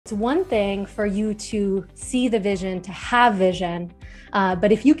It's one thing for you to see the vision, to have vision, but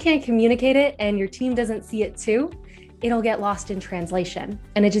if you can't communicate it and your team doesn't see it too, it'll get lost in translation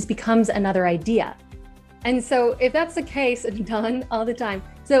and it just becomes another idea. And so if that's the case, it's done all the time.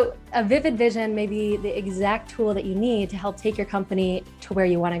 So a vivid vision may be the exact tool that you need to help take your company to where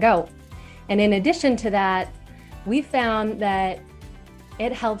you want to go. And in addition to that, we found that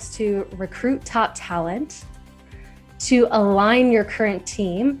it helps to recruit top talent, to align your current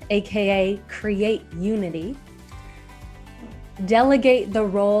team, AKA create unity, delegate the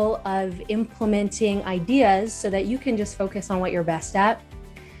role of implementing ideas so that you can just focus on what you're best at,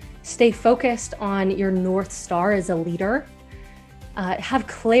 stay focused on your North Star as a leader, have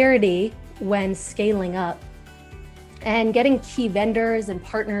clarity when scaling up, and getting key vendors and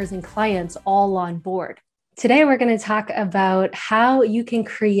partners and clients all on board. Today, we're going to talk about how you can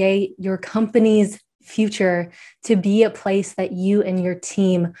create your company's future to be a place that you and your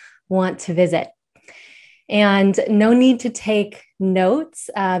team want to visit. And no need to take notes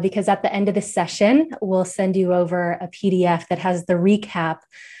because at the end of the session, we'll send you over a PDF that has the recap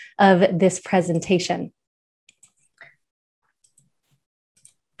of this presentation.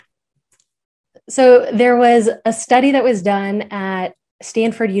 So there was a study that was done at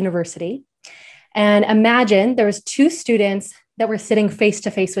Stanford University, and imagine there was two students that were sitting face to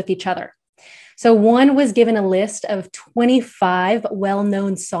face with each other. So one was given a list of 25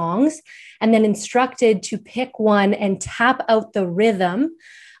 well-known songs and then instructed to pick one and tap out the rhythm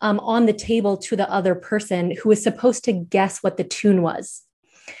on the table to the other person who was supposed to guess what the tune was.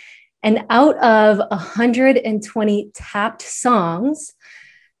 And out of 120 tapped songs,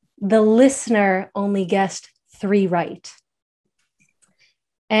 the listener only guessed 3 right.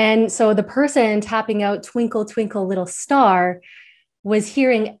 And so the person tapping out Twinkle, Twinkle, Little Star was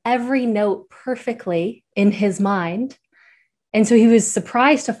hearing every note perfectly in his mind. And so he was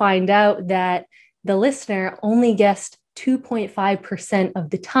surprised to find out that the listener only guessed 2.5% of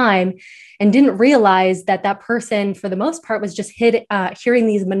the time and didn't realize that that person, for the most part, was just hearing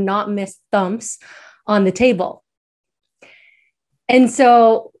these monotonous thumps on the table. And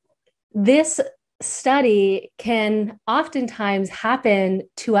so this study can oftentimes happen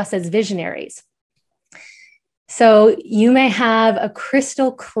to us as visionaries. So you may have a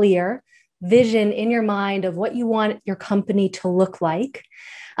crystal clear vision in your mind of what you want your company to look like.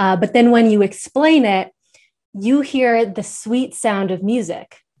 But then when you explain it, you hear the sweet sound of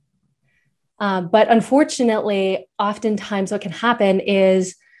music. But unfortunately, oftentimes what can happen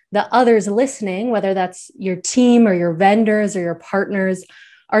is the others listening, whether that's your team or your vendors or your partners,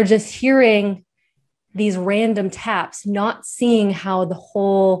 are just hearing these random taps, not seeing how the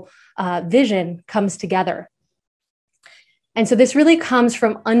whole vision comes together. And so this really comes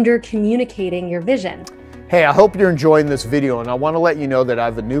from under communicating your vision. Hey, I hope you're enjoying this video, and I want to let you know that I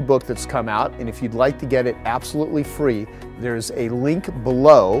have a new book that's come out, and if you'd like to get it absolutely free, there's a link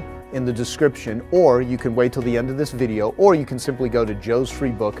below in the description, or you can wait till the end of this video, or you can simply go to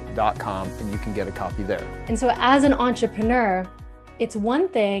joesfreebook.com and you can get a copy there. And so as an entrepreneur, it's one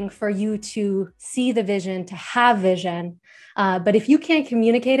thing for you to see the vision, to have vision, but if you can't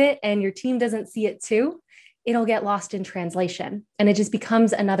communicate it and your team doesn't see it too, it'll get lost in translation and it just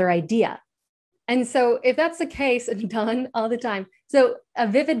becomes another idea. And so if that's the case, it's done all the time. So a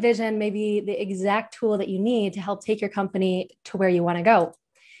vivid vision may be the exact tool that you need to help take your company to where you want to go.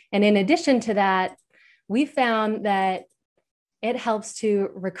 And in addition to that, we found that it helps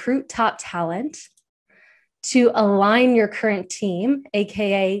to recruit top talent, to align your current team,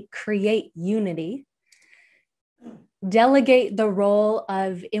 AKA create unity, delegate the role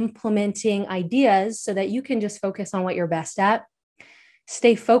of implementing ideas so that you can just focus on what you're best at,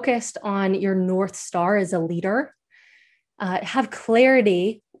 stay focused on your North Star as a leader, have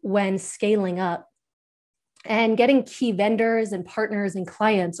clarity when scaling up, and getting key vendors and partners and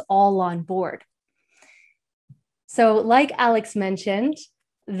clients all on board. So like Alex mentioned,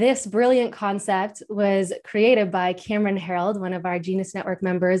 this brilliant concept was created by Cameron Herold, one of our Genius Network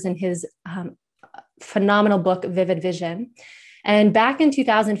members, in his phenomenal book, Vivid Vision. And back in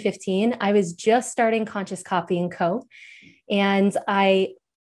 2015, I was just starting Conscious Copy & Co. And I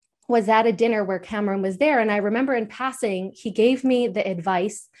was at a dinner where Cameron was there. And I remember in passing, he gave me the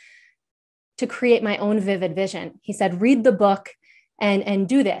advice to create my own vivid vision. He said, read the book and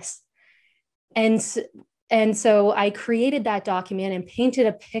do this. And so I created that document and painted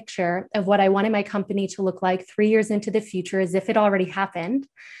a picture of what I wanted my company to look like 3 years into the future, as if it already happened.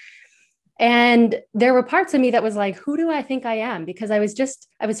 And there were parts of me that was like, who do I think I am? Because I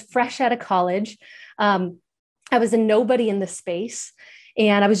was fresh out of college. I was a nobody in the space,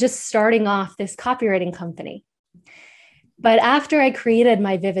 and I was just starting off this copywriting company. But after I created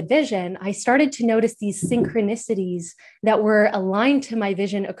my vivid vision, I started to notice these synchronicities that were aligned to my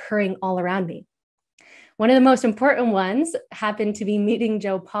vision occurring all around me. One of the most important ones happened to be meeting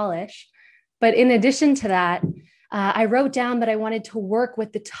Joe Polish. But in addition to that, I wrote down that I wanted to work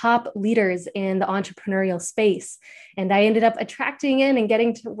with the top leaders in the entrepreneurial space. And I ended up attracting in and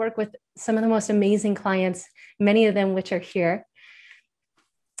getting to work with some of the most amazing clients, many of them which are here.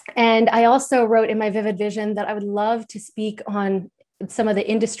 And I also wrote in my vivid vision that I would love to speak on some of the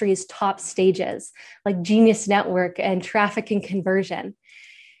industry's top stages, like Genius Network and Traffic and Conversion.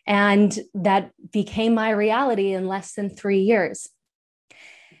 And that became my reality in less than 3 years.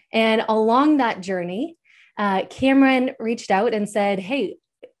 And along that journey, Cameron reached out and said, hey,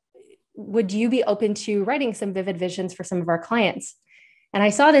 would you be open to writing some vivid visions for some of our clients? And I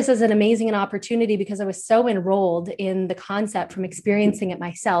saw this as an amazing opportunity because I was so enrolled in the concept from experiencing it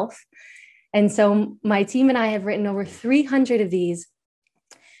myself. And so my team and I have written over 300 of these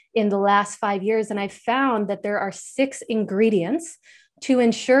in the last 5 years. And I found that there are 6 ingredients to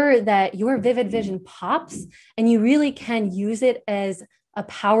ensure that your vivid vision pops and you really can use it as a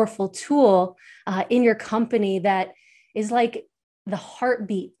powerful tool in your company that is like the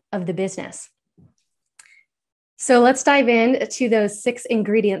heartbeat of the business. So let's dive in to those 6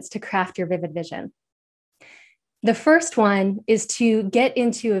 ingredients to craft your vivid vision. The first one is to get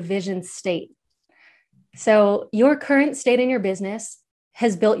into a vision state. So your current state in your business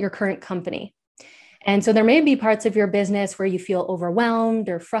has built your current company. And so there may be parts of your business where you feel overwhelmed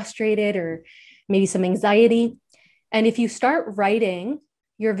or frustrated or maybe some anxiety. And if you start writing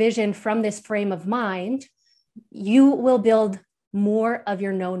your vision from this frame of mind, you will build more of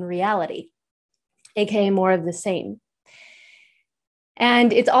your known reality, aka more of the same.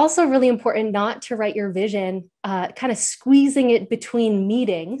 And it's also really important not to write your vision kind of squeezing it between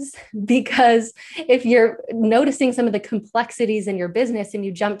meetings, because if you're noticing some of the complexities in your business and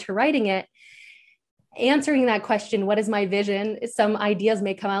you jump to writing it, answering that question, what is my vision? Some ideas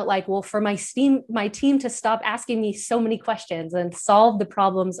may come out like, well, for my team to stop asking me so many questions and solve the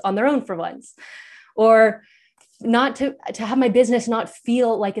problems on their own for once, or not to have my business not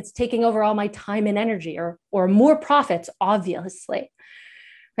feel like it's taking over all my time and energy, or more profits, obviously.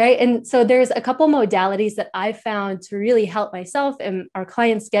 Right. And so there's a couple modalities that I found to really help myself and our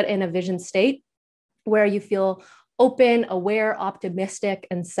clients get in a vision state where you feel open, aware, optimistic,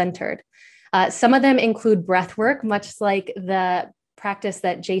 and centered. Some of them include breath work, much like the practice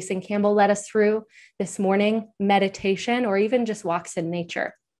that Jason Campbell led us through this morning, meditation, or even just walks in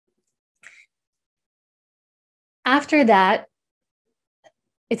nature. After that,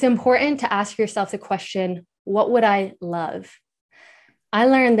 it's important to ask yourself the question, what would I love? I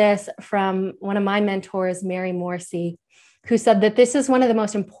learned this from one of my mentors, Mary Morrissey, who said that this is one of the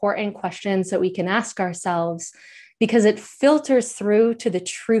most important questions that we can ask ourselves because it filters through to the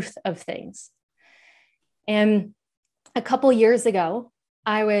truth of things. And a couple years ago,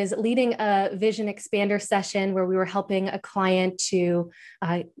 I was leading a vision expander session where we were helping a client to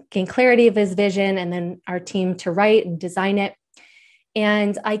gain clarity of his vision and then our team to write and design it.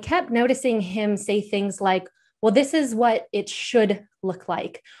 And I kept noticing him say things like, well, this is what it should look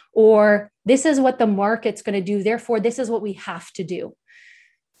like, or this is what the market's going to do. Therefore, this is what we have to do.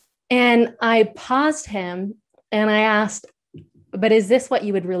 And I paused him and I asked, but is this what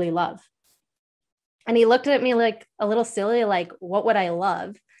you would really love? And he looked at me like a little silly, like, what would I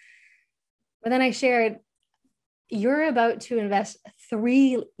love? But then I shared, you're about to invest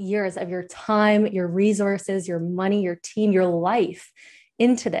 3 years of your time, your resources, your money, your team, your life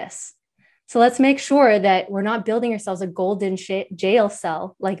into this. So let's make sure that we're not building ourselves a golden jail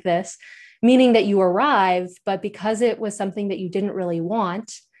cell like this, meaning that you arrive, but because it was something that you didn't really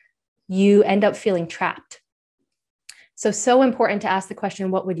want, you end up feeling trapped. So important to ask the question,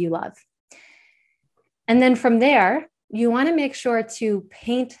 what would you love? And then from there, you want to make sure to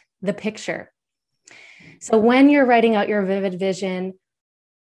paint the picture. So when you're writing out your vivid vision,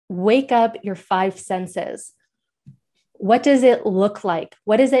 wake up your 5 senses. What does it look like?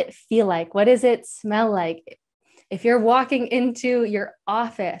 What does it feel like? What does it smell like? If you're walking into your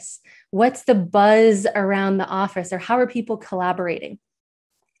office, what's the buzz around the office, or how are people collaborating?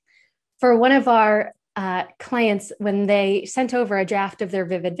 For one of our clients, when they sent over a draft of their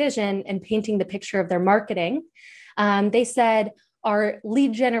vivid vision and painting the picture of their marketing, they said, our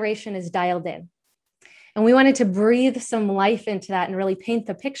lead generation is dialed in. And we wanted to breathe some life into that and really paint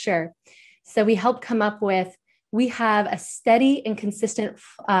the picture. So we helped come up with, we have a steady and consistent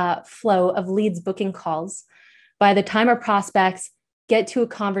flow of leads booking calls. By the time our prospects get to a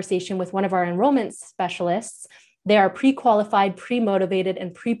conversation with one of our enrollment specialists, they are pre-qualified, pre-motivated,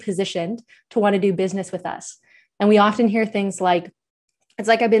 and pre-positioned to want to do business with us. And we often hear things like, it's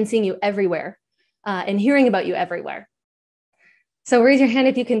like I've been seeing you everywhere and hearing about you everywhere. So raise your hand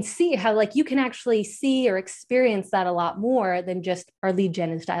if you can see how like you can actually see or experience that a lot more than just our lead gen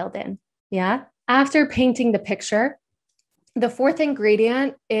is dialed in. Yeah. After painting the picture, the fourth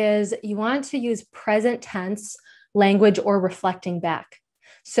ingredient is you want to use present tense language or reflecting back.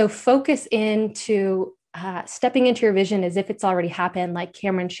 So focus into stepping into your vision as if it's already happened, like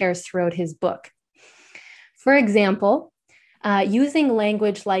Cameron shares throughout his book. For example, using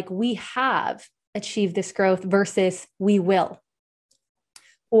language like we have achieved this growth versus we will.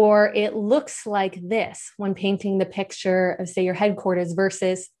 Or it looks like this when painting the picture of, say, your headquarters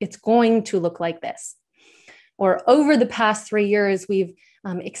versus it's going to look like this. Or over the past 3 years, we've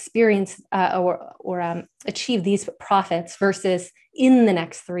experienced or achieved these profits versus in the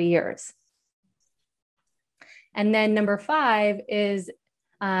next 3 years. And then number 5 is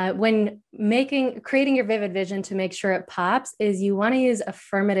when creating your vivid vision to make sure it pops is you want to use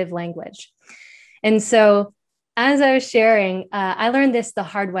affirmative language. And so as I was sharing, I learned this the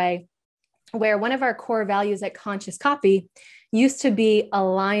hard way, where one of our core values at Conscious Copy used to be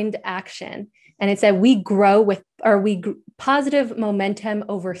aligned action. And it said, we grow with, positive momentum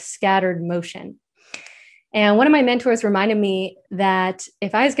over scattered motion. And one of my mentors reminded me that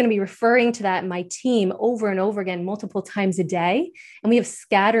if I was going to be referring to that in my team over and over again, multiple times a day, and we have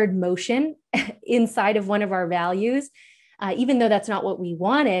scattered motion inside of one of our values, even though that's not what we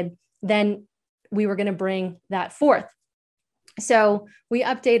wanted, then we were going to bring that forth. So we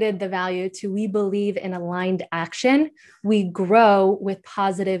updated the value to we believe in aligned action. We grow with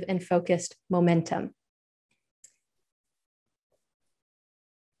positive and focused momentum.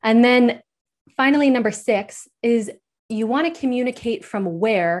 And then finally, number 6 is you want to communicate from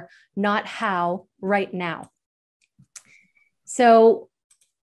where, not how, right now. So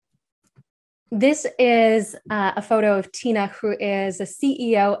this is a photo of Tina, who is a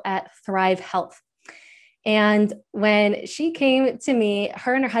CEO at Thrive Health. And when she came to me,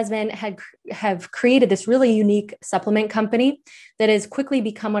 her and her husband have created this really unique supplement company that has quickly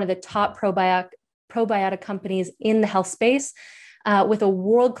become one of the top probiotic companies in the health space, with a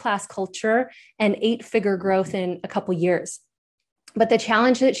world-class culture and 8-figure growth in a couple years. But the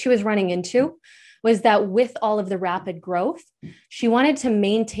challenge that she was running into was that with all of the rapid growth, she wanted to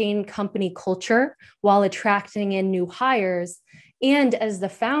maintain company culture while attracting in new hires. And as the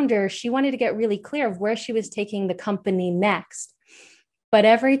founder, she wanted to get really clear of where she was taking the company next. But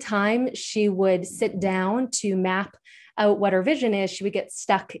every time she would sit down to map out what her vision is, she would get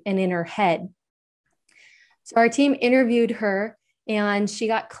stuck and in her head. So our team interviewed her and she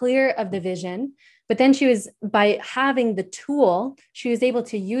got clear of the vision. But then by having the tool, she was able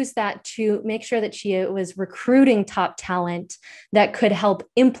to use that to make sure that she was recruiting top talent that could help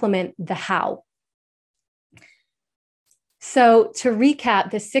implement the how. So to recap,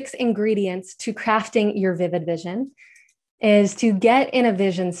 the 6 ingredients to crafting your vivid vision is to get in a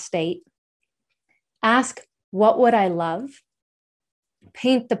vision state, ask, what would I love?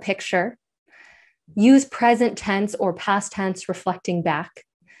 Paint the picture, use present tense or past tense reflecting back,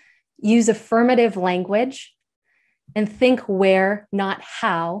 use affirmative language, and think where, not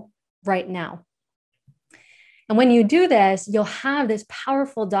how, right now. And when you do this, you'll have this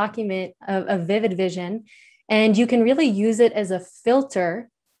powerful document of vivid vision, and you can really use it as a filter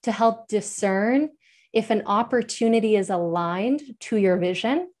to help discern if an opportunity is aligned to your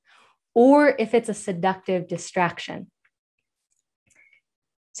vision or if it's a seductive distraction.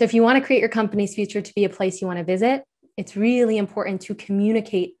 So if you want to create your company's future to be a place you want to visit, it's really important to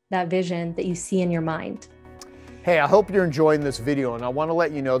communicate that vision that you see in your mind. Hey, I hope you're enjoying this video, and I want to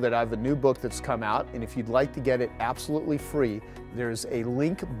let you know that I have a new book that's come out, and if you'd like to get it absolutely free, there's a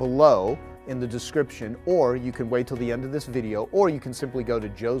link below in the description, or you can wait till the end of this video, or you can simply go to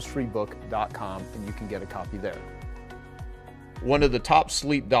joesfreebook.com and you can get a copy there. One of the top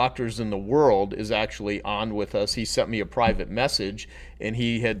sleep doctors in the world is actually on with us. He sent me a private message, and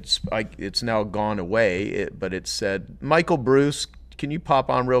it's now gone away, but it said, Michael Bruce, can you pop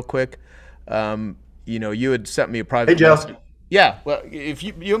on real quick? You know, you had sent me a private message. Yeah, well, if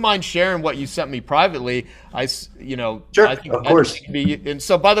you mind sharing what you sent me privately, Sure, I think of course. And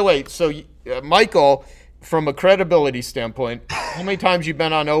so, by the way, so Michael, from a credibility standpoint, how many times you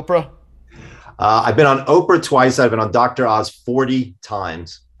been on Oprah? I've been on Oprah twice. I've been on Dr. Oz 40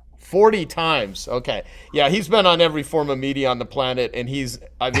 times. 40 times. Okay. Yeah, he's been on every form of media on the planet, and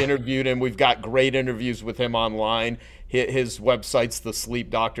I've interviewed him. We've got great interviews with him online. His website's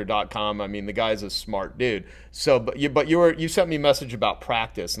thesleepdoctor.com. I mean, the guy's a smart dude. So, but you sent me a message about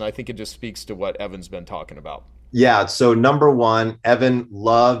practice, and I think it just speaks to what Evan's been talking about. Yeah. So number one, Evan,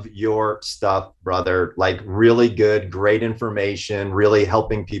 love your stuff, brother. Like really good, great information, really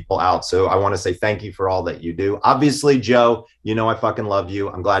helping people out. So I want to say thank you for all that you do. Obviously, Joe, you know I fucking love you.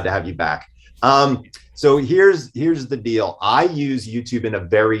 I'm glad to have you back. So here's the deal. I use YouTube in a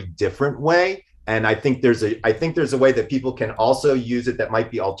very different way. And I think there's a way that people can also use it that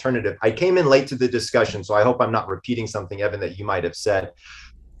might be alternative. I came in late to the discussion, so I hope I'm not repeating something, Evan, that you might have said.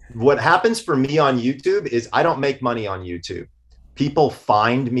 What happens for me on YouTube is I don't make money on YouTube. People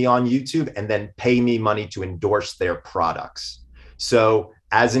find me on YouTube and then pay me money to endorse their products. So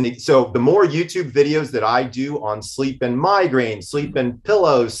so the more YouTube videos that I do on sleep and migraine, sleep and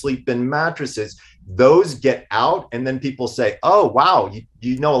pillows, sleep and mattresses, those get out, and then people say, oh, wow,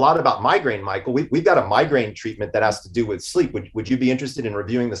 you know a lot about migraine, Michael. We've got a migraine treatment that has to do with sleep. Would you be interested in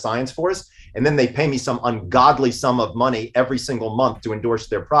reviewing the science for us? And then they pay me some ungodly sum of money every single month to endorse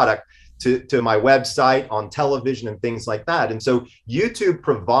their product to my website, on television, and things like that. And so YouTube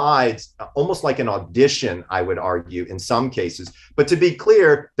provides almost like an audition, I would argue, in some cases. But to be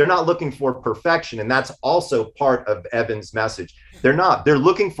clear, they're not looking for perfection. And that's also part of Evan's message. They're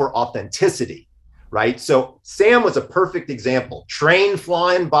looking for authenticity. Right. So Sam was a perfect example. Train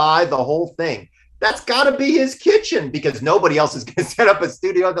flying by, the whole thing. That's got to be his kitchen, because nobody else is going to set up a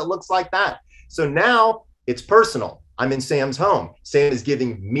studio that looks like that. So now it's personal. I'm in Sam's home. Sam is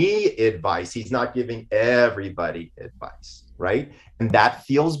giving me advice. He's not giving everybody advice. Right. And that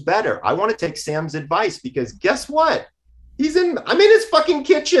feels better. I want to take Sam's advice because guess what? I'm in his fucking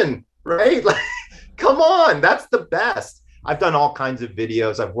kitchen. Right. Like, come on. That's the best. I've done all kinds of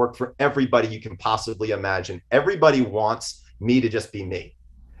videos. I've worked for everybody you can possibly imagine. Everybody wants me to just be me.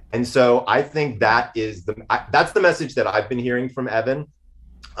 And so I think that's the message that I've been hearing from Evan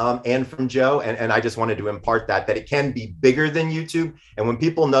and from Joe. And I just wanted to impart that it can be bigger than YouTube. And when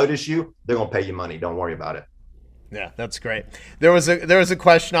people notice you, they're going to pay you money. Don't worry about it. Yeah, that's great. There was a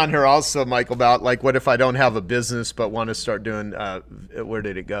question on here also, Michael, about like, what if I don't have a business but want to start doing, where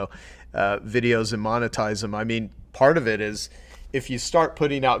did it go? Videos and monetize them. I mean, part of it is if you start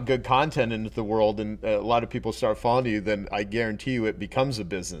putting out good content into the world and a lot of people start following you, then I guarantee you it becomes a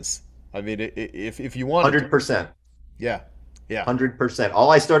business. I mean, if you want 100%. Yeah. 100%.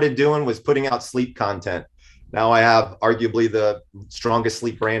 All I started doing was putting out sleep content. Now I have arguably the strongest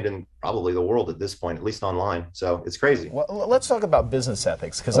sleep brand in probably the world at this point, at least online. So it's crazy. Well, let's talk about business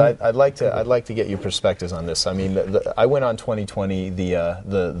ethics, because I'd like to get your perspectives on this. I mean, I went on 2020,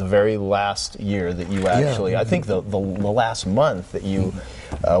 the very last year that you actually, I think the last month that you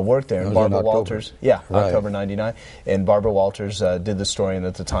worked there, and Barbara Walters, October '99, and Barbara Walters did the story, and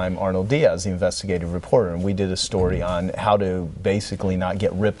at the time Arnold Diaz, the investigative reporter, and we did a story on how to basically not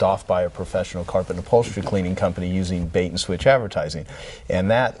get ripped off by a professional carpet and upholstery cleaning company using bait and switch advertising, and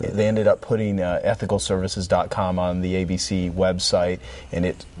that they ended up putting ethicalservices.com on the ABC website, and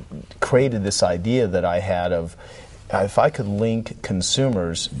it created this idea that I had of if I could link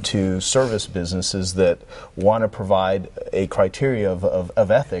consumers to service businesses that want to provide a criteria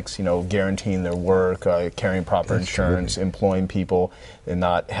of ethics, you know, guaranteeing their work, carrying proper insurance, employing people, and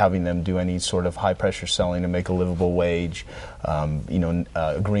not having them do any sort of high-pressure selling to make a livable wage,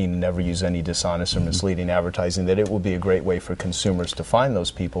 agreeing to never use any dishonest or misleading advertising, that it would be a great way for consumers to find those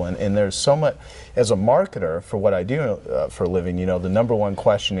people. And there's so much, as a marketer, for what I do for a living, you know, the number one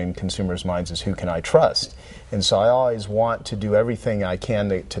question in consumers' minds is, who can I trust? And so I always want to do everything I can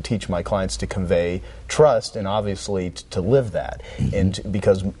to teach my clients to convey trust, and obviously to live that. And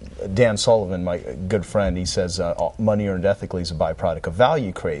because Dan Sullivan, my good friend, he says money earned ethically is a byproduct of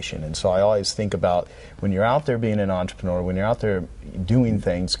value creation. And so I always think about, when you're out there being an entrepreneur, when you're out there doing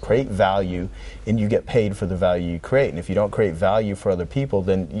things, create value, and you get paid for the value you create. And if you don't create value for other people,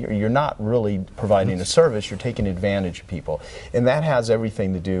 then you're not really providing a service, you're taking advantage of people. And that has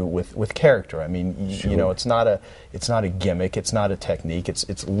everything to do with character. I mean, you know, it's not a gimmick, it's not a technique,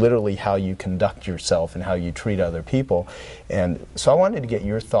 it's literally how you conduct yourself and how you treat other people. And so I wanted to get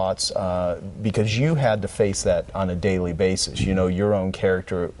your thoughts, because you had to face that on a daily basis, you know, your own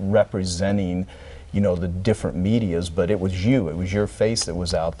character representing, you know, the different medias, but it was your face that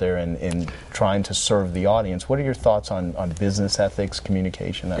was out there and trying to serve the audience. What are your thoughts on business ethics,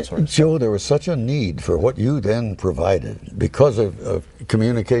 communication, that sort of stuff? Joe, there was such a need for what you then provided because of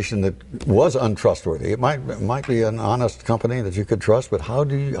communication that was untrustworthy. It might be an honest company that you could trust, but how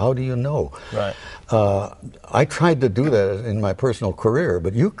do you know? Right. I tried to do that in my personal career,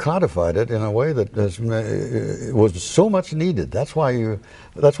 but you codified it in a way that was so much needed. That's why it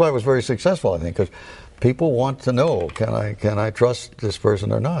was very successful, I think, because people want to know, can I trust this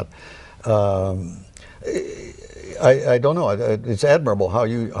person or not? I don't know. It's admirable how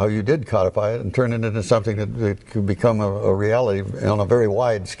you did codify it and turn it into something that could become a reality on a very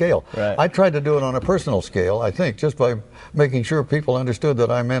wide scale. Right. I tried to do it on a personal scale, I think, just by making sure people understood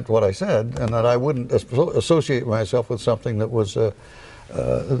that I meant what I said and that I wouldn't associate myself with something that was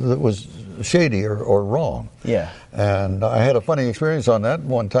shady or wrong. Yeah. And I had a funny experience on that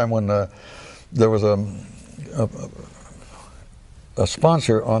one time when there was a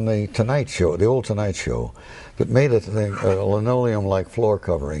sponsor on the Tonight Show, the old Tonight Show, that made a linoleum-like floor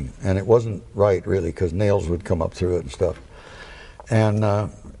covering, and it wasn't right really because nails would come up through it and stuff. And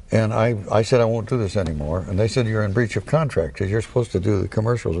I said I won't do this anymore, and they said you're in breach of contract because you're supposed to do the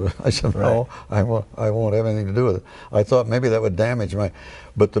commercials. I said no, I won't have anything to do with it. I thought maybe that would damage my,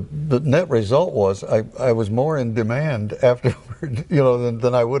 but the net result was I was more in demand afterward,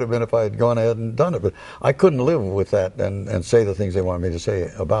 than I would have been if I had gone ahead and done it. But I couldn't live with that and say the things they wanted me to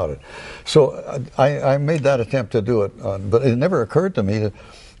say about it. So I made that attempt to do it, but it never occurred to me to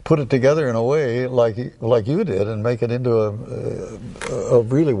put it together in a way like you did and make it into a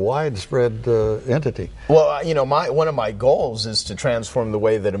really widespread entity. Well, one of my goals is to transform the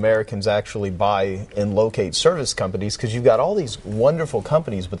way that Americans actually buy and locate service companies, because you've got all these wonderful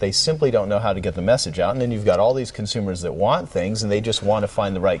companies, but they simply don't know how to get the message out. And then you've got all these consumers that want things, and they just want to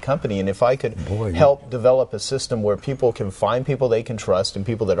find the right company. And if I could help develop a system where people can find people they can trust and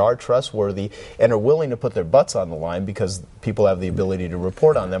people that are trustworthy and are willing to put their butts on the line because people have the ability to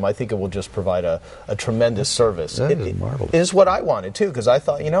report on them, I think it will just provide a tremendous service. That is marvelous. It is what I wanted too, because I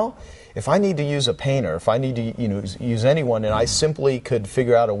thought, if I need to use a painter, if I need to use anyone, and I simply could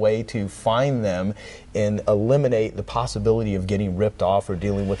figure out a way to find them and eliminate the possibility of getting ripped off or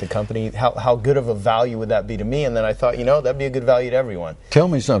dealing with the company, how good of a value would that be to me? And then I thought, that'd be a good value to everyone. Tell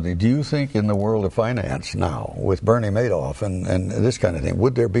me something. Do you think in the world of finance now, with Bernie Madoff and this kind of thing,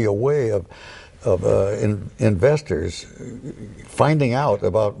 would there be a way of investors finding out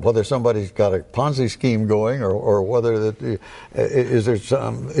about whether somebody's got a Ponzi scheme going or whether is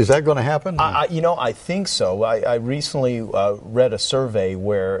that going to happen? I think so. I recently read a survey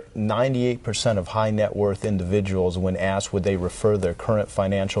where 98% of high net worth individuals, when asked would they refer their current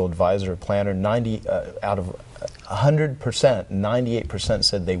financial advisor or planner, out of 100%, 98%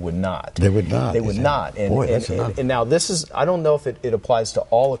 said they would not. They would not. They would not. And now this is, I don't know if it applies to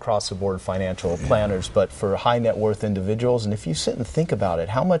all across the board financial planners, but for high net worth individuals, and if you sit and think about it,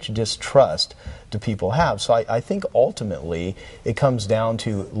 how much distrust do people have? So I think ultimately it comes down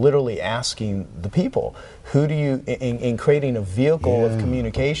to literally asking the people, who do you, in creating a vehicle of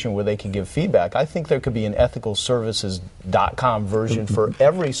communication where they can give feedback. I think there could be an ethicalservices.com version for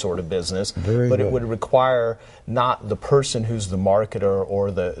every sort of business, it would require not the person who's the marketer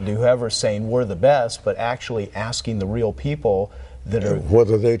or the whoever's saying we're the best, but actually asking the real people that are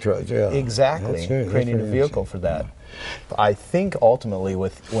whether they try. Exactly, creating a vehicle for that. I think ultimately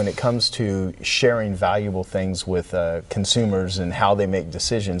when it comes to sharing valuable things with consumers and how they make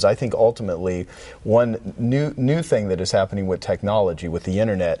decisions, I think ultimately one new thing that is happening with technology, with the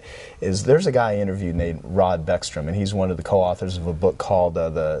internet, is there's a guy I interviewed named Rod Beckstrom, and he's one of the co-authors of a book called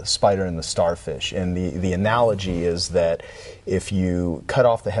The Spider and the Starfish. And the analogy is that if you cut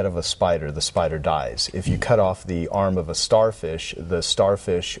off the head of a spider, the spider dies. If you cut off the arm of a starfish, the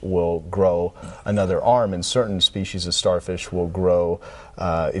starfish will grow another arm, and certain species of starfish will grow,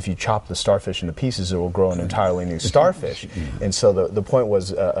 if you chop the starfish into pieces, it will grow an entirely new starfish. And so the point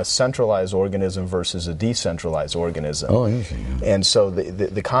was a centralized organism versus a decentralized organism. Oh, interesting. And so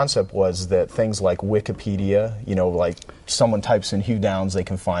the concept was that things like Wikipedia, like someone types in Hugh Downs, they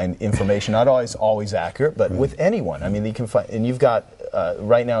can find information, not always accurate, but with anyone. I mean, they can find, and you've got,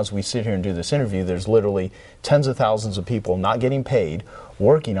 right now as we sit here and do this interview, there's literally tens of thousands of people not getting paid,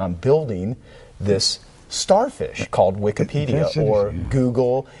 working on building this starfish called Wikipedia, or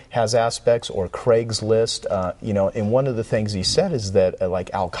Google has aspects, or Craigslist. And one of the things he said is that like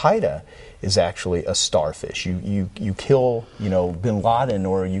Al-Qaeda is actually a starfish. You kill Bin Laden,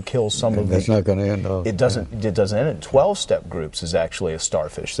 or you kill some of that's not going to end up. It doesn't end it. 12-step groups is actually a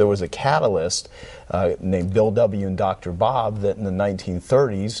starfish. There was a catalyst named Bill W. and Dr. Bob that in the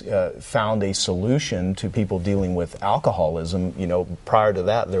 1930s found a solution to people dealing with alcoholism. Prior to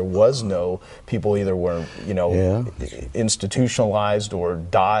that, there was no, people either were institutionalized or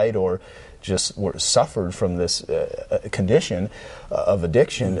died or just suffered from this condition of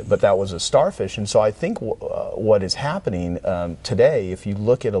addiction, but that was a starfish. And so I think what is happening today, if you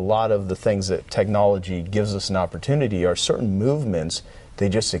look at a lot of the things that technology gives us an opportunity, are certain movements, they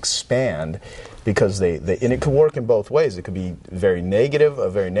just expand because and it could work in both ways. It could be a very negative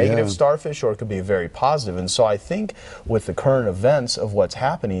starfish, or it could be very positive. And so I think with the current events of what's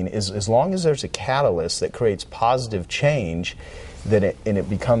happening is, as long as there's a catalyst that creates positive change, then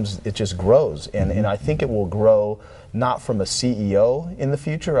it just grows. And I think it will grow not from a CEO in the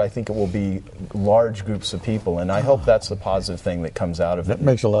future. I think it will be large groups of people, and I hope that's the positive thing that comes out of it. That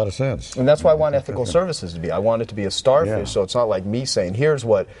makes a lot of sense. And that's why I want ethical services to be. I want it to be a starfish, so it's not like me saying, here's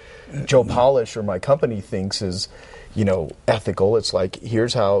what Joe Polish or my company thinks is, ethical. It's like,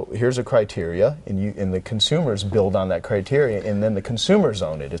 here's a criteria, and the consumers build on that criteria, and then the consumers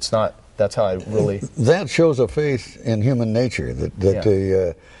own it. It's not. That's how I really. That shows a faith in human nature that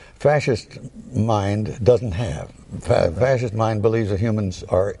the fascist mind doesn't have. Fascist mind believes that humans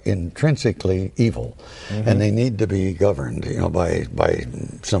are intrinsically evil, and they need to be governed, by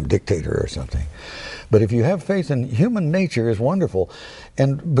some dictator or something. But if you have faith in human nature, is wonderful,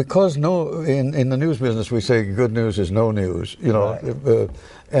 and because in the news business we say good news is no news,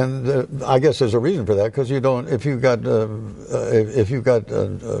 and I guess there's a reason for that, because if you've got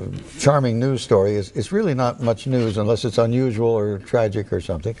a charming news story, it's really not much news unless it's unusual or tragic or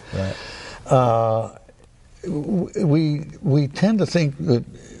something. Right. We tend to think that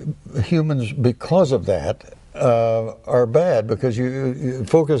humans, because of that, are bad, because it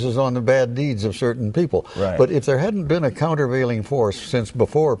focuses on the bad deeds of certain people. Right. But if there hadn't been a countervailing force since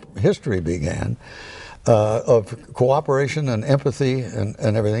before history began, of cooperation and empathy and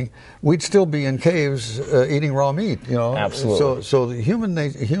everything, we'd still be in caves eating raw meat. Absolutely. So the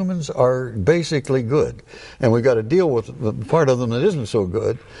humans are basically good, and we've got to deal with the part of them that isn't so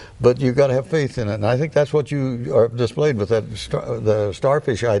good. But you've got to have faith in it, and I think that's what you are displayed with the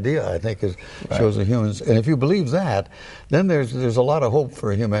starfish idea. I think shows the humans, and if you believe that, then there's a lot of hope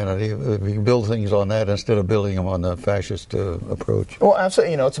for humanity if you can build things on that instead of building them on the fascist approach. Well,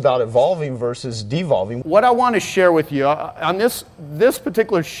 absolutely. It's about evolving versus devolving. What I want to share with you on this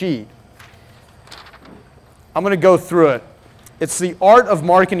particular sheet, I'm going to go through it. It's the art of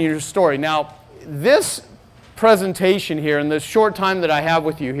marketing your story. Now, this presentation here, in the short time that I have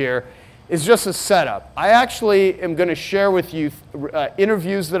with you here, is just a setup. I actually am going to share with you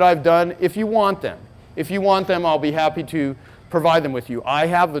interviews that I've done if you want them. If you want them, I'll be happy to provide them with you. I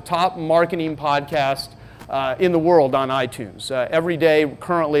have the top marketing podcast in the world on iTunes. Every day,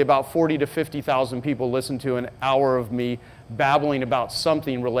 currently, about 40 to 50,000 people listen to an hour of me babbling about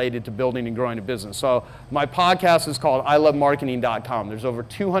something related to building and growing a business. So my podcast is called ilovemarketing.com. There's over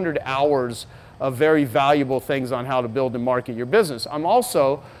 200 hours of very valuable things on how to build and market your business. I'm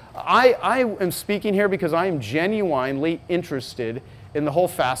also, I am speaking here because I am genuinely interested in the whole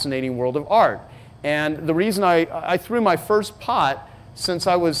fascinating world of art. And the reason I threw my first pot since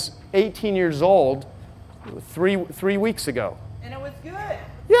I was 18 years old, three weeks ago. And it was good.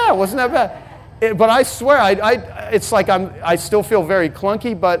 Yeah, it wasn't that bad. But I swear, it's like I still feel very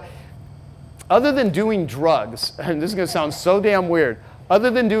clunky, but other than doing drugs, and this is going to sound so damn weird, other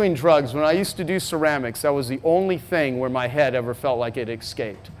than doing drugs, when I used to do ceramics, that was the only thing where my head ever felt like it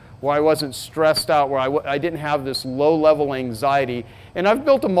escaped, where I wasn't stressed out, where I didn't have this low-level anxiety. And I've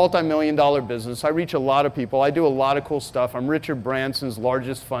built a multi-million-dollar business. I reach a lot of people. I do a lot of cool stuff. I'm Richard Branson's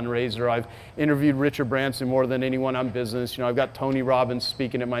largest fundraiser. I've interviewed Richard Branson more than anyone on business. I've got Tony Robbins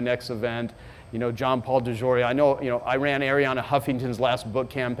speaking at my next event. John Paul DeJoria. I know, I ran Ariana Huffington's last book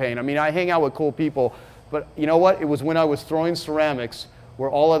campaign. I mean, I hang out with cool people. But you know what? It was when I was throwing ceramics where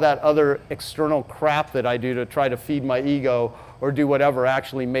all of that other external crap that I do to try to feed my ego or do whatever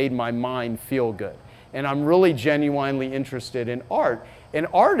actually made my mind feel good. And I'm really genuinely interested in art. And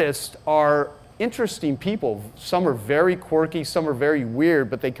artists are interesting people. Some are very quirky, some are very weird,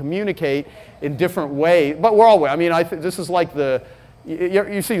 but they communicate in different ways. But we're all weird. I mean, this is like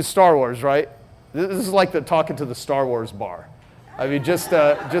you see Star Wars, right? This is like the talking to the Star Wars bar. I mean, just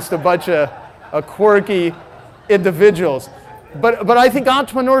a bunch of quirky individuals. But I think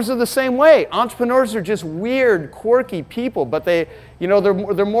entrepreneurs are the same way. Entrepreneurs are just weird, quirky people, but they're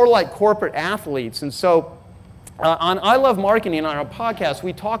more like corporate athletes. And so on I Love Marketing, on our podcast,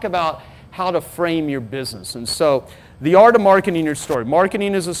 we talk about how to frame your business. And so the art of marketing your story.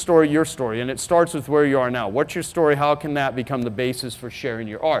 Marketing is a story, your story, and it starts with where you are now. What's your story? How can that become the basis for sharing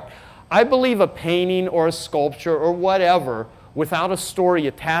your art? I believe a painting or a sculpture or whatever without a story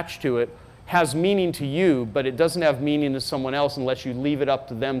attached to it has meaning to you, but it doesn't have meaning to someone else unless you leave it up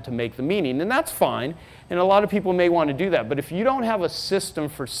to them to make the meaning. And that's fine, and a lot of people may want to do that. But if you don't have a system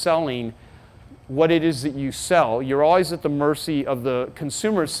for selling what it is that you sell, you're always at the mercy of the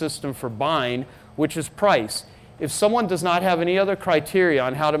consumer system for buying, which is price. If someone does not have any other criteria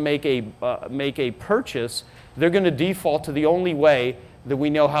on how to make a purchase, they're going to default to the only way that we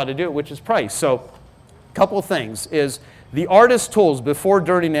know how to do it, which is price. So a couple of things is the artist tools before,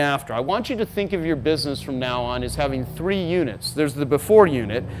 during, and after. I want you to think of your business from now on as having 3 units. There's the before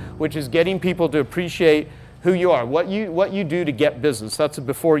unit, which is getting people to appreciate who you are, what you do to get business. That's a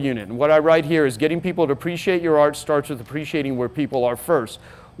before unit. And what I write here is getting people to appreciate your art starts with appreciating where people are first.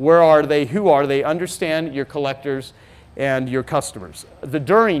 Where are they? Who are they? Understand your collectors and your customers. The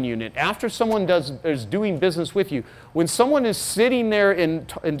during unit, after someone is doing business with you, when someone is sitting there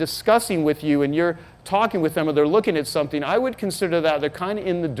and discussing with you and you're talking with them or they're looking at something, I would consider that they're kind of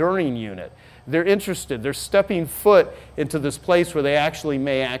in the during unit. They're interested. They're stepping foot into this place where they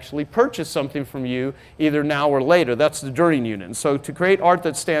may purchase something from you either now or later. That's the during unit. And so to create art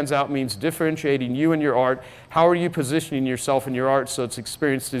that stands out means differentiating you and your art. How are you positioning yourself and your art so it's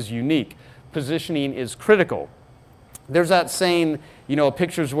experienced as unique? Positioning is critical. There's that saying, you know, a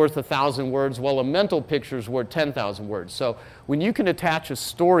picture's worth 1,000 words. Well, a mental picture's worth 10,000 words. So when you can attach a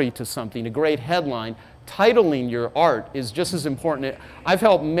story to something, a great headline, titling your art is just as important. I've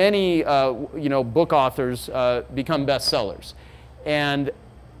helped many, you know, book authors become bestsellers. And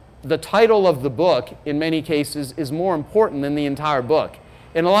the title of the book, in many cases, is more important than the entire book.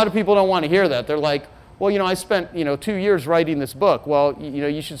 And a lot of people don't want to hear that. They're like, well, you know, I spent, you know, 2 years writing this book. Well, you know,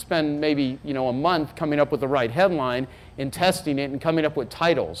 you should spend maybe, you know, a month coming up with the right headline and testing it and coming up with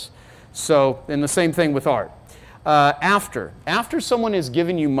titles. So, and the same thing with art. After someone has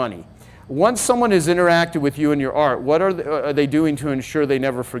given you money, once someone has interacted with you and your art, what are they doing to ensure they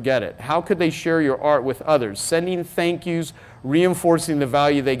never forget it? How could they share your art with others? Sending thank yous, reinforcing the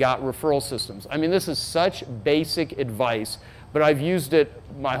value they got, referral systems. I mean, this is such basic advice, but I've used it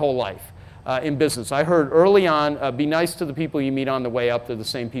my whole life. In business. I heard early on, be nice to the people you meet on the way up. They're the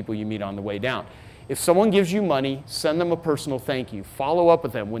same people you meet on the way down. If someone gives you money, send them a personal thank you. Follow up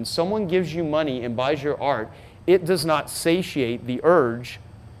with them. When someone gives you money and buys your art, it does not satiate the urge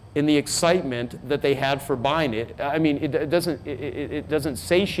and the excitement that they had for buying it. I mean, it doesn't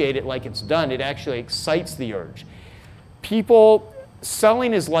satiate it like it's done. It actually excites the urge.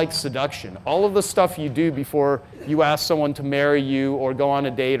 Selling is like seduction. All of the stuff you do before you ask someone to marry you or go on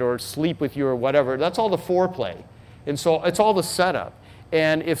a date or sleep with you or whatever, that's all the foreplay. And so it's all the setup.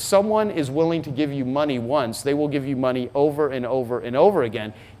 And if someone is willing to give you money once, they will give you money over and over and over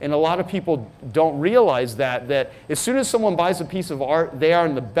again. And a lot of people don't realize that as soon as someone buys a piece of art, they are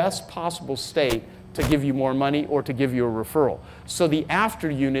in the best possible state to give you more money or to give you a referral. So the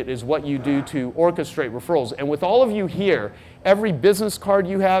after unit is what you do to orchestrate referrals. And with all of you here, every business card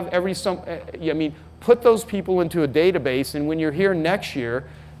you have, put those people into a database, and when you're here next year,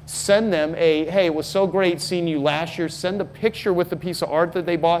 send them hey, it was so great seeing you last year. Send a picture with the piece of art that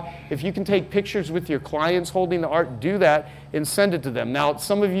they bought. If you can take pictures with your clients holding the art, do that and send it to them. Now,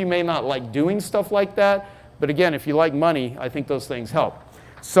 some of you may not like doing stuff like that, but again, if you like money, I think those things help.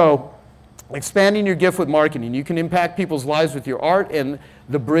 So, expanding your gift with marketing. You can impact people's lives with your art, and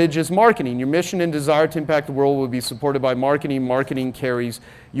the bridge is marketing. Your mission and desire to impact the world will be supported by marketing. Marketing carries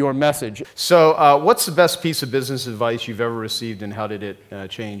your message. So what's the best piece of business advice you've ever received, and how did it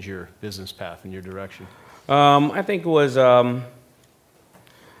change your business path and your direction? I think it was, well,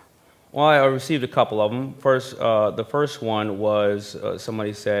 I received a couple of them. The first one was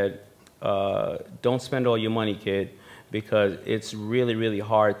somebody said, don't spend all your money, kid, because it's really, really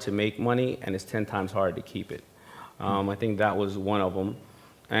hard to make money, and it's 10 times harder to keep it. I think that was one of them.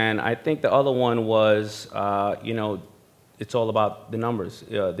 And I think the other one was, you know, it's all about the numbers.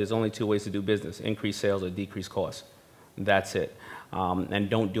 There's only 2 ways to do business: increase sales or decrease costs. That's it. And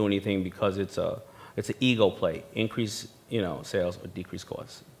don't do anything because it's an ego play. Increase, you know, sales or decrease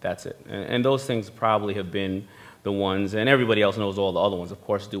costs. That's it. And those things probably have been the ones, and everybody else knows all the other ones. Of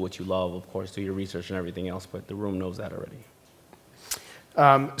course, do what you love. Of course, do your research and everything else, but the room knows that already.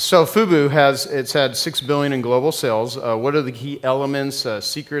 So Fubu it's had $6 billion in global sales. What are the key elements,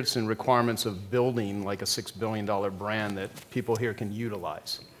 secrets, and requirements of building like a $6 billion brand that people here can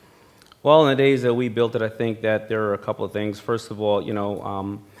utilize? Well, in the days that we built it, I think that there are a couple of things. First of all, you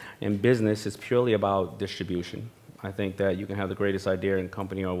know, in business, it's purely about distribution. I think that you can have the greatest idea in a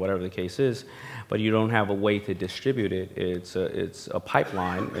company or whatever the case is, but you don't have a way to distribute it. It's a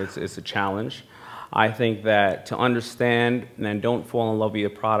pipeline. It's a challenge. I think that to understand and don't fall in love with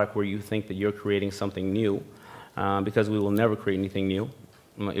your product where you think that you're creating something new, because we will never create anything new.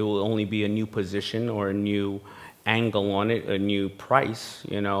 It will only be a new position or a new angle on it, a new price.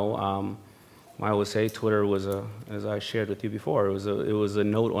 You know, I always say Twitter was as I shared with you before, it was a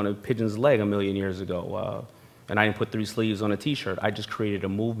note on a pigeon's leg a million years ago. And I didn't put 3 sleeves on a T-shirt. I just created a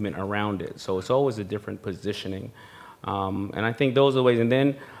movement around it. So it's always a different positioning. And I think those are the ways. And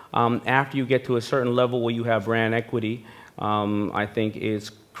then after you get to a certain level where you have brand equity, I think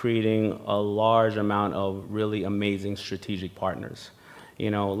is creating a large amount of really amazing strategic partners. You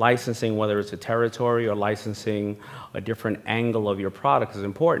know, licensing, whether it's a territory or licensing a different angle of your product, is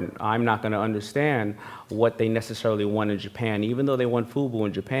important. I'm not going to understand what they necessarily want in Japan. Even though they want FUBU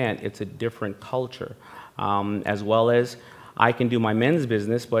in Japan, it's a different culture. As well as I can do my men's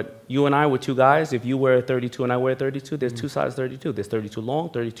business, but you and I were two guys. If you wear a 32 and I wear a 32, there's two sizes 32. There's 32 long,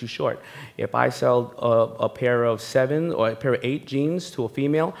 32 short. If I sell a pair of 7 or a pair of 8 jeans to a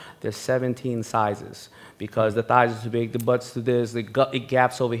female, there's 17 sizes. Because the thighs are too big, the butt's too this, it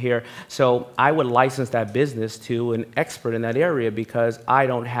gaps over here. So I would license that business to an expert in that area because I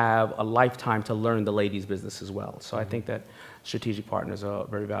don't have a lifetime to learn the ladies' business as well. So I think that strategic partners are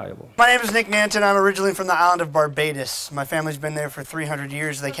very valuable. My name is Nick Nanton. I'm originally from the island of Barbados. My family's been there for 300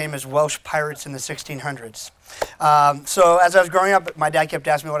 years. They came as Welsh pirates in the 1600s. So as I was growing up, my dad kept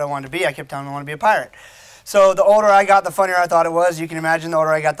asking me what I wanted to be. I kept telling him I wanted to be a pirate. So the older I got, the funnier I thought it was. You can imagine the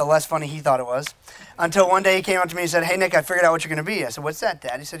older I got, the less funny he thought it was. Until one day he came up to me and said, "Hey Nick, I figured out what you're going to be." I said, "What's that,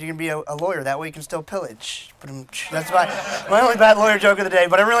 Dad?" He said, "You're going to be a lawyer. That way you can still pillage." That's my only bad lawyer joke of the day.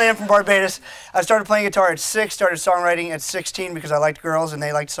 But I really am from Barbados. I started playing guitar at 6, started songwriting at 16 because I liked girls and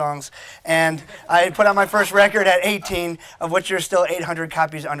they liked songs. And I put out my first record at 18, of which there's still 800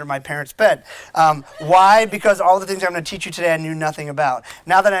 copies under my parents' bed. Why? Because all the things I'm going to teach you today I knew nothing about.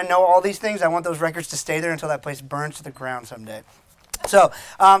 Now that I know all these things, I want those records to stay there until that place burns to the ground someday. So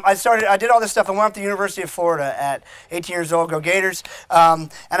I did all this stuff. I went up to the University of Florida at 18 years old, go Gators,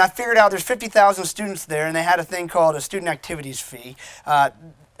 and I figured out there's 50,000 students there, and they had a thing called a student activities fee.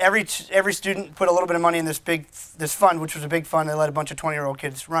 Every student put a little bit of money in this fund, which was a big fund. They let a bunch of 20-year-old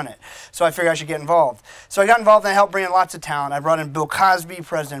kids run it. So I figured I should get involved. So I got involved and I helped bring in lots of talent. I brought in Bill Cosby,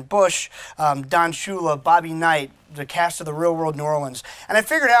 President Bush, Don Shula, Bobby Knight, the cast of The Real World New Orleans. And I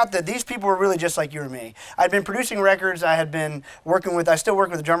figured out that these people were really just like you or me. I'd been producing records. I still work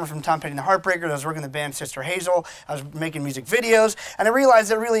with a drummer from Tom Petty and the Heartbreakers. I was working with the band Sister Hazel. I was making music videos. And I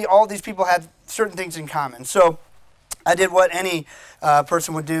realized that really all these people had certain things in common. So I did what any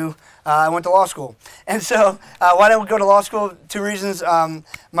person would do. I went to law school. And so why did I go to law school? 2 reasons.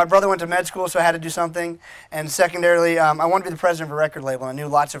 My brother went to med school, so I had to do something. And secondarily, I wanted to be the president of a record label. I knew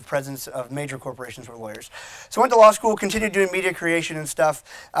lots of presidents of major corporations were lawyers. So I went to law school, continued doing media creation and stuff.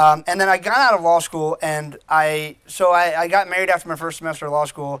 And then I got out of law school, and I got married after my first semester of law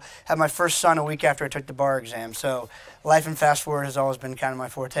school, had my first son a week after I took the bar exam. So life and fast forward has always been kind of my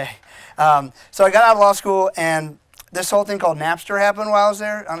forte. So I got out of law school, and this whole thing called Napster happened while I was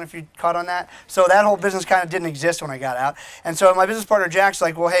there. I don't know if you caught on that. So that whole business kind of didn't exist when I got out. And so my business partner Jack's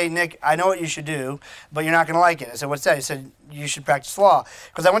like, "Well, hey, Nick, I know what you should do, but you're not going to like it." I said, "What's that?" He said, "You should practice law."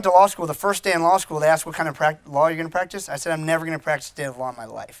 Because I went to law school. The first day in law school, they asked, "What kind of law you're going to practice?" I said, "I'm never going to practice state of law in my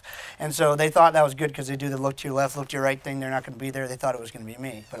life." And so they thought that was good because they do the look to your left, look to your right thing. They're not going to be there. They thought it was going to be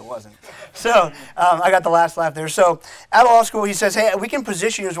me, but it wasn't. So I got the last laugh there. So out of law school, he says, "Hey, we can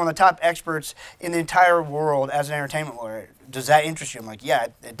position you as one of the top experts in the entire world as an entertainment lawyer. Does that interest you?" I'm like, "Yeah,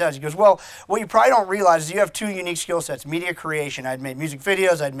 it does." He goes, "Well, what you probably don't realize is you have 2 unique skill sets, media creation." I'd made music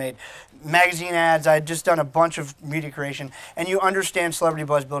videos, I'd made magazine ads, I'd just done a bunch of media creation, and you understand celebrity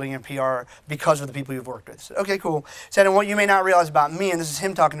buzz building and PR because of the people you've worked with. So, okay, cool. He said, "And what you may not realize about me," and this is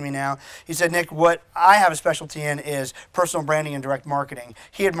him talking to me now, he said, "Nick, what I have a specialty in is personal branding and direct marketing."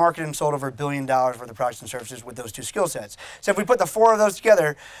 He had marketed and sold over $1 billion worth of products and services with those 2 skill sets. So if we put the 4 of those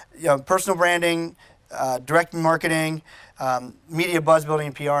together, personal branding, direct marketing, media buzz building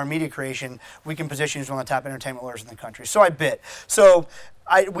and PR, media creation, we can position you as one of the top entertainment lawyers in the country. So I bit. So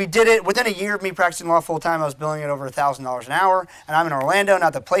we did it. Within a year of me practicing law full time, I was billing at over $1,000 an hour. And I'm in Orlando.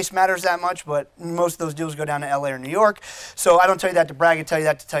 Not that place matters that much, but most of those deals go down to LA or New York. So I don't tell you that to brag. I tell you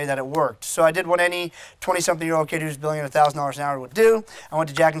that to tell you that it worked. So I did what any 20-something-year-old kid who's billing at $1,000 an hour would do. I went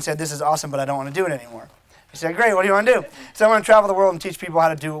to Jack and said, "This is awesome, but I don't want to do it anymore." He said, "Great, what do you want to do?" So I want to travel the world and teach people how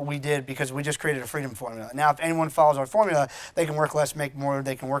to do what we did because we just created a freedom formula. Now, if anyone follows our formula, they can work less, make more,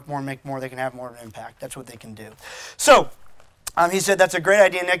 they can work more, make more, they can have more of an impact. That's what they can do. So he said, "That's a great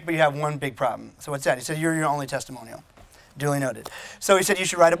idea, Nick, but you have one big problem." So what's that? He said, "You're your only testimonial." Duly noted. So he said, "You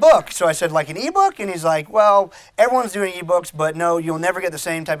should write a book." So I said, "Like an ebook?" And he's like, "Well, everyone's doing ebooks, but no, you'll never get the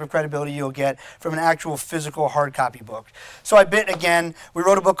same type of credibility you'll get from an actual physical hard copy book." So I bit again. We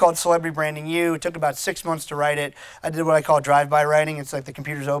wrote a book called Celebrity Branding You. It took about 6 months to write it. I did what I call drive-by writing. It's like the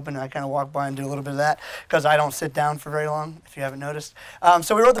computer's open and I kind of walk by and do a little bit of that because I don't sit down for very long, if you haven't noticed.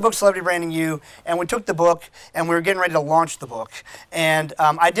 So we wrote the book Celebrity Branding You, and we took the book and we were getting ready to launch the book. And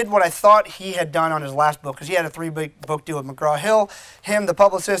I did what I thought he had done on his last book because he had a 3-book deal with McGraw-Hill. Him, the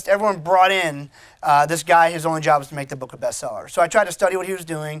publicist, everyone brought in this guy, his only job was to make the book a bestseller. So I tried to study what he was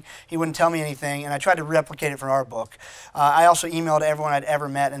doing. He wouldn't tell me anything, and I tried to replicate it for our book. I also emailed everyone I'd ever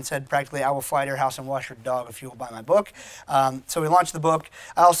met and said, practically, I will fly to your house and wash your dog if you will buy my book. So we launched the book.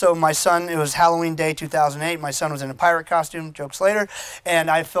 My son, it was Halloween Day 2008. My son was in a pirate costume, jokes later, and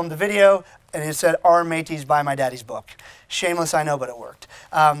I filmed the video, and it said, "Our mateys buy my daddy's book." Shameless, I know, but it worked.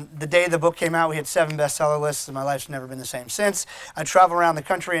 The day the book came out, we had 7 bestseller lists, and my life's never been the same since. I travel around the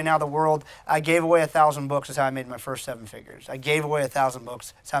country and now the world. I gave away 1,000 books. That's how I made my first 7 figures. I gave away 1,000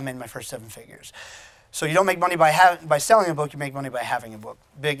 books. That's how I made my first 7 figures. So you don't make money by selling a book, you make money by having a book.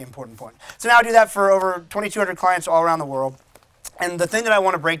 Big, important point. So now I do that for over 2,200 clients all around the world. And the thing that I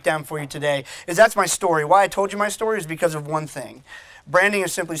want to break down for you today is that's my story. Why I told you my story is because of one thing. Branding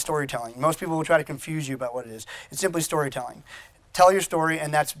is simply storytelling. Most people will try to confuse you about what it is. It's simply storytelling. Tell your story,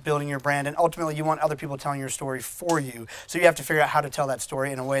 and that's building your brand. And ultimately, you want other people telling your story for you. So you have to figure out how to tell that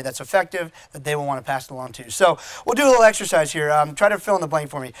story in a way that's effective, that they will want to pass it along to. So we'll do a little exercise here. Try to fill in the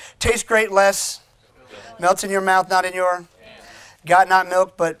blank for me. Tastes great, less. Melts in your mouth, not in your. Got not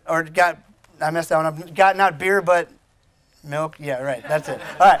milk, but, or got, I messed that one up. Got not beer, but milk. Yeah, right. That's it.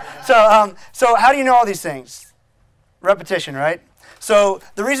 All right. So how do you know all these things? Repetition, right? So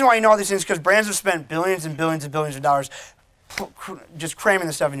the reason why you know all these things is because brands have spent billions and billions and billions of dollars just cramming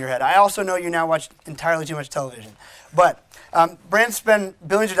this stuff in your head. I also know you now watch entirely too much television. But brands spend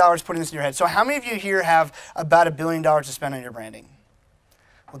billions of dollars putting this in your head. So how many of you here have about $1 billion to spend on your branding?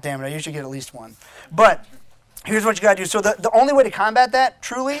 Well, damn it, I usually get at least one. But here's what you got to do. So the only way to combat that,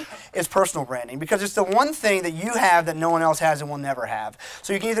 truly, is personal branding, because it's the one thing that you have that no one else has and will never have.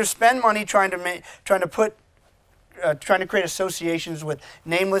 So you can either spend money trying to create associations with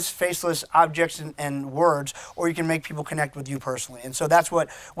nameless, faceless objects and words, or you can make people connect with you personally. And so that's what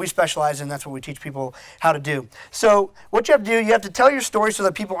we specialize in. That's what we teach people how to do. So what you have to do, you have to tell your story so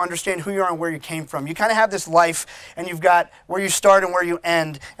that people understand who you are and where you came from. You kind of have this life, and you've got where you start and where you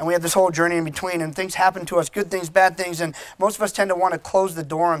end, and we have this whole journey in between, and things happen to us, good things, bad things, and most of us tend to want to close the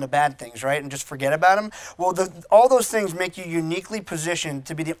door on the bad things, right, and just forget about them. Well, all those things make you uniquely positioned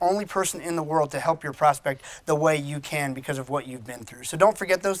to be the only person in the world to help your prospect the way you can because of what you've been through. So don't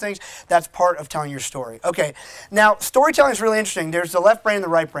forget those things. That's part of telling your story. Okay, now storytelling is really interesting. There's the left brain and the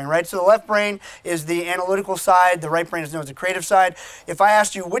right brain, right? So the left brain is the analytical side. The right brain is known as the creative side. If I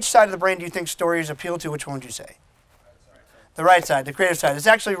asked you which side of the brain do you think stories appeal to, which one would you say? The right side, the creative side. It's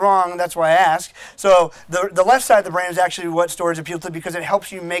actually wrong, that's why I ask. So the left side of the brain is actually what stories appeal to, because it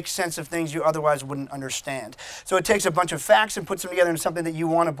helps you make sense of things you otherwise wouldn't understand. So it takes a bunch of facts and puts them together into something that you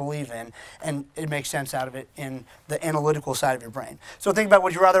want to believe in, and it makes sense out of it in the analytical side of your brain. So think about,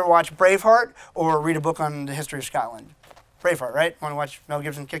 would you rather watch Braveheart or read a book on the history of Scotland? Braveheart, right? Want to watch Mel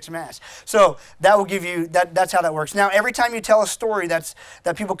Gibson kick some ass. So that will give you, that's how that works. Now, every time you tell a story that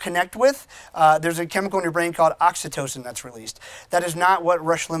people connect with, there's a chemical in your brain called oxytocin that's released. That is not what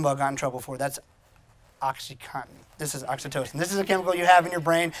Rush Limbaugh got in trouble for. That's Oxycontin. This is oxytocin. This is a chemical you have in your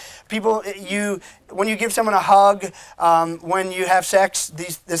brain. People, when you give someone a hug, when you have sex,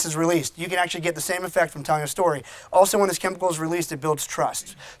 this is released. You can actually get the same effect from telling a story. Also, when this chemical is released, it builds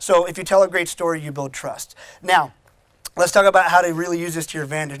trust. So if you tell a great story, you build trust. Now, let's talk about how to really use this to your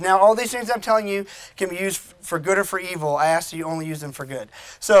advantage. Now, all these things I'm telling you can be used for good or for evil. I ask that you only use them for good.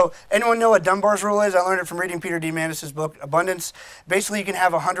 So, anyone know what Dunbar's rule is? I learned it from reading Peter D. Mandis' book, Abundance. Basically, you can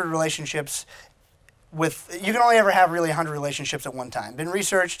have 100 relationships you can only ever have really 100 relationships at one time. Been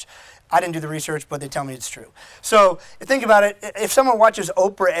researched. I didn't do the research, but they tell me it's true. So, think about it. If someone watches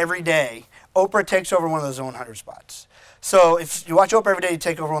Oprah every day, Oprah takes over one of those 100 spots. So if you watch Oprah every day, you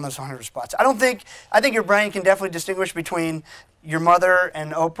take over one of those 100 spots. I think your brain can definitely distinguish between your mother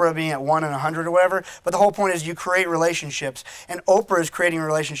and Oprah being at 1 and 100 or whatever, but the whole point is you create relationships, and Oprah is creating a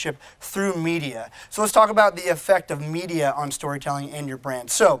relationship through media. So let's talk about the effect of media on storytelling and your brand.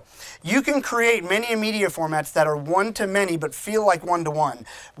 So you can create many media formats that are one-to-many but feel like one-to-one.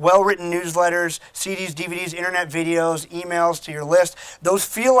 Well-written newsletters, CDs, DVDs, internet videos, emails to your list. Those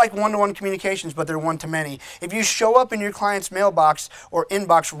feel like one-to-one communications, but they're one-to-many. If you show up in your client's mailbox or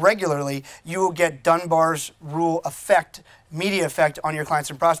inbox regularly, you will get Dunbar's rule effect, media effect on your clients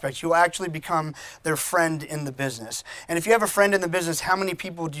and prospects. You'll actually become their friend in the business. And if you have a friend in the business, how many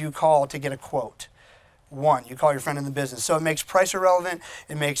people do you call to get a quote? one. You call your friend in the business. So it makes price irrelevant,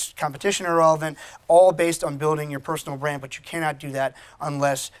 it makes competition irrelevant, all based on building your personal brand, but you cannot do that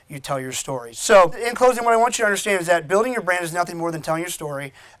unless you tell your story. So in closing, what I want you to understand is that building your brand is nothing more than telling your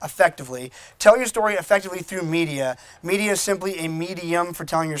story effectively. Tell your story effectively through media. Media is simply a medium for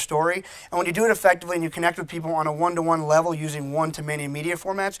telling your story, and when you do it effectively and you connect with people on a one-to-one level using one-to-many media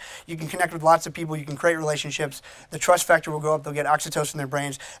formats, you can connect with lots of people, you can create relationships, the trust factor will go up, they'll get oxytocin in their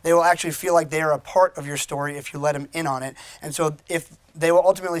brains, they will actually feel like they are a part of your story if you let them in on it. And so if they will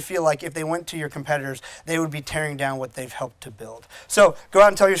ultimately feel like if they went to your competitors, they would be tearing down what they've helped to build. So go out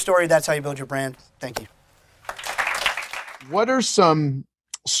and tell your story. That's how you build your brand. Thank you. What are some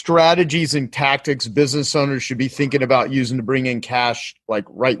strategies and tactics business owners should be thinking about using to bring in cash like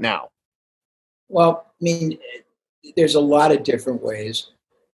right now? Well, I mean, there's a lot of different ways.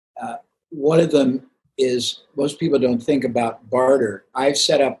 One of them is most people don't think about barter. I've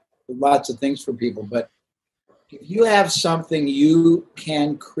set up lots of things for people, but if you have something you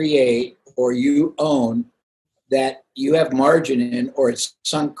can create or you own that you have margin in or it's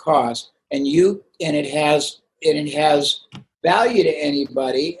sunk cost and it has value to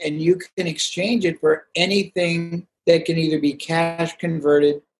anybody and you can exchange it for anything that can either be cash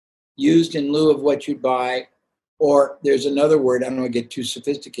converted, used in lieu of what you buy, or there's another word, I don't want to get too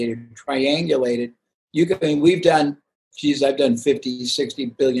sophisticated, triangulated. I've done $50,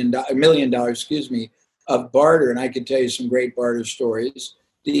 $60 million, of barter, and I can tell you some great barter stories.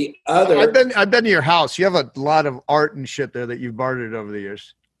 The other, I've been to your house. You have a lot of art and shit there that you've bartered over the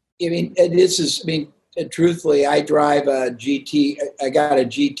years. Truthfully, I drive a GT. I got a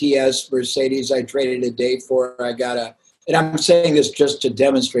GTS Mercedes. I traded a day for. And I'm saying this just to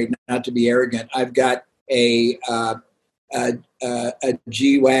demonstrate, not to be arrogant. I've got a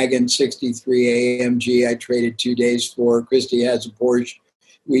G-Wagon 63 AMG I traded 2 days for. Christy has a Porsche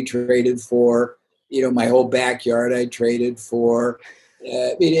we traded for. My whole backyard I traded for.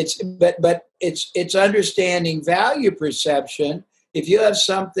 It's understanding value perception. If you have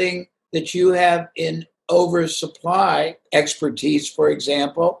something that you have in oversupply, expertise, for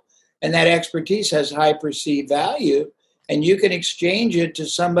example, and that expertise has high perceived value, and you can exchange it to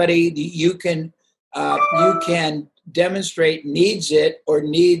somebody that you can demonstrate needs it or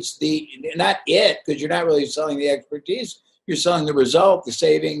needs not it, because you're not really selling the expertise, you're selling the result, the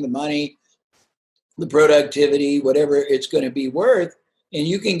saving, the money, the productivity, whatever it's going to be worth, and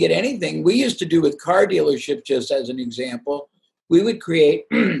you can get anything. We used to do with car dealerships, just as an example, we would create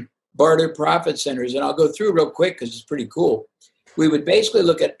barter profit centers, and I'll go through real quick because it's pretty cool. We would basically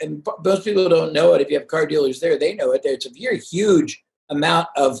look at, and most people don't know it. If you have car dealers there, they know it. It's a very huge amount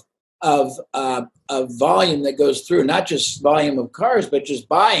of volume that goes through, not just volume of cars, but just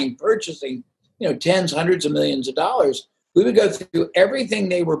buying, purchasing, tens, hundreds of millions of dollars. We would go through everything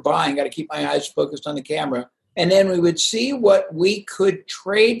they were buying. Got to keep my eyes focused on the camera. And then we would see what we could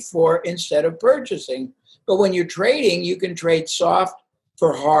trade for instead of purchasing. But when you're trading, you can trade soft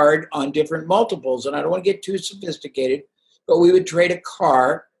for hard on different multiples. And I don't want to get too sophisticated, but we would trade a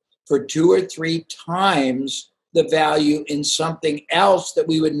car for 2 or 3 times the value in something else that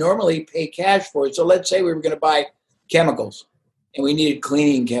we would normally pay cash for. So let's say we were going to buy chemicals and we needed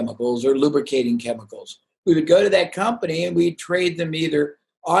cleaning chemicals or lubricating chemicals. We would go to that company and we'd trade them either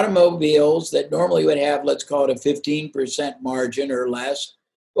automobiles that normally would have, let's call it a 15% margin or less,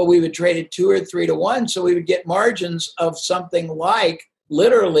 but we would trade it 2 or 3 to 1. So we would get margins of something like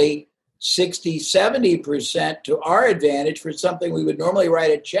literally 60, 70% to our advantage for something we would normally write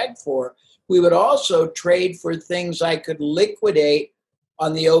a check for. We would also trade for things I could liquidate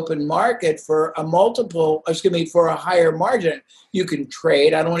on the open market for a for a higher margin. You can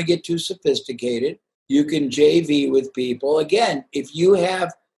trade. I don't want to get too sophisticated. You can JV with people. Again, if you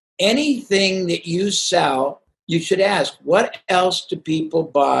have anything that you sell, you should ask, what else do people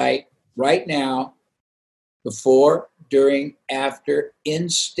buy right now, before, during, after,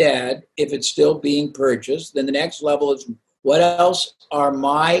 instead, if it's still being purchased? Then the next level is, what else are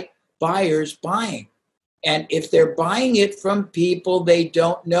my buyers buying? And if they're buying it from people they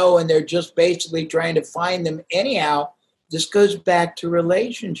don't know and they're just basically trying to find them anyhow, this goes back to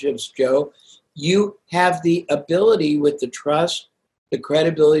relationships, Joe. You have the ability with the trust, the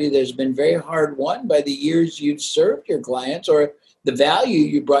credibility that's been very hard won by the years you've served your clients, or the value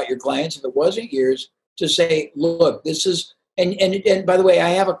you brought your clients, if it wasn't yours, to say, look, this is, and by the way, I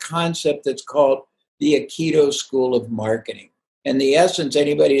have a concept that's called the Aikido School of Marketing. And the essence,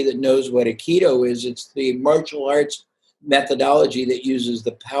 anybody that knows what Aikido is, it's the martial arts methodology that uses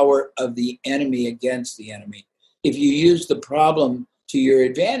the power of the enemy against the enemy. If you use the problem to your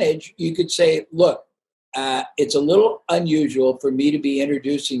advantage, you could say, look, it's a little unusual for me to be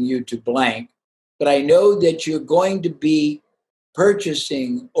introducing you to blank, but I know that you're going to be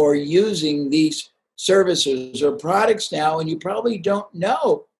purchasing or using these services or products now, and you probably don't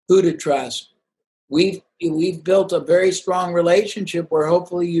know who to trust. We've built a very strong relationship where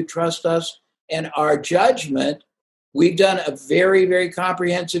hopefully you trust us and our judgment. We've done a very, very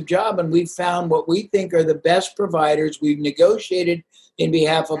comprehensive job, and we've found what we think are the best providers. We've negotiated in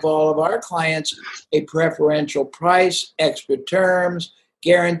behalf of all of our clients a preferential price, extra terms,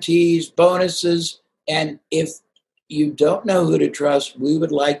 guarantees, bonuses. And if you don't know who to trust, we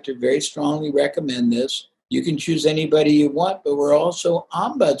would like to very strongly recommend this. You can choose anybody you want, but we're also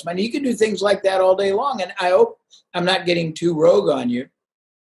ombudsman. You can do things like that all day long. And I hope I'm not getting too rogue on you.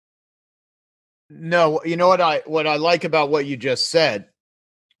 No, you know what I like about what you just said.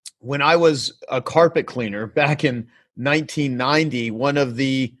 When I was a carpet cleaner back in 1990, one of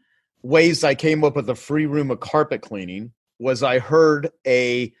the ways I came up with a free room of carpet cleaning was I heard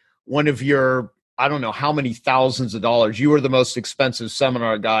one of your, I don't know how many thousands of dollars. You were the most expensive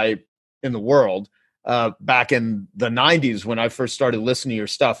seminar guy in the world back in the 90s when I first started listening to your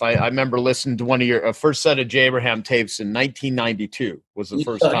stuff. I remember listening to one of your first set of J. Abraham tapes in 1992 was the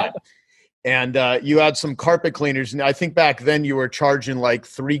first time. And you had some carpet cleaners. And I think back then you were charging like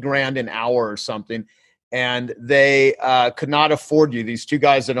 $3,000 an hour or something. And they could not afford you, these two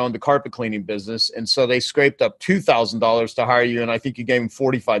guys that owned the carpet cleaning business. And so they scraped up $2,000 to hire you. And I think you gave them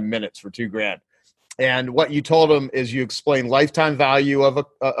 45 minutes for $2,000. And what you told them is you explain lifetime value of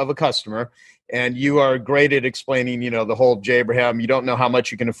a customer. And you are great at explaining, the whole J. Abraham, you don't know how much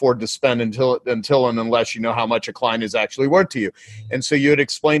you can afford to spend until and unless you know how much a client is actually worth to you. And so you would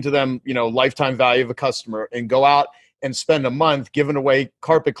explain to them, lifetime value of a customer and go out and spend a month giving away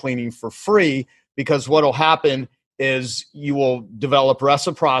carpet cleaning for free, because what will happen is you will develop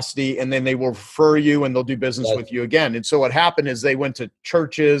reciprocity and then they will refer you and they'll do business with you again. And so what happened is they went to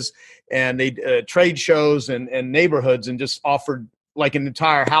churches and they trade shows and neighborhoods and just offered like an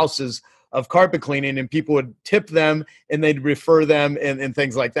entire houses of carpet cleaning, and people would tip them and they'd refer them and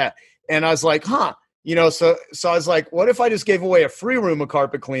things like that. And I was like, so I was like, what if I just gave away a free room of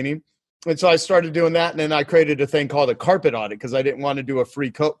carpet cleaning? And so I started doing that. And then I created a thing called a carpet audit because I didn't want to do a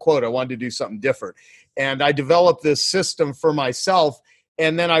free quote. I wanted to do something different. And I developed this system for myself.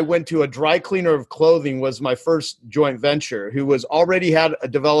 And then I went to a dry cleaner of clothing, was my first joint venture, who was already had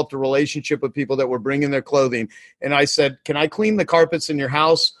developed a relationship with people that were bringing their clothing. And I said, can I clean the carpets in your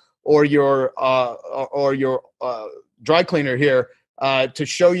house or your dry cleaner here to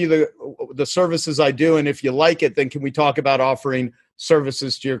show you the services I do, and if you like it, then can we talk about offering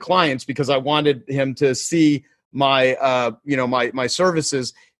services to your clients? Because I wanted him to see my my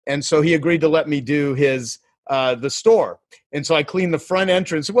services, and so he agreed to let me do his the store. And so I cleaned the front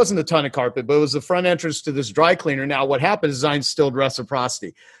entrance. It wasn't a ton of carpet, but it was the front entrance to this dry cleaner. Now what happened is I instilled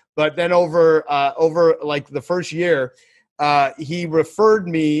reciprocity, but then over like the first year. He referred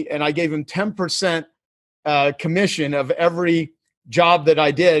me, and I gave him 10% commission of every job that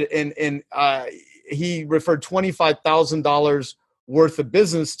I did, and he referred $25,000 worth of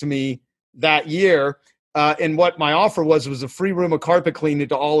business to me that year. And what my offer was a free room of carpet cleaning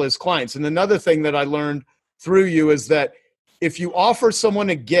to all his clients. And another thing that I learned through you is that if you offer someone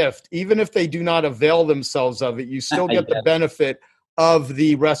a gift, even if they do not avail themselves of it, you still get the benefit of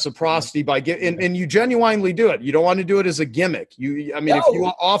the reciprocity by giving, and you genuinely do it. You don't want to do it as a gimmick. If you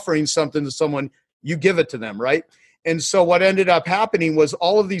are offering something to someone, you give it to them, right? And so what ended up happening was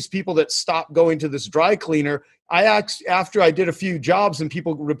all of these people that stopped going to this dry cleaner, I asked after I did a few jobs and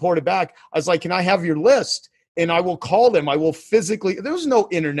people reported back, I was like, can I have your list? And I will call them. I will physically, there was no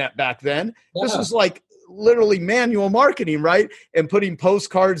internet back then. Yeah. This was like literally manual marketing, right? And putting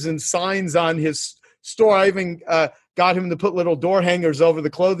postcards and signs on his store. I even got him to put little door hangers over the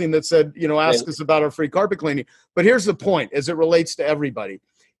clothing that said, ask us about our free carpet cleaning. But here's the point as it relates to everybody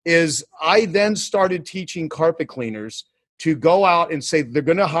is I then started teaching carpet cleaners to go out and say they're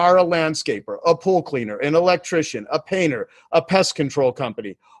going to hire a landscaper, a pool cleaner, an electrician, a painter, a pest control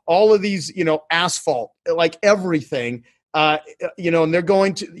company, all of these, asphalt, like everything, and they're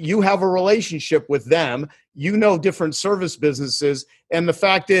going to, you have a relationship with them, different service businesses. And the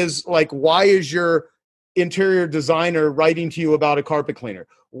fact is, like, why is your interior designer writing to you about a carpet cleaner?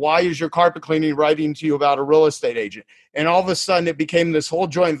 Why is your carpet cleaning writing to you about a real estate agent? And all of a sudden it became this whole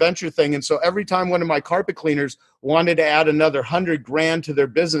joint venture thing. And so every time one of my carpet cleaners wanted to add another $100,000 to their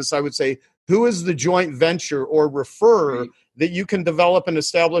business, I would say, who is the joint venture or referrer that you can develop and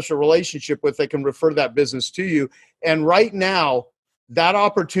establish a relationship with that can refer that business to you? And right now, that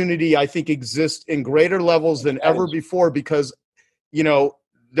opportunity, I think, exists in greater levels than ever before because,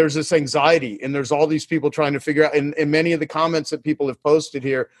 there's this anxiety, and there's all these people trying to figure out, and many of the comments that people have posted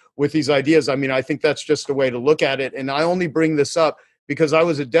here with these ideas, I mean, I think that's just a way to look at it. And I only bring this up because I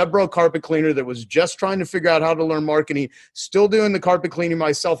was a Debro carpet cleaner that was just trying to figure out how to learn marketing, still doing the carpet cleaning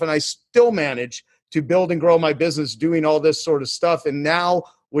myself, and I still managed to build and grow my business doing all this sort of stuff. And now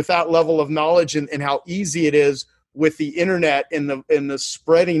with that level of knowledge and how easy it is with the internet and the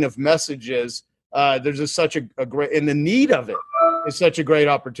spreading of messages, there's just such a great, and the need of it is such a great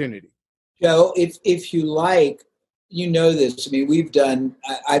opportunity. Joe, if you like, you know this. I mean, we've done,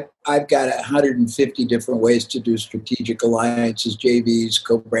 I've got 150 different ways to do strategic alliances, JVs,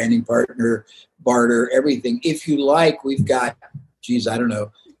 co-branding partner, barter, everything. If you like, we've got, geez, I don't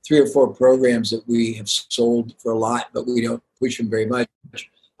know, 3 or 4 programs that we have sold for a lot, but we don't push them very much.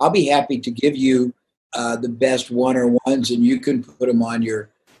 I'll be happy to give you the best one-on-ones, and you can put them on your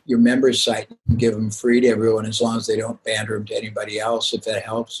members site and give them free to everyone as long as they don't banter them to anybody else, if that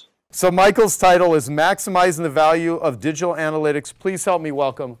helps. So Michael's title is Maximizing the Value of Digital Analytics. Please help me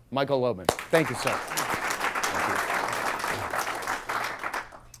welcome Michael Loebman. Thank you, sir.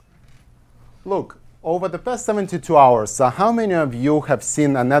 Look, over the past 72 hours, how many of you have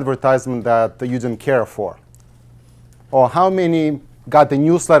seen an advertisement that you didn't care for? Or how many got a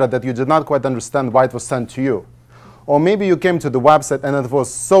newsletter that you did not quite understand why it was sent to you? Or maybe you came to the website and it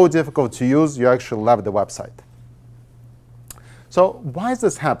was so difficult to use, you actually left the website. So why is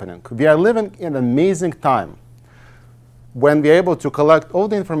this happening? We are living in an amazing time when we are able to collect all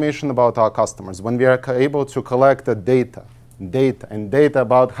the information about our customers, when we are able to collect the data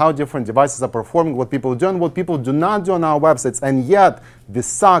about how different devices are performing, what people do and what people do not do on our websites, and yet we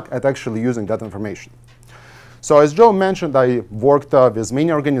suck at actually using that information. So as Joe mentioned, I worked with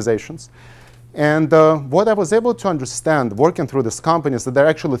many organizations. And what I was able to understand working through this company is that there are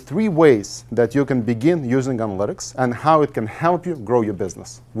actually 3 ways that you can begin using analytics and how it can help you grow your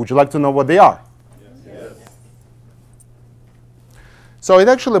business. Would you like to know what they are? Yes. So it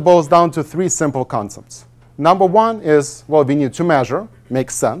actually boils down to 3 simple concepts. Number 1 is, well, we need to measure,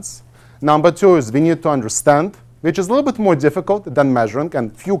 makes sense. Number 2 is we need to understand, which is a little bit more difficult than measuring,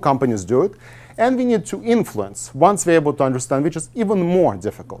 and few companies do it. And we need to influence once we're able to understand, which is even more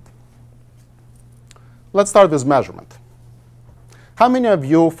difficult. Let's start with measurement. How many of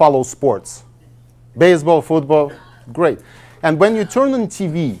you follow sports? Baseball, football? Great. And when you turn on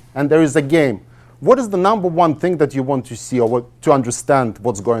TV and there is a game, what is the number 1 thing that you want to see or to understand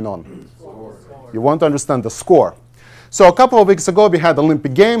what's going on? Score. You want to understand the score. So a couple of weeks ago, we had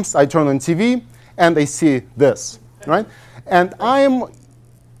Olympic Games. I turn on TV and I see this, right? And I'm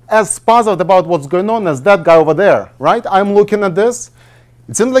as positive about what's going on as that guy over there, right? I'm looking at this.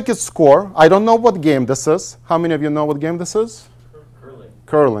 It seems like a score. I don't know what game this is. How many of you know what game this is? Curling.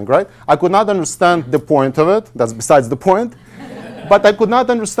 Curling, right? I could not understand the point of it. That's besides the point. But I could not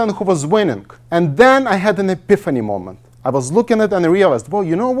understand who was winning. And then I had an epiphany moment. I was looking at it and I realized, well,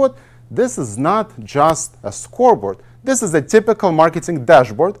 you know what? This is not just a scoreboard. This is a typical marketing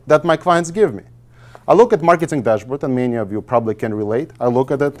dashboard that my clients give me. I look at marketing dashboard, and many of you probably can relate. I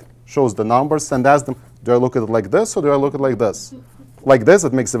look at it, shows the numbers, and ask them, do I look at it like this or do I look at it like this? Like this,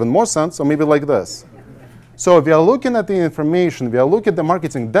 it makes even more sense, or maybe like this. So we are looking at the information, we are looking at the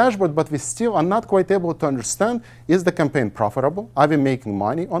marketing dashboard, but we still are not quite able to understand, is the campaign profitable? Are we making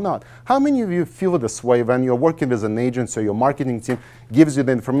money or not? How many of you feel this way when you're working with an agent or your marketing team gives you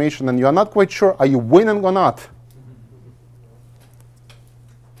the information and you are not quite sure, are you winning or not?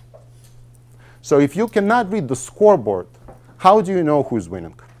 So if you cannot read the scoreboard, how do you know who's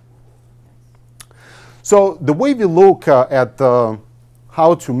winning? So the way we look at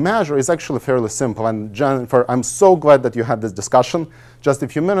how to measure is actually fairly simple. And Jennifer, I'm so glad that you had this discussion just a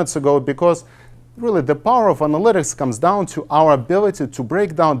few minutes ago, because really the power of analytics comes down to our ability to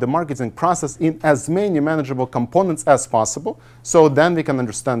break down the marketing process in as many manageable components as possible, so then we can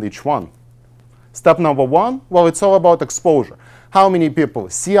understand each one. Step number 1, well, it's all about exposure. How many people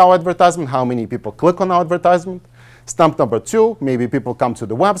see our advertisement? How many people click on our advertisement? Step number 2, maybe people come to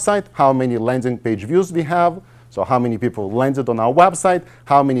the website. How many landing page views we have? So how many people landed on our website?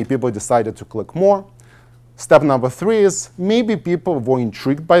 How many people decided to click more? Step number 3 is maybe people were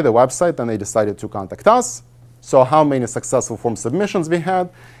intrigued by the website and they decided to contact us. So how many successful form submissions we had?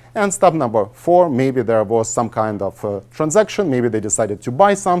 And step number 4, maybe there was some kind of transaction. Maybe they decided to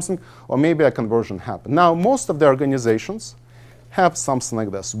buy something, or maybe a conversion happened. Now, most of the organizations have something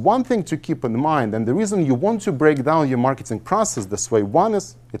like this. One thing to keep in mind, and the reason you want to break down your marketing process this way, one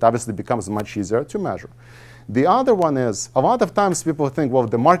is it obviously becomes much easier to measure. The other one is, a lot of times people think, well,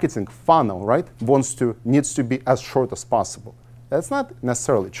 the marketing funnel, right, needs to be as short as possible. That's not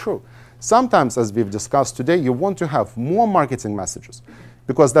necessarily true. Sometimes, as we've discussed today, you want to have more marketing messages,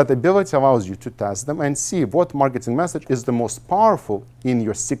 because that ability allows you to test them and see what marketing message is the most powerful in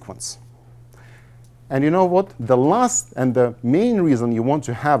your sequence. And you know what? The last and the main reason you want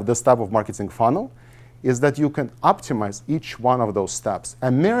to have this type of marketing funnel is that you can optimize each one of those steps. A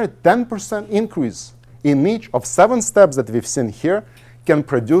mere 10% increase in each of 7 steps that we've seen here can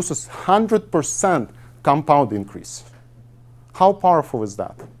produce a 100% compound increase. How powerful is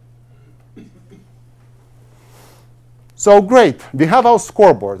that? So great, we have our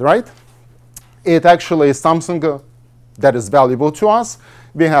scoreboard, right? It actually is something that is valuable to us.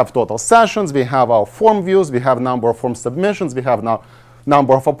 We have total sessions, we have our form views, we have number of form submissions, we have now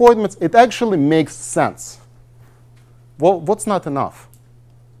number of appointments. It actually makes sense. Well, what's not enough?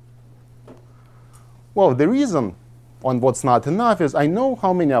 Well, the reason on what's not enough is I know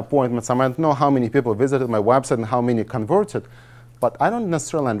how many appointments, I might know how many people visited my website and how many converted, but I don't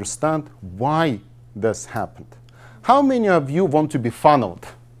necessarily understand why this happened. How many of you want to be funneled?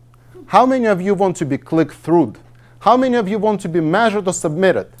 How many of you want to be clicked through? How many of you want to be measured or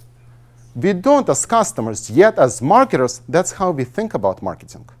submitted? We don't as customers, yet as marketers, that's how we think about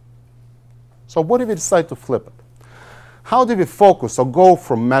marketing. So what if we decide to flip it? How do we focus or go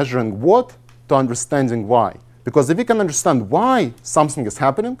from measuring what to understanding why? Because if we can understand why something is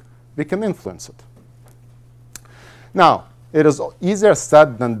happening, we can influence it. Now, it is easier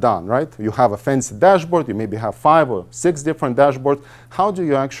said than done, right? You have a fancy dashboard, you maybe have 5 or 6 different dashboards. How do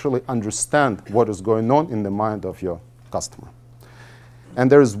you actually understand what is going on in the mind of your customer?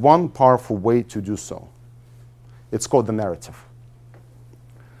 And there is one powerful way to do so. It's called the narrative.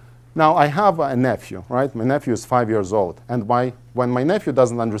 Now, I have a nephew, right? My nephew is 5 years old. And when my nephew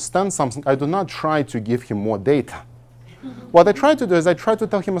doesn't understand something, I do not try to give him more data. What I try to do is I try to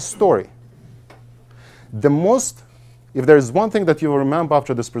tell him a story. If there is one thing that you will remember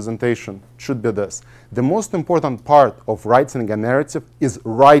after this presentation, it should be this. The most important part of writing a narrative is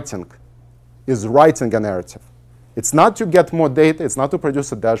writing a narrative. It's not to get more data, it's not to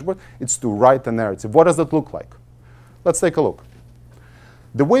produce a dashboard, it's to write a narrative. What does that look like? Let's take a look.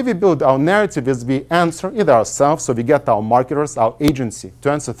 The way we build our narrative is we answer either ourselves, so we get our marketers, our agency,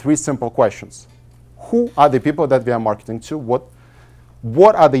 to answer 3 simple questions. Who are the people that we are marketing to?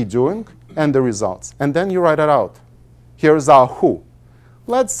 What are they doing? And the results. And then you write it out. Here's our who.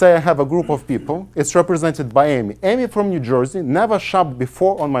 Let's say I have a group of people. It's represented by Amy. Amy from New Jersey never shopped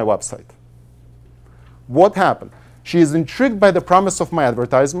before on my website. What happened? She is intrigued by the promise of my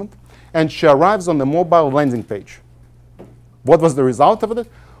advertisement, and she arrives on the mobile landing page. What was the result of it?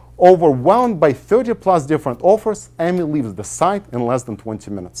 Overwhelmed by 30+ different offers, Amy leaves the site in less than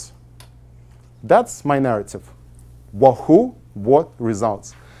 20 minutes. That's my narrative. What, who, what,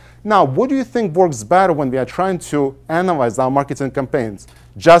 results. Now, what do you think works better when we are trying to analyze our marketing campaigns?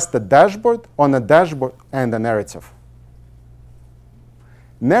 Just a dashboard, on a dashboard, and a narrative?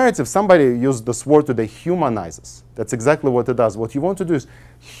 Narrative, somebody used this word today, humanizes. That's exactly what it does. What you want to do is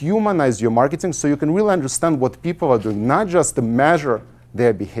humanize your marketing so you can really understand what people are doing, not just to measure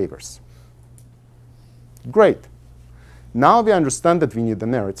their behaviors. Great. Now we understand that we need the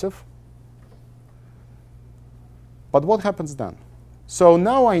narrative. But what happens then? So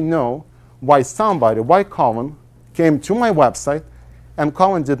now I know why Colin, came to my website and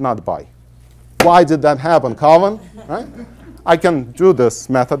Colin did not buy. Why did that happen, Colin? Right? I can do this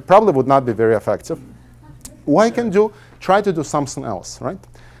method, probably would not be very effective. What I can do, try to do something else, right?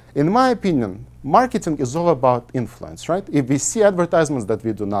 In my opinion, marketing is all about influence, right? If we see advertisements that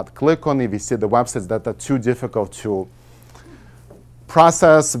we do not click on, if we see the websites that are too difficult to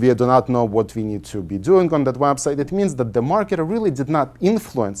process, we do not know what we need to be doing on that website, it means that the marketer really did not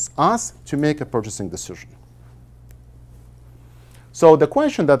influence us to make a purchasing decision. So the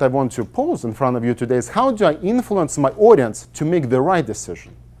question that I want to pose in front of you today is, how do I influence my audience to make the right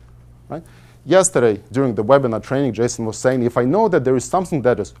decision? Right? Yesterday, during the webinar training, Jason was saying, if I know that there is something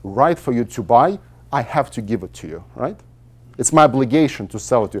that is right for you to buy, I have to give it to you, right? It's my obligation to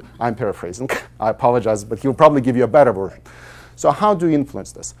sell it to you. I'm paraphrasing. I apologize, but he'll probably give you a better version. So how do you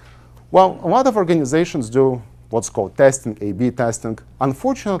influence this? Well, a lot of organizations do what's called testing, A/B testing.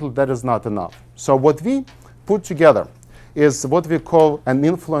 Unfortunately, that is not enough. So what we put together is what we call an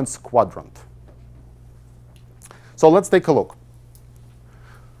influence quadrant. So let's take a look.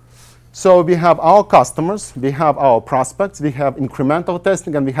 So we have our customers, we have our prospects, we have incremental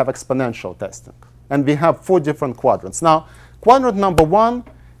testing, and we have exponential testing. And we have 4 different quadrants. Now, quadrant number 1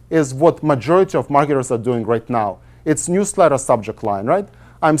 is what majority of marketers are doing right now. It's newsletter subject line, right?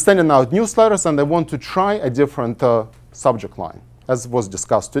 I'm sending out newsletters, and I want to try a different subject line, as was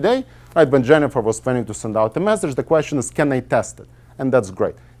discussed today. Right, when Jennifer was planning to send out a message, the question is, can I test it? And that's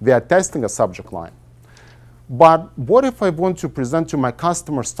great. We are testing a subject line. But what if I want to present to my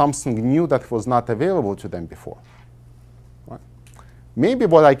customers something new that was not available to them before? Right? Maybe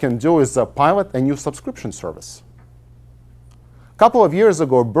what I can do is pilot a new subscription service. A couple of years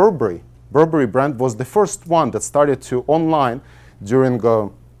ago, Burberry brand was the first one that started to online during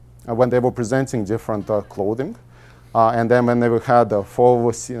when they were presenting different clothing. And then when they had the fall,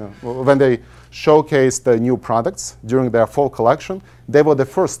 when they showcased new products during their fall collection, they were the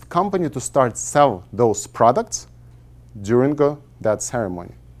first company to start sell those products during that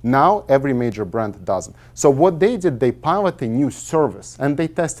ceremony. Now every major brand does it. So what they did, they piloted a new service and they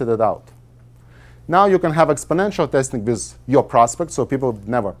tested it out. Now you can have exponential testing with your prospects, so people have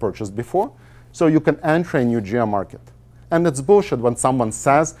never purchased before. So you can enter a new geo market. And it's bullshit when someone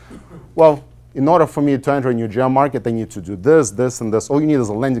says, well, in order for me to enter a new geo market, I need to do this, this, and this. All you need is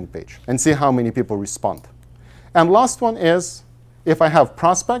a landing page and see how many people respond. And last one is, if I have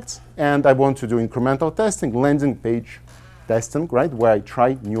prospects and I want to do incremental testing, landing page testing, right, where I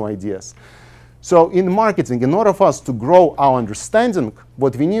try new ideas. So in marketing, in order for us to grow our understanding,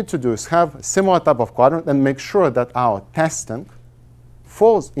 what we need to do is have a similar type of quadrant and make sure that our testing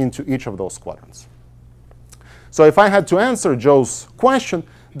falls into each of those quadrants. So if I had to answer Joe's question,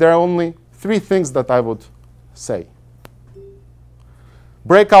 there are only 3 things that I would say.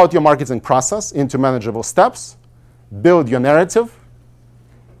 Break out your marketing process into manageable steps, build your narrative,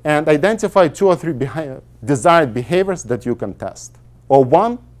 and identify 2 or 3 desired behaviors that you can test, or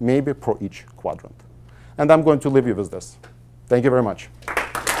 1 maybe per each quadrant. And I'm going to leave you with this. Thank you very much.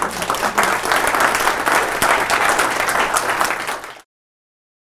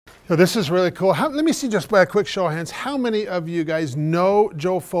 So this is really cool. Let me see just by a quick show of hands, how many of you guys know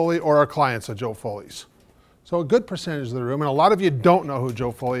Joe Foley or are clients of Joe Foley's? So a good percentage of the room, and a lot of you don't know who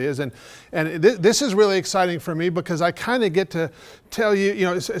Joe Foley is. And this is really exciting for me because I kind of get to tell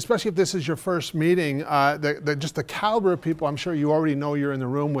you, especially if this is your first meeting, just the caliber of people I'm sure you already know you're in the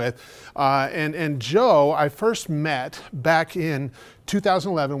room with. And Joe, I first met back in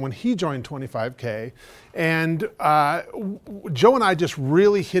 2011 when he joined 25K. And Joe and I just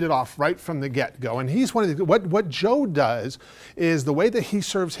really hit it off right from the get-go. And he's one of the, what Joe does is the way that he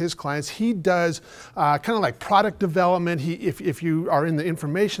serves his clients, he does kind of like product development. If you are in the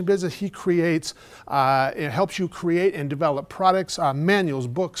information business, he creates, it helps you create and develop products, manuals,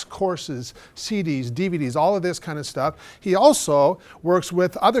 books, courses, CDs, DVDs, all of this kind of stuff. He also works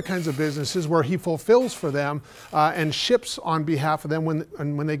with other kinds of businesses where he fulfills for them and ships on behalf of them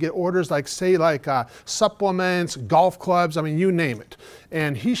when they get orders like, say, like supplements, golf clubs, I mean, you name it.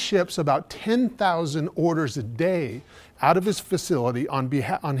 And he ships about 10,000 orders a day out of his facility on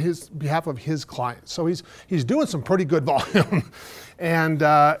behalf of his clients. So he's doing some pretty good volume.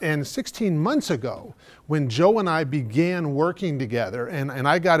 And 16 months ago, when Joe and I began working together, and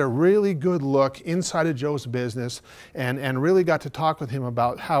I got a really good look inside of Joe's business and really got to talk with him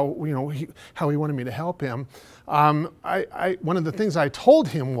about how he wanted me to help him. One of the things I told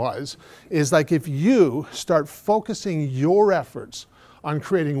him is like, if you start focusing your efforts on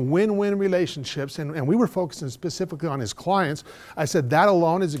creating win-win relationships, and we were focusing specifically on his clients, I said that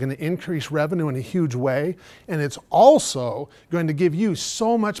alone is going to increase revenue in a huge way, and it's also going to give you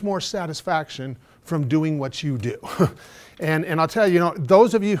so much more satisfaction from doing what you do. And I'll tell you,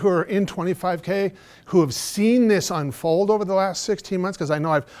 those of you who are in 25K who have seen this unfold over the last 16 months, because I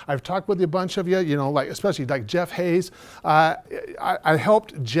know I've talked with a bunch of you, like especially like Jeff Hayes. I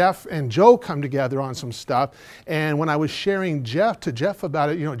helped Jeff and Joe come together on some stuff. And when I was sharing to Jeff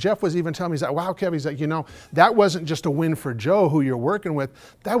about it, Jeff was even telling me, he's like, wow, Kev, he's like, that wasn't just a win for Joe, who you're working with.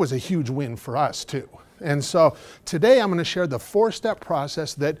 That was a huge win for us too. And so today I'm going to share the 4-step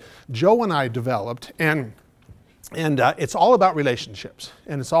process that Joe and I developed. And it's all about relationships.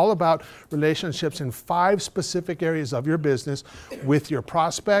 And it's all about relationships in 5 specific areas of your business with your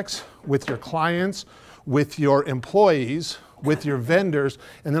prospects, with your clients, with your employees, with your vendors,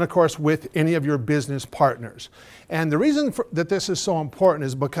 and then of course with any of your business partners. And the reason that this is so important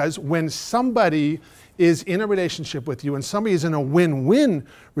is because when somebody is in a relationship with you and somebody is in a win-win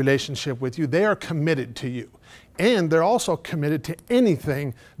relationship with you, they are committed to you. And they're also committed to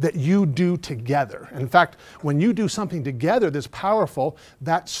anything that you do together. In fact, when you do something together that's powerful,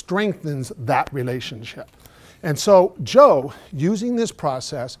 that strengthens that relationship. And so Joe, using this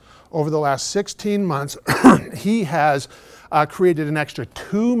process over the last 16 months, he has created an extra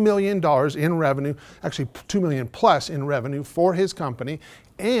 $2 million in revenue, actually $2 million plus in revenue for his company.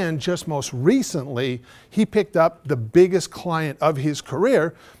 And just most recently, he picked up the biggest client of his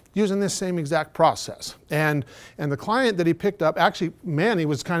career using this same exact process. And the client that he picked up, actually, man, he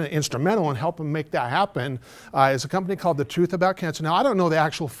was kind of instrumental in helping make that happen. It's a company called The Truth About Cancer. Now, I don't know the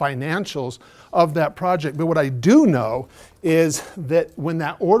actual financials of that project, but what I do know is that when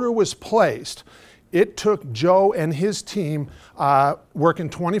that order was placed, it took Joe and his team working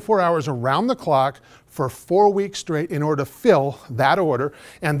 24 hours around the clock for 4 weeks straight in order to fill that order.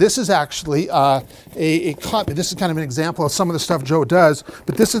 And this is actually a copy. This is kind of an example of some of the stuff Joe does,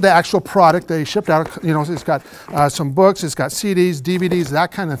 but this is the actual product that he shipped out. You know, it's got some books, it's got CDs, DVDs,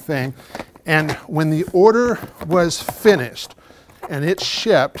 that kind of thing. And when the order was finished and it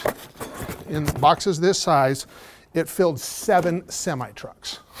shipped in boxes this size, it filled 7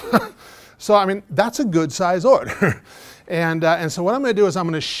 semi-trucks. So, I mean, that's a good size order. And so what I'm going to do is I'm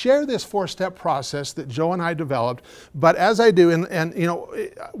going to share this 4-step process that Joe and I developed. But as I do, and you know,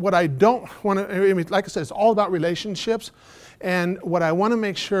 what I don't want to, I mean, like I said, it's all about relationships. And what I want to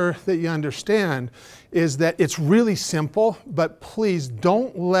make sure that you understand is that it's really simple, but please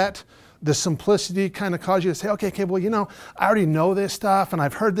don't let the simplicity kind of cause you to say, okay, well, you know, I already know this stuff and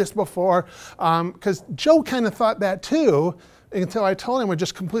I've heard this before. Because Joe kind of thought that too, until I told him, we're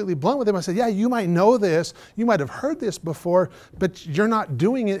just completely blunt with him. I said, yeah, you might know this, you might have heard this before, but you're not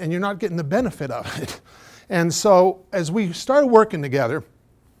doing it and you're not getting the benefit of it. And so as we started working together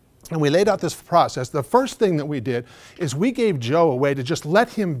and we laid out this process, the first thing that we did is we gave Joe a way to just let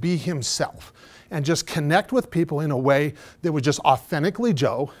him be himself and just connect with people in a way that was just authentically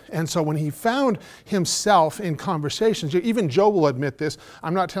Joe. And so when he found himself in conversations, even Joe will admit this,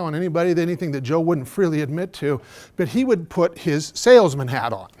 I'm not telling anybody anything that Joe wouldn't freely admit to, but he would put his salesman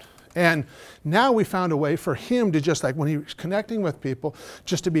hat on. And now we found a way for him to just, like when he was connecting with people,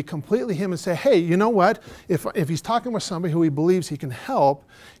 just to be completely him and say, hey, you know what? If he's talking with somebody who he believes he can help,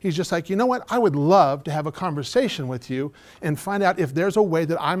 he's just like, you know what? I would love to have a conversation with you and find out if there's a way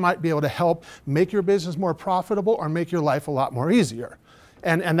that I might be able to help make your business more profitable or make your life a lot more easier.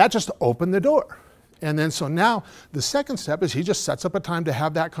 And that just opened the door. And then so now the second step is he just sets up a time to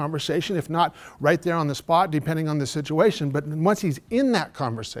have that conversation, if not right there on the spot, depending on the situation. But once he's in that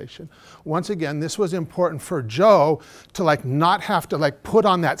conversation, once again, this was important for Joe to like not have to like put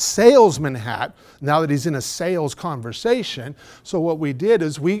on that salesman hat now that he's in a sales conversation. So what we did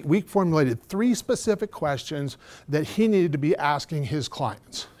is we formulated 3 specific questions that he needed to be asking his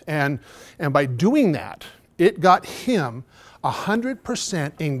clients. And by doing that, it got him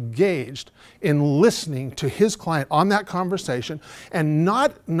 100% engaged in listening to his client on that conversation, and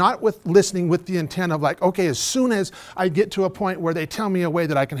not with listening with the intent of like, okay, as soon as I get to a point where they tell me a way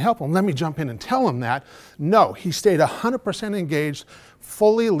that I can help them, let me jump in and tell them that. No, he stayed 100% engaged,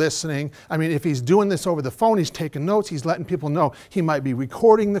 fully listening. I mean, if he's doing this over the phone, he's taking notes, he's letting people know he might be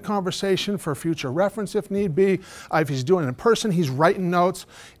recording the conversation for future reference if need be. If he's doing it in person, he's writing notes,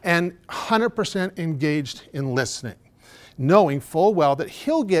 and 100% engaged in listening, knowing full well that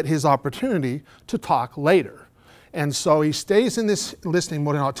he'll get his opportunity to talk later. And so he stays in this listening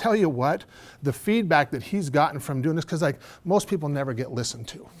mode, and I'll tell you what, the feedback that he's gotten from doing this, because like most people never get listened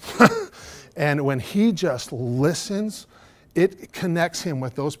to. And when he just listens, it connects him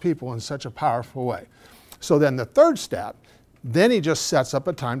with those people in such a powerful way. So then the third step, then he just sets up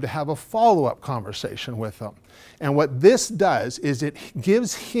a time to have a follow-up conversation with them. And what this does is it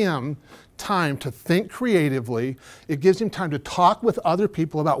gives him time to think creatively. It gives him time to talk with other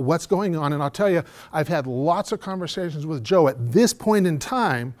people about what's going on. And I'll tell you, I've had lots of conversations with Joe at this point in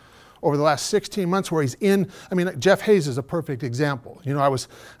time over the last 16 months where he's in, I mean, Jeff Hayes is a perfect example. You know, I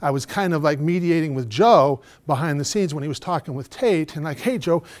was kind of like mediating with Joe behind the scenes when he was talking with Tate, and like, hey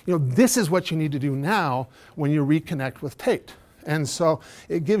Joe, you know, this is what you need to do now when you reconnect with Tate. And so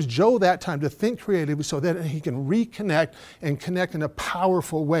it gives Joe that time to think creatively so that he can reconnect and connect in a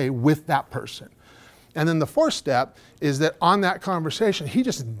powerful way with that person. And then the fourth step is that on that conversation, he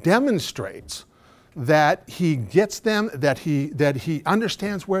just demonstrates that he gets them, that he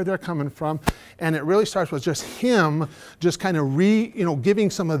understands where they're coming from, and it really starts with just him just kind of giving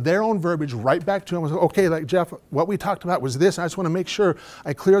some of their own verbiage right back to him. Okay, like Jeff, what we talked about was this. I just want to make sure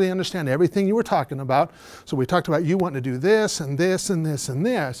I clearly understand everything you were talking about. So we talked about you wanting to do this and this and this and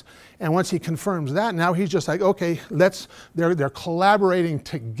this. And once he confirms that, now he's just like, okay, they're collaborating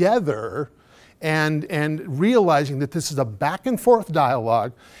together. And realizing that this is a back and forth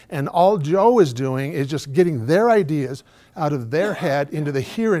dialogue, and all Joe is doing is just getting their ideas out of their head into the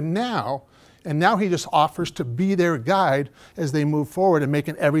here and now he just offers to be their guide as they move forward and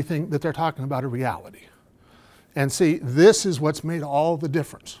making everything that they're talking about a reality. And see, this is what's made all the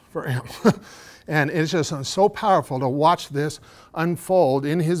difference for him. And it's just so powerful to watch this unfold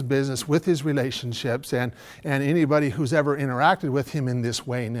in his business, with his relationships, and anybody who's ever interacted with him in this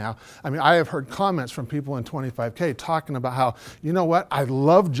way now. I mean, I have heard comments from people in 25K talking about how, you know what, I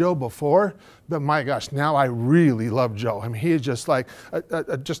loved Joe before, but my gosh, now I really love Joe. I mean, he is just like,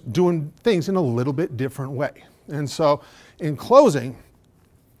 just doing things in a little bit different way. And so in closing,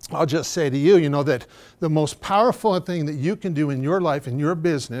 I'll just say to you, you know, that the most powerful thing that you can do in your life, in your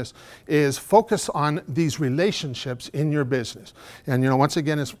business, is focus on these relationships in your business. And, you know, once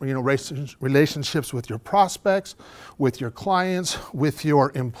again, it's, you know, relationships with your prospects, with your clients, with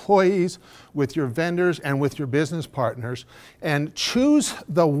your employees, with your vendors, and with your business partners. And choose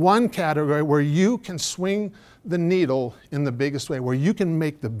the one category where you can swing the needle in the biggest way, where you can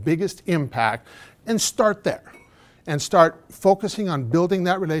make the biggest impact, and start there. And start focusing on building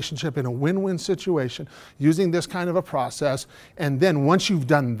that relationship in a win-win situation, using this kind of a process. And then once you've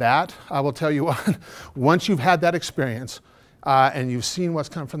done that, I will tell you what, once you've had that experience and you've seen what's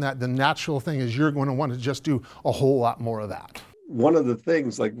come from that, the natural thing is you're going to want to just do a whole lot more of that. One of the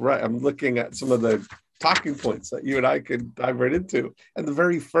things, like, right, I'm looking at some of the talking points that you and I could dive right into. And the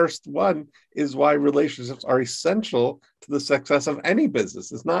very first one is why relationships are essential to the success of any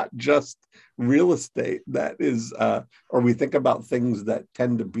business. It's not just real estate that is, or we think about things that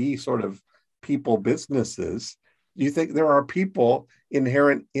tend to be sort of people businesses. You think there are people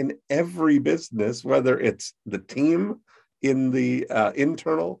inherent in every business, whether it's the team in the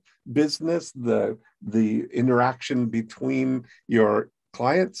internal business, the interaction between your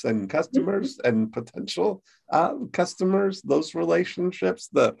clients and customers and potential customers, those relationships,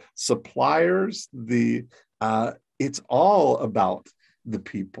 the suppliers, it's all about the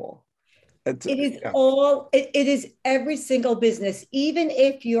people. It is every single business. Even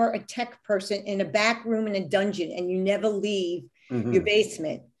if you're a tech person in a back room in a dungeon and you never leave your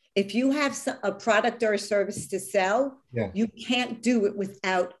basement, if you have a product or a service to sell, you can't do it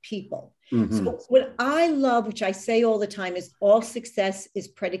without people. So what I love, which I say all the time, is all success is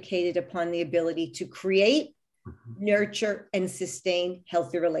predicated upon the ability to create, nurture, and sustain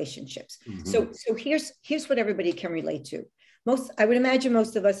healthy relationships. So here's what everybody can relate to. I would imagine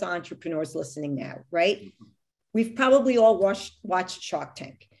most of us are entrepreneurs listening now, right? We've probably all watched Shark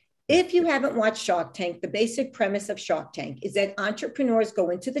Tank. If you haven't watched Shark Tank, the basic premise of Shark Tank is that entrepreneurs go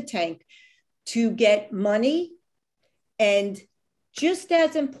into the tank to get money, and just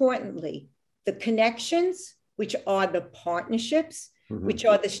as importantly, the connections, which are the partnerships, which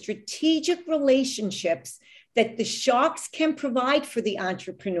are the strategic relationships that the sharks can provide for the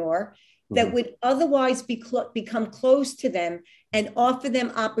entrepreneur that would otherwise become close to them and offer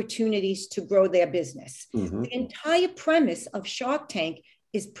them opportunities to grow their business. The entire premise of Shark Tank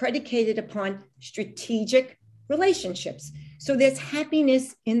is predicated upon strategic relationships. So there's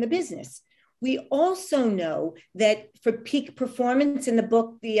happiness in the business. We also know that for peak performance, in the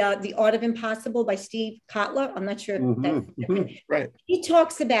book, The Art of Impossible by Steve Kotler, I'm not sure if that's different. Right. He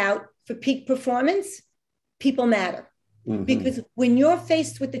talks about, for peak performance, people matter. Because when you're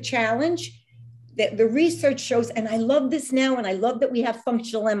faced with the challenge, the research shows, and I love this now, and I love that we have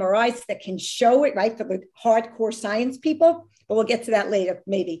functional MRIs that can show it, right, for the hardcore science people, but we'll get to that later,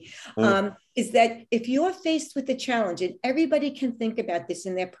 maybe, is that if you're faced with a challenge, and everybody can think about this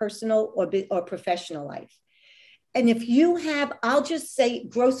in their personal or professional life, and if you have, I'll just say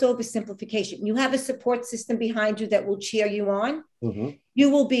gross oversimplification, you have a support system behind you that will cheer you on,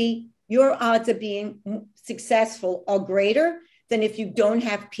 your odds of being successful are greater than if you don't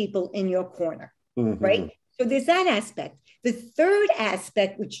have people in your corner, right? So there's that aspect. The third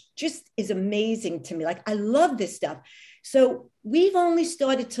aspect, which just is amazing to me, like I love this stuff. So we've only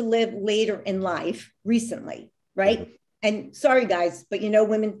started to live later in life recently, right? And sorry, guys, but you know,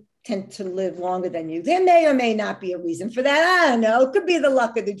 women tend to live longer than you. There may or may not be a reason for that. I don't know. It could be the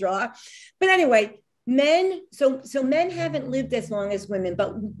luck of the draw. But anyway, men, so men haven't lived as long as women,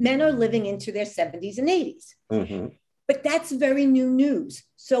 but men are living into their 70s and 80s. But that's very new news.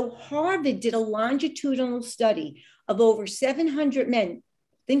 So Harvard did a longitudinal study of over 700 men,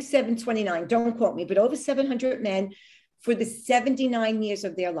 I think 729, don't quote me, but over 700 men for the 79 years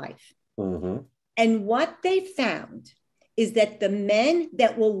of their life. And what they found is that the men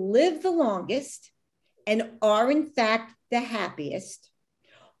that will live the longest and are in fact the happiest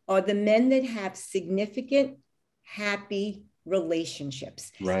are the men that have significant, happy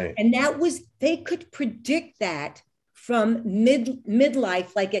relationships. Right. And that was, they could predict that from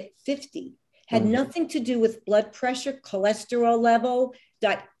midlife, like at 50, had nothing to do with blood pressure, cholesterol level,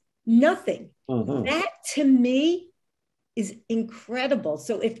 nothing. That to me is incredible.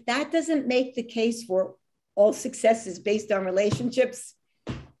 So if that doesn't make the case for all success is based on relationships,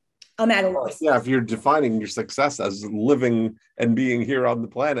 I'm at a loss. Yeah, if you're defining your success as living and being here on the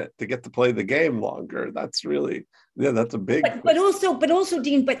planet to get to play the game longer, that's really, yeah, that's a big. But also,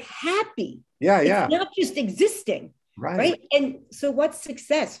 Dean, but happy. Yeah, it's not just existing. Right. And so what's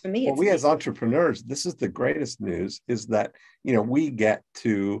success for me? Well, we as entrepreneurs, this is the greatest news, is that, you know, we get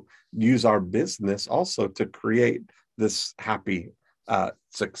to use our business also to create this happy,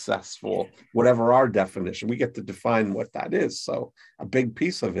 successful, whatever our definition, we get to define what that is. So a big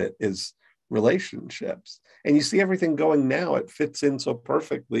piece of it is relationships. And you see everything going now, it fits in so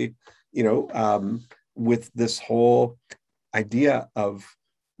perfectly, you know, with this whole idea of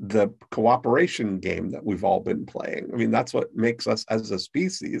the cooperation game that we've all been playing. I mean, that's what makes us as a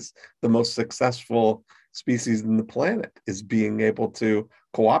species the most successful species in the planet, is being able to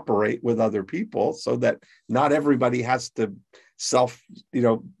cooperate with other people so that not everybody has to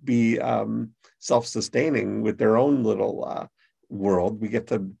be self-sustaining with their own little world. We get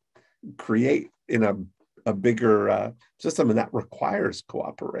to create in a bigger system, and that requires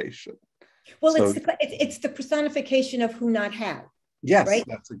cooperation. Well, so, it's the personification of who not have. Yes, right.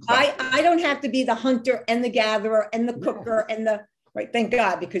 That's exactly. I don't have to be the hunter and the gatherer and the cooker and the right. Thank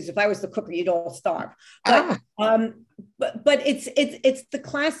God, because if I was the cooker, you'd all starve. But but it's the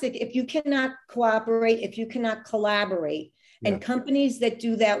classic. If you cannot cooperate, if you cannot collaborate, and companies that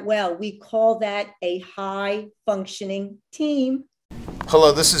do that well, we call that a high functioning team.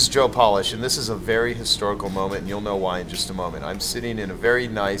 Hello, this is Joe Polish, and this is a very historical moment, and you'll know why in just a moment. I'm sitting in a very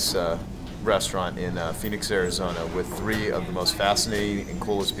nice restaurant in Phoenix, Arizona, with three of the most fascinating and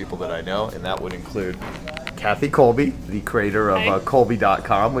coolest people that I know, and that would include Kathy Kolbe, the creator of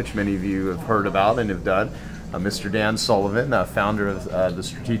Kolbe.com, which many of you have heard about and have done. Mr. Dan Sullivan, founder of the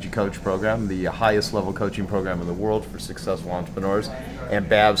Strategic Coach Program, the highest level coaching program in the world for successful entrepreneurs, and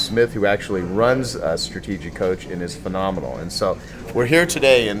Babs Smith, who actually runs Strategic Coach and is phenomenal. And so we're here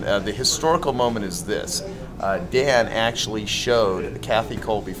today, and the historical moment is this. Dan actually showed Kathy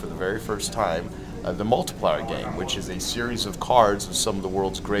Kolbe for the very first time the multiplier game, which is a series of cards of some of the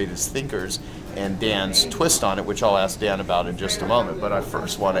world's greatest thinkers, and Dan's twist on it, which I'll ask Dan about in just a moment. But I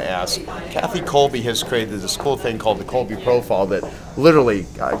first want to ask, Kathy Kolbe has created this cool thing called the Kolbe Profile that literally,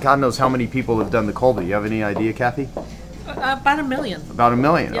 God knows how many people have done the Kolbe. You have any idea, Kathy? About 1 million. About 1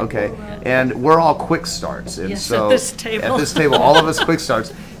 million, yep. Okay. And we're all quick starts. And yes, so at this table, all of us quick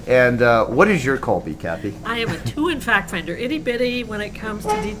starts. And what is your Kolbe, Kathy? I am a 2 in fact finder, itty bitty when it comes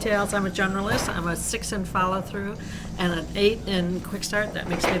to details. I'm a generalist. I'm a 6 in follow through, and an 8 in quick start. That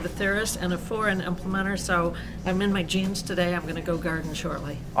makes me the theorist, and a 4 in implementer. So I'm in my jeans today. I'm going to go garden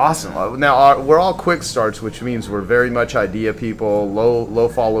shortly. Awesome. Now we're all quick starts, which means we're very much idea people. Low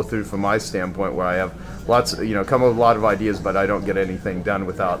follow through from my standpoint, where I have lots, come up with a lot of ideas, but I don't get anything done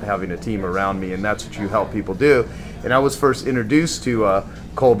without having a team around me, and that's what you help people do. And I was first introduced to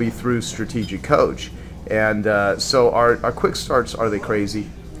Kolbe through Strategic Coach. And so our quick starts, are they crazy?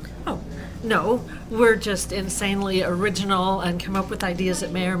 Oh, no. We're just insanely original and come up with ideas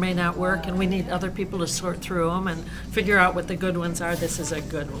that may or may not work, and we need other people to sort through them and figure out what the good ones are. This is a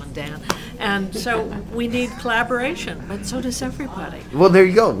good one, Dan. And so we need collaboration, but so does everybody. Well, there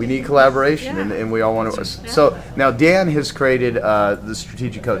you go. We need collaboration, and we all want to. Yeah. So now Dan has created the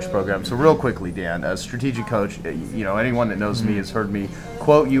Strategic Coach Program. So real quickly, Dan, Strategic Coach, anyone that knows me has heard me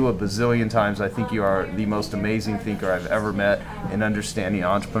quote you a bazillion times. I think you are the most amazing thinker I've ever met in understanding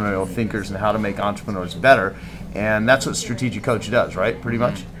entrepreneurial thinkers and how to make entrepreneurs better. And that's what Strategic Coach does, right? Pretty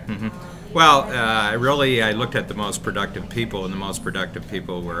much? Mm-hmm. Well, I looked at the most productive people, and the most productive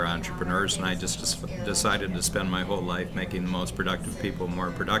people were entrepreneurs, and I just decided to spend my whole life making the most productive people more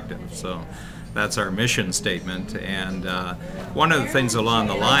productive. So that's our mission statement, and one of the things along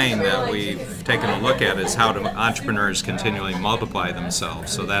the line that we've taken a look at is how do entrepreneurs continually multiply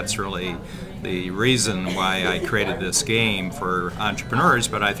themselves. So that's really the reason why I created this game for entrepreneurs,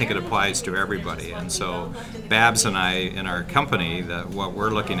 but I think it applies to everybody. And so Babs and I in our company, what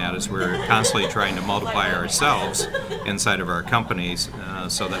we're looking at is we're constantly trying to multiply ourselves inside of our companies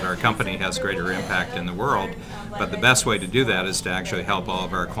so that our company has greater impact in the world. But the best way to do that is to actually help all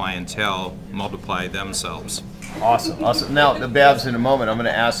of our clientele multiply themselves. Awesome. Now, Babs, in a moment, I'm going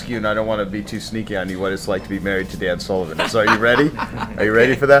to ask you, and I don't want to be too sneaky on you, what it's like to be married to Dan Sullivan. So are you ready? Are you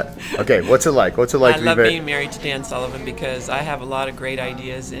ready for that? Okay, what's it like? What's it like to be married? I love being married to Dan Sullivan because I have a lot of great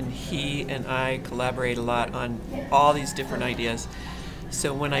ideas, and he and I collaborate a lot on all these different ideas.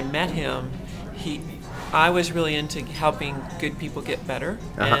 So when I met him, I was really into helping good people get better,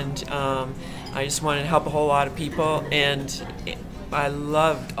 and I just wanted to help a whole lot of people, and I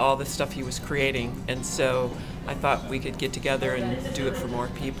loved all the stuff he was creating, and so I thought we could get together and do it for more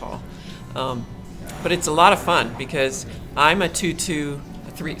people. But it's a lot of fun because I'm a 2-2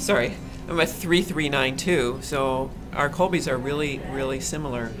 3392. So our Colbys are really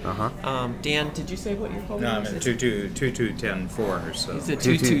similar. Dan, did you say what your Colby No, I'm is? at 2210-4. So. He's a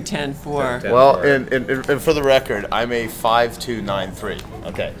 2210-4. Well, and for the record, I'm a 5293.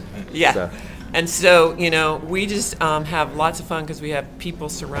 Okay. Yeah. So. And so, you know, we just have lots of fun because we have people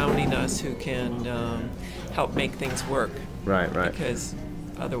surrounding us who can help make things work. Right. Because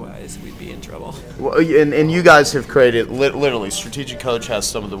otherwise we'd be in trouble. Well, and you guys have created, literally, Strategic Coach has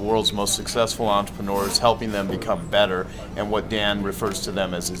some of the world's most successful entrepreneurs, helping them become better, and what Dan refers to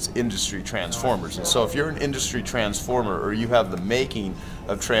them as his industry transformers. And so if you're an industry transformer, or you have the making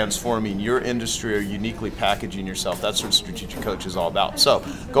of transforming your industry or uniquely packaging yourself, that's what Strategic Coach is all about. So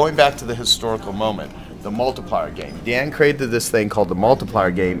going back to the historical moment, the multiplier game. Dan created this thing called the multiplier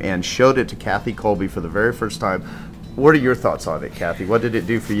game and showed it to Kathy Colby for the very first time. What are your thoughts on it, Kathy? What did it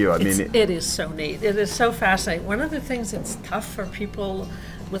do for you? It is so neat. It is so fascinating. One of the things that's tough for people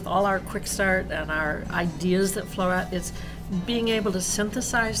with all our quick start and our ideas that flow out is being able to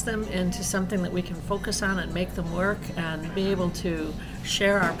synthesize them into something that we can focus on and make them work and be able to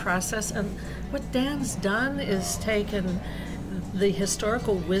share our process. And what Dan's done is taken the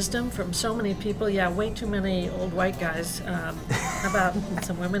historical wisdom from so many people. Yeah, way too many old white guys. About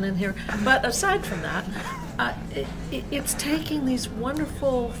some women in here. But aside from that, it's taking these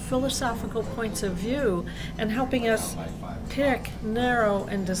wonderful philosophical points of view and helping us pick, narrow,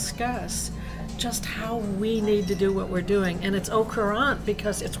 and discuss just how we need to do what we're doing. And it's au courant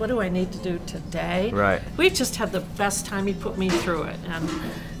because it's what do I need to do today? Right. We've just had the best time. He put me through it. And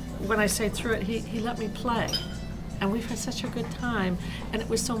when I say through it, he let me play. And we've had such a good time, and it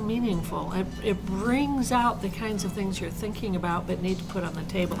was so meaningful. It brings out the kinds of things you're thinking about but need to put on the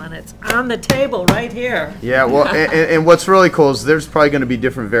table, and it's on the table right here. Yeah, well, and what's really cool is there's probably going to be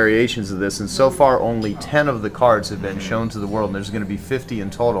different variations of this, and so far only 10 of the cards have been shown to the world, and there's going to be 50 in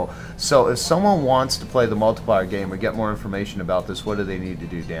total. So if someone wants to play the multiplier game or get more information about this, what do they need to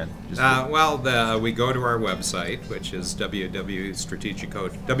do, Dan? We go to our website, which is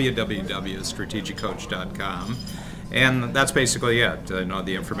www.strategiccoach.com. And that's basically it.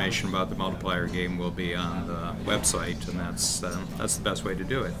 The information about the multiplier game will be on the website, and that's the best way to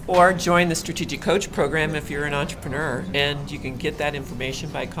do it. Or join the Strategic Coach program if you're an entrepreneur, and you can get that information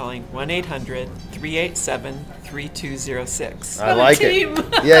by calling 1-800-387-3206. I like it.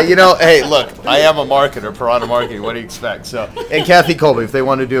 Yeah, hey, look, I am a marketer, Piranha Marketing. What do you expect? So, and Kathy Colby, if they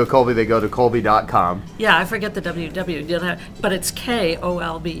want to do a Colby, they go to Colby.com. Yeah, I forget the www, but it's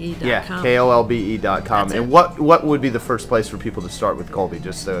KOLBE.com. Yeah, KOLBE.com. And what would be the first place for people to start with Colby?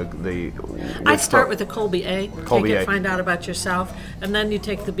 Just I'd start with the Colby A. Find out about yourself, and then you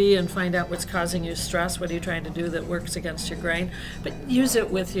take the B and find out what's causing you stress. What are you trying to do that works against your grain? But use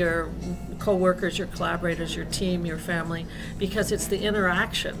it with your co-workers, your collaborators, your team, your family, because it's the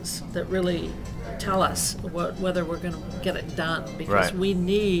interactions that really tell us whether we're going to get it done, because we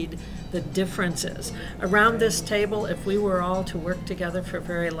need the differences. Around this table, if we were all to work together for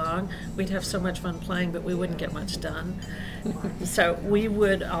very long, we'd have so much fun playing, but we wouldn't get much done. So we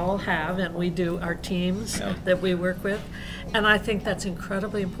would all have, and we do, our teams that we work with, and I think that's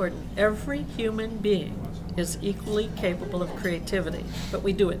incredibly important. Every human being is equally capable of creativity, but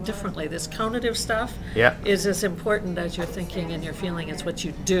we do it differently. This conative stuff is as important as your thinking and your feeling. It's what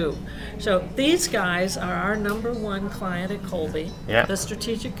you do. So these guys are our #1 client at Colby. The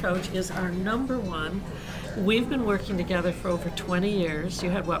Strategic Coach is our #1. We've been working together for over 20 years. You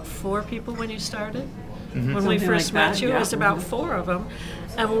had, 4 people when you started? When we first met you, it was about 4 of them.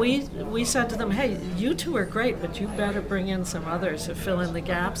 And we said to them, hey, you two are great, but you better bring in some others to fill in the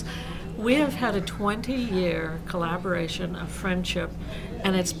gaps. We have had a 20-year collaboration of friendship,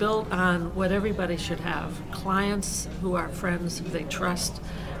 and it's built on what everybody should have. Clients who are friends, who they trust.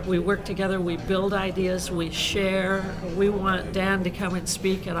 We work together, we build ideas, we share. We want Dan to come and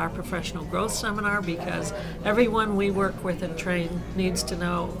speak at our professional growth seminar because everyone we work with and train needs to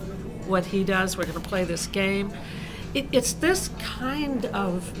know what he does. We're going to play this game. It's this kind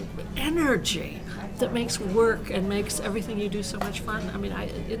of energy that makes work and makes everything you do so much fun. I mean,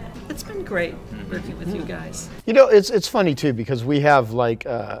 it's been great working with you guys. It's funny too because we have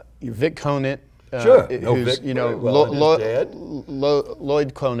Vic Conant, who's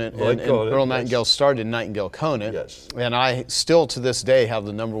Lloyd Conant, and Earl Nightingale started Nightingale Conant, and I still to this day have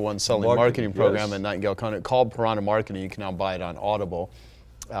the #1 selling marketing program at Nightingale Conant called Piranha Marketing. You can now buy it on Audible.com,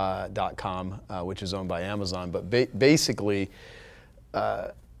 which is owned by Amazon. But basically,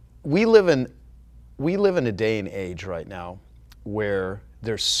 we live in a day and age right now where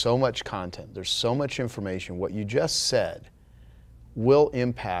there's so much content, there's so much information. What you just said will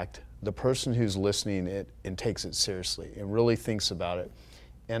impact the person who's listening it and takes it seriously and really thinks about it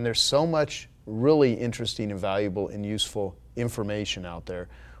And there's so much really interesting and valuable and useful information out there.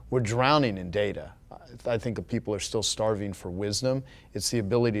 We're drowning in data. I think people are still starving for wisdom. It's the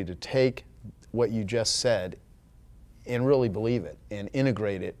ability to take what you just said and really believe it and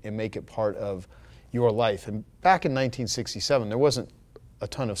integrate it and make it part of your life. And back in 1967, there wasn't a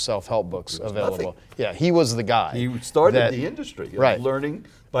ton of self-help books available. Nothing. Yeah, he was the guy. He started the industry of learning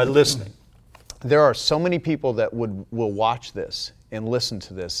by listening. There are so many people that will watch this and listen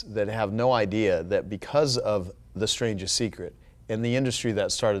to this that have no idea that because of The Strangest Secret and the industry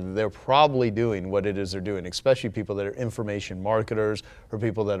that started, they're probably doing what it is they're doing, especially people that are information marketers or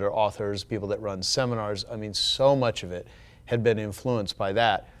people that are authors, people that run seminars. I mean, so much of it had been influenced by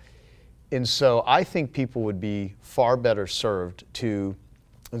that. And so I think people would be far better served to,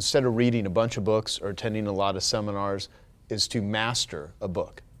 instead of reading a bunch of books or attending a lot of seminars, is to master a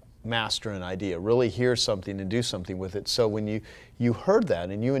book, master an idea, really hear something and do something with it. So when you heard that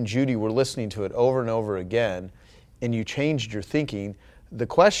and you and Judy were listening to it over and over again and you changed your thinking, the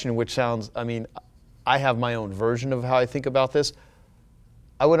question, which sounds, I mean, I have my own version of how I think about this.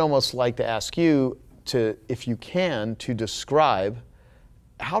 I would almost like to ask you to, if you can, to describe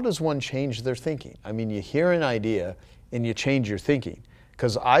how does one change their thinking? I mean, you hear an idea and you change your thinking.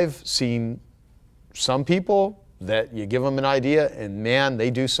 Because I've seen some people that you give them an idea and man,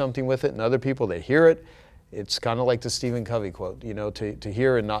 they do something with it, and other people, they hear it. It's kind of like the Stephen Covey quote, you know, to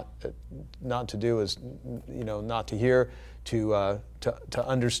hear and not to do is, you know, not to hear, to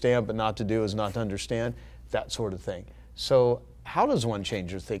understand but not to do is not to understand, that sort of thing. So how does one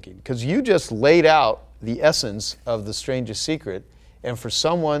change their thinking? Because you just laid out the essence of The Strangest Secret, and for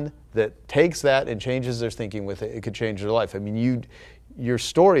someone that takes that and changes their thinking with it, it could change their life. I mean, your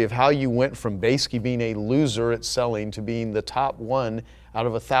story of how you went from basically being a loser at selling to being the top one out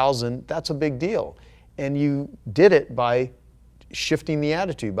of 1,000, that's a big deal. And you did it by shifting the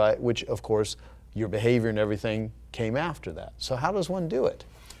attitude, by which, of course, your behavior and everything came after that. So how does one do it?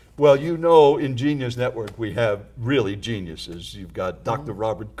 Well, you know, in Genius Network, we have really geniuses. You've got Dr.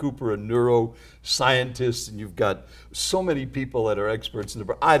 Robert Cooper, a neuroscientist, and you've got so many people that are experts in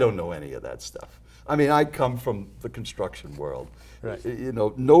the, I don't know any of that stuff. I mean, I come from the construction world. Right. You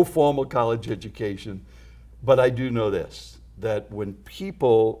know, no formal college education, but I do know this, that when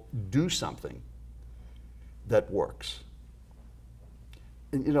people do something that works,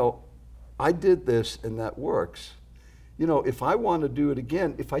 and you know, I did this and that works, you know, if I want to do it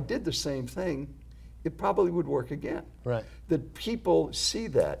again, if I did the same thing, it probably would work again. Right. That people see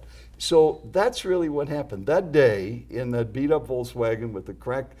that. So that's really what happened. That day in that beat up Volkswagen with the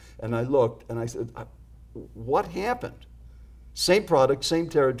crack, and I looked and I said, what happened? Same product, same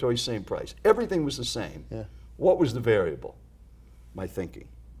territory, same price. Everything was the same. Yeah. What was the variable? My thinking.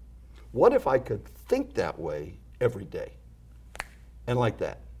 What if I could think that way every day? And like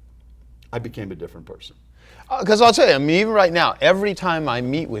that, I became a different person. Because I'll tell you, I mean, even right now, every time I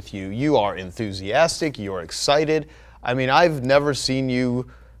meet with you, you are enthusiastic, you're excited. I mean, I've never seen you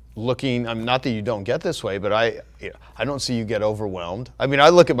looking, I mean, not that you don't get this way, but I don't see you get overwhelmed. I mean, I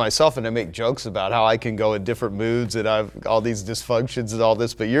look at myself and I make jokes about how I can go in different moods and I've all these dysfunctions and all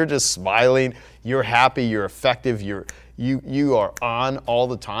this, but you're just smiling, you're happy, you're effective, you are on all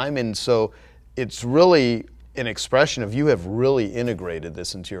the time. And so it's really an expression of you have really integrated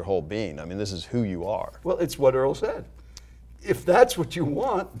this into your whole being. I mean, this is who you are. Well, it's what Earl said. If that's what you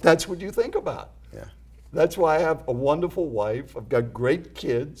want, that's what you think about. Yeah. That's why I have a wonderful wife. I've got great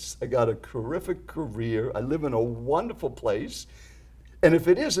kids. I got a terrific career. I live in a wonderful place. And if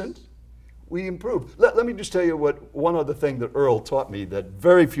it isn't, we improve. Let me just tell you one other thing that Earl taught me that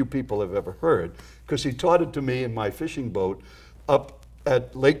very few people have ever heard, because he taught it to me in my fishing boat up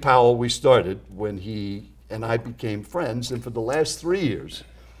at Lake Powell. We started when he and I became friends, and for the last 3 years,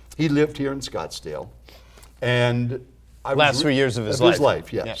 he lived here in Scottsdale. And I last 3 years of his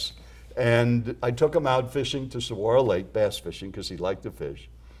life, yes. Yeah. And I took him out fishing to Saguaro Lake, bass fishing, because he liked to fish.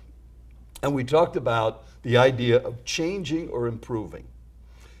 And we talked about the idea of changing or improving.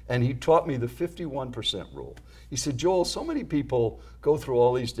 And he taught me the 51% rule. He said, Joel, so many people go through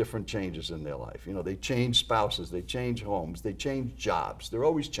all these different changes in their life. You know, they change spouses, they change homes, they change jobs. They're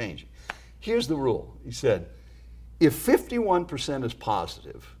always changing. Here's the rule. He said, if 51% is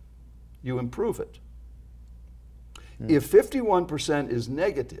positive, you improve it. If 51% is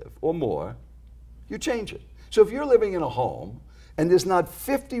negative or more, you change it. So if you're living in a home and there's not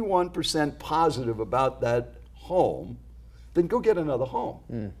 51% positive about that home, then go get another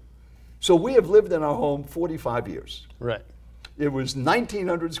home. So we have lived in our home 45 years. Right. It was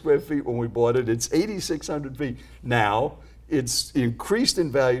 1,900 square feet when we bought it. It's 8,600 feet now. It's increased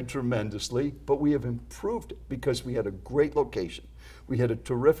in value tremendously, but we have improved it because we had a great location. We had a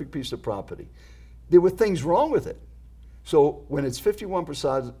terrific piece of property. There were things wrong with it. So when it's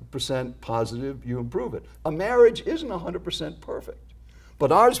 51% positive, you improve it. A marriage isn't 100% perfect,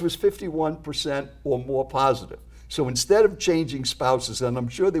 but ours was 51% or more positive. So instead of changing spouses, and I'm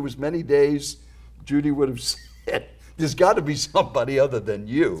sure there was many days Judy would have said, there's got to be somebody other than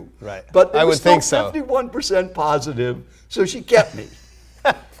you. Right. But I would think so. 51% positive, so she kept me.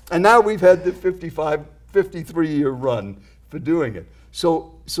 And now we've had the 53-year run for doing it.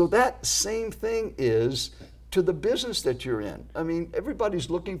 So that same thing is to the business that you're in. I mean, everybody's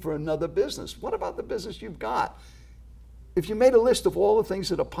looking for another business. What about the business you've got? If you made a list of all the things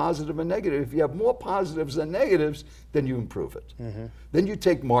that are positive and negative, if you have more positives than negatives, then you improve it. Mm-hmm. Then you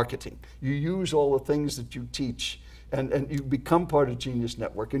take marketing. You use all the things that you teach, and you become part of Genius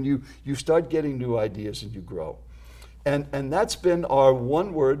Network, and you start getting new ideas and you grow. And that's been our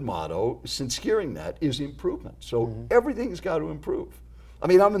one-word motto since hearing that, is improvement. So everything's got to improve. I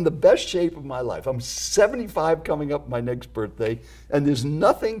mean, I'm in the best shape of my life. I'm 75 coming up my next birthday, and there's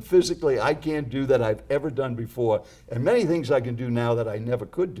nothing physically I can't do that I've ever done before, and many things I can do now that I never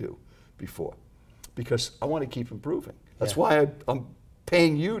could do before, because I want to keep improving. That's why I'm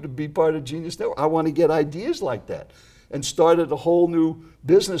paying you to be part of Genius Network. I want to get ideas like that, and started a whole new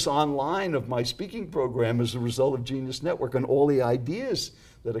business online of my speaking program as a result of Genius Network and all the ideas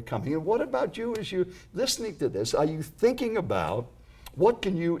that are coming. And what about you as you're listening to this? Are you thinking about what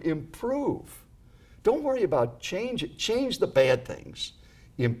can you improve? Don't worry about change the bad things.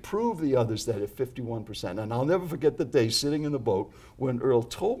 Improve the others that have 51%. And I'll never forget the day sitting in the boat when Earl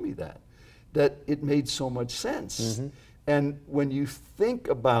told me that it made so much sense. Mm-hmm. And when you think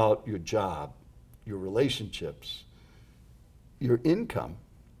about your job, your relationships, your income,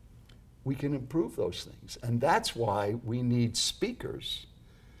 we can improve those things. And that's why we need speakers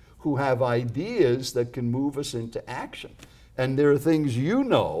who have ideas that can move us into action. And there are things you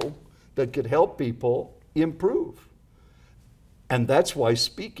know that could help people improve. And that's why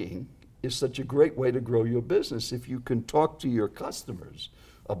speaking is such a great way to grow your business, if you can talk to your customers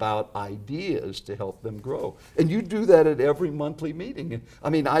about ideas to help them grow. And you do that at every monthly meeting. I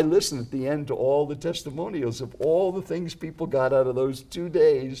mean, I listen at the end to all the testimonials of all the things people got out of those 2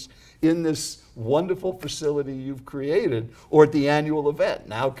 days in this wonderful facility you've created, or at the annual event.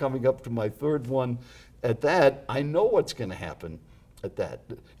 Now coming up to my third one at that, I know what's going to happen at that.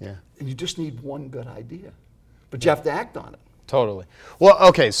 Yeah. You just need one good idea, but you have to act on it. Totally. Well,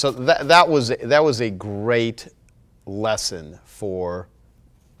 okay, so that was a great lesson for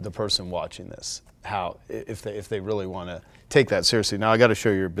the person watching this, how if they really want to take that seriously. Now I got to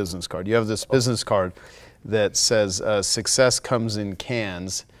show you your business card. You have this business card that says success comes in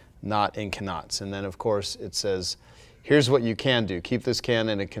cans, not in cannots. And then of course it says, here's what you can do. Keep this can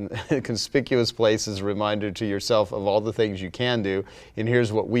in a conspicuous place as a reminder to yourself of all the things you can do. And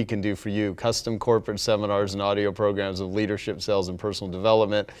here's what we can do for you. Custom corporate seminars and audio programs of leadership, sales, and personal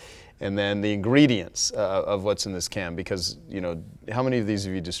development. And then the ingredients of what's in this can, because, you know, how many of these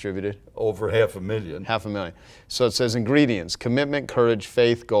have you distributed? Over 500,000. 500,000. So it says ingredients: commitment, courage,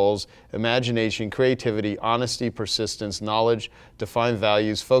 faith, goals, imagination, creativity, honesty, persistence, knowledge, defined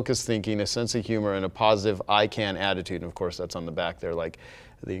values, focused thinking, a sense of humor, and a positive I can attitude. And of course, that's on the back there, like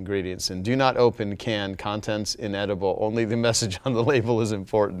the ingredients. And do not open can, contents inedible, only the message on the label is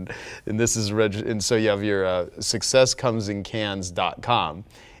important. And this is and so you have your successcomesincans.com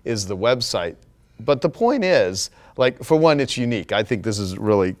is the website. But the point is, like, for one, it's unique. I think this is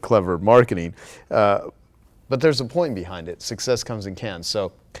really clever marketing. But there's a point behind it. Success comes in cans.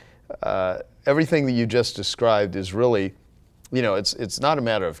 So everything that you just described is really, you know, it's not a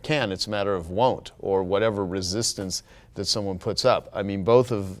matter of can, it's a matter of won't, or whatever resistance that someone puts up. I mean,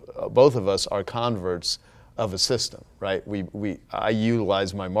 both of us are converts of a system, right? I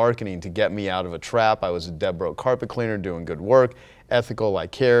utilize my marketing to get me out of a trap. I was a dead broke carpet cleaner doing good work, ethical, I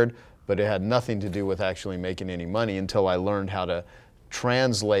cared, but it had nothing to do with actually making any money until I learned how to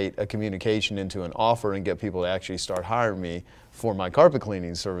translate a communication into an offer and get people to actually start hiring me for my carpet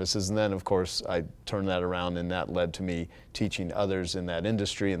cleaning services. And then of course I turned that around, and that led to me teaching others in that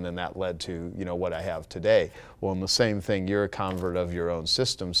industry, and then that led to, you know, what I have today. Well, and the same thing, you're a convert of your own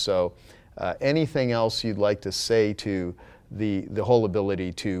system. So anything else you'd like to say to the whole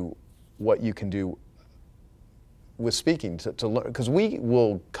ability to what you can do with speaking to learn, because we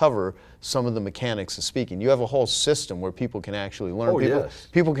will cover some of the mechanics of speaking. You have a whole system where people can actually learn.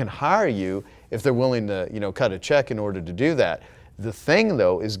 People can hire you if they're willing to, you know, cut a check in order to do that. The thing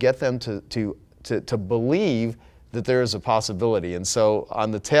though is get them to believe that there is a possibility. And so on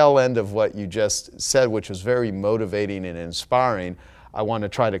the tail end of what you just said, which was very motivating and inspiring, I want to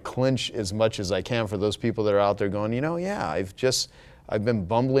try to clinch as much as I can for those people that are out there going, you know, yeah, I've been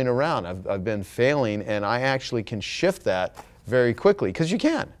bumbling around, I've been failing, and I actually can shift that very quickly, because you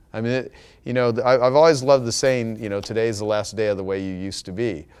can. I mean, I've always loved the saying, today's the last day of the way you used to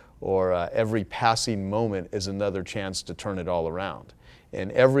be, or every passing moment is another chance to turn it all around.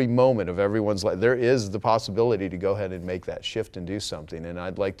 And every moment of everyone's life, there is the possibility to go ahead and make that shift and do something. And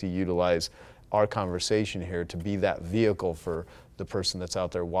I'd like to utilize our conversation here to be that vehicle for the person that's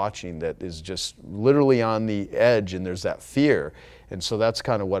out there watching that is just literally on the edge, and there's that fear. And so that's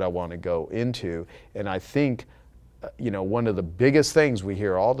kind of what I want to go into. And I think, one of the biggest things we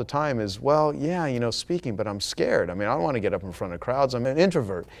hear all the time is, well, yeah, speaking, but I'm scared. I mean, I don't want to get up in front of crowds. I'm an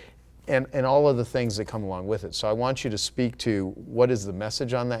introvert. And all of the things that come along with it. So I want you to speak to what is the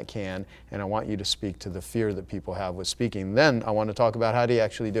message on that can, and I want you to speak to the fear that people have with speaking. Then I want to talk about how do you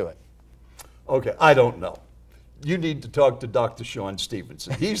actually do it. Okay, I don't know. You need to talk to Dr. Sean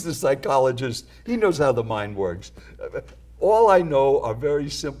Stevenson. He's the psychologist. He knows how the mind works. All I know are very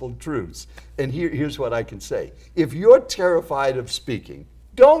simple truths. And here's what I can say. If you're terrified of speaking,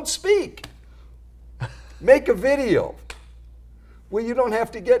 don't speak. Make a video where you don't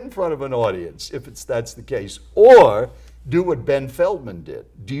have to get in front of an audience, if that's the case. Or do what Ben Feldman did.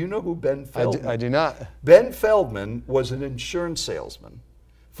 Do you know who Ben Feldman? I do not. Ben Feldman was an insurance salesman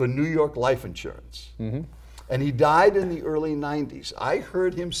for New York Life Insurance. Mm-hmm. And he died in the early 90s. I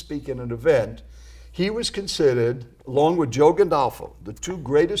heard him speak in an event. He was considered, along with Joe Gandolfo, the two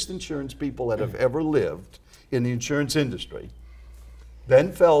greatest insurance people that have ever lived in the insurance industry.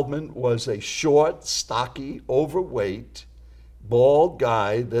 Ben Feldman was a short, stocky, overweight, bald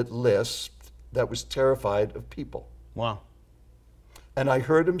guy that lisped, that was terrified of people. Wow. And I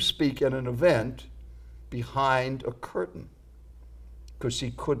heard him speak at an event behind a curtain because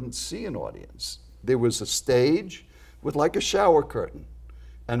he couldn't see an audience. There was a stage with like a shower curtain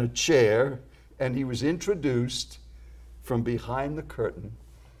and a chair, and he was introduced from behind the curtain,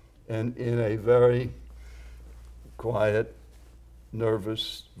 and in a very quiet,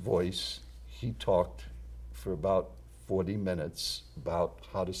 nervous voice, he talked for about 40 minutes about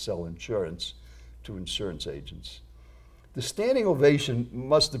how to sell insurance to insurance agents. The standing ovation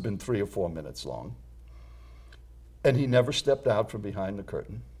must have been 3 or 4 minutes long, and he never stepped out from behind the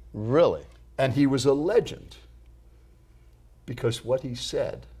curtain. Really? And he was a legend because what he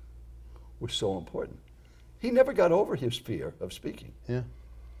said was so important. He never got over his fear of speaking. Yeah.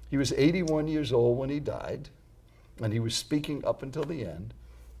 He was 81 years old when he died, and he was speaking up until the end.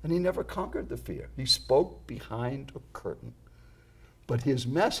 And he never conquered the fear. He spoke behind a curtain. But his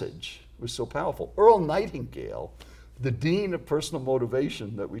message was so powerful. Earl Nightingale, the dean of personal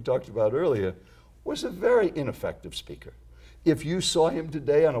motivation that we talked about earlier, was a very ineffective speaker. If you saw him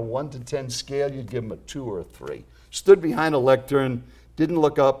today on a 1 to 10 scale, you'd give him a 2 or a 3. Stood behind a lectern, didn't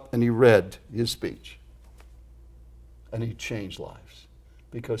look up, and he read his speech. And he changed lives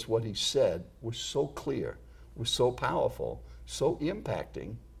because what he said was so clear, was so powerful, so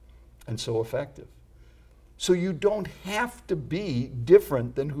impacting, and so effective. So you don't have to be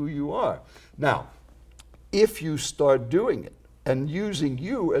different than who you are. Now, if you start doing it and using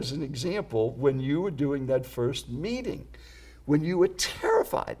you as an example when you were doing that first meeting, when you were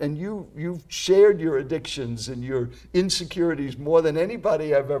terrified and you've shared your addictions and your insecurities more than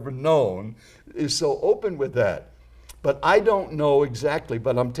anybody I've ever known is so open with that. But I don't know exactly,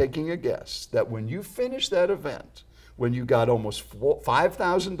 but I'm taking a guess that when you finish that event, when you got almost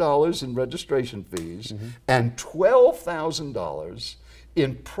 $5,000 in registration fees and $12,000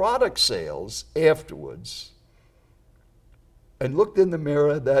 in product sales afterwards, and looked in the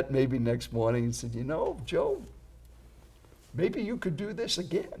mirror that maybe next morning and said, Joe, maybe you could do this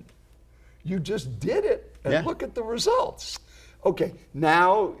again. You just did it, and look at the results. Okay,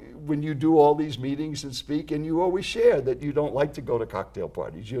 now when you do all these meetings and speak, and you always share that you don't like to go to cocktail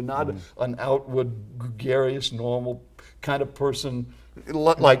parties. You're not an outward, gregarious, normal kind of person.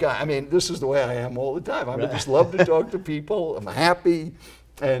 Like, I mean, this is the way I am all the time. I just love to talk to people. I'm happy,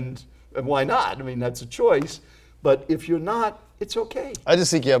 and why not? I mean, that's a choice. But if you're not, it's okay. I just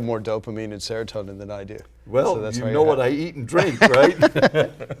think you have more dopamine and serotonin than I do. Well, so that's you know what I eat and drink, right?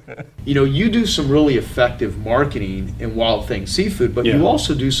 You do some really effective marketing in Wild Things Seafood, but you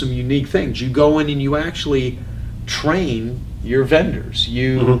also do some unique things. You go in and you actually train your vendors.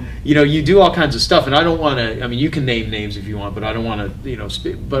 You do all kinds of stuff, and I don't want to. I mean, you can name names if you want, but I don't want to.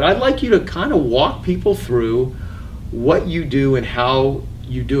 Speak. But I'd like you to kind of walk people through what you do and how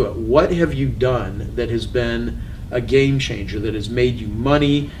you do it. What have you done that has been a game changer, that has made you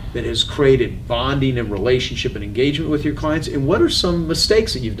money, that has created bonding and relationship and engagement with your clients? And what are some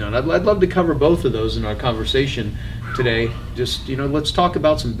mistakes that you've done? I'd love to cover both of those in our conversation today. Just, let's talk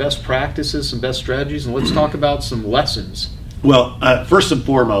about some best practices, some best strategies, and let's talk about some lessons Well, first and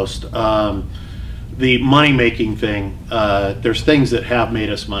foremost, the money-making thing, there's things that have made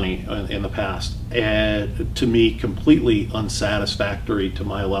us money in the past, and to me, completely unsatisfactory to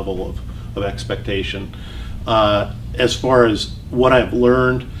my level of expectation. As far as what I've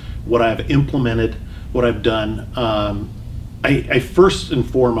learned, what I've implemented, what I've done, I first and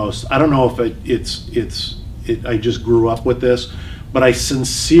foremost, I don't know if I just grew up with this, but I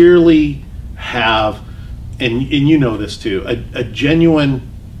sincerely have, and you know this too, a genuine,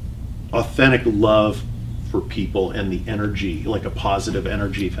 authentic love for people and the energy, like a positive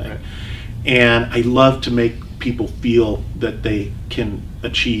energy thing. Right. And I love to make people feel that they can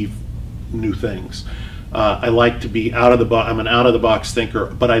achieve new things. I like to be out of the box. I'm an out of the box thinker,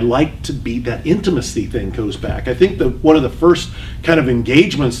 but I like to be, that intimacy thing goes back. I think that one of the first kind of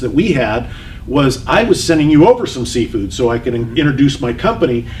engagements that we had was I was sending you over some seafood so I could introduce my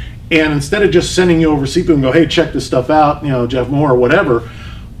company, and instead of just sending you over seafood and go, hey, check this stuff out, you know, Jeff Moore or whatever,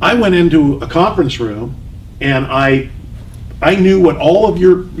 I went into a conference room and I knew what all of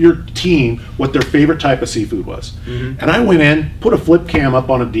your team, what their favorite type of seafood was. And I went in, put a flip cam up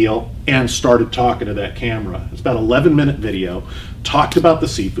on a deal, and started talking to that camera. It's about an 11-minute video, talked about the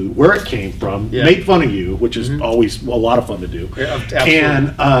seafood, where it came from, made fun of you, which is always a lot of fun to do. Yeah, absolutely.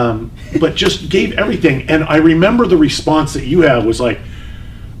 And, but just gave everything. And I remember the response that you had was like,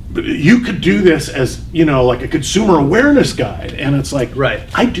 you could do this as, you know, like a consumer awareness guide. And it's like, right,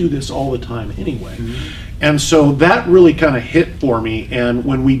 I do this all the time anyway. And so that really kind of hit for me. And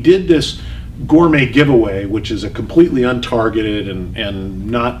when we did this gourmet giveaway, which is a completely untargeted and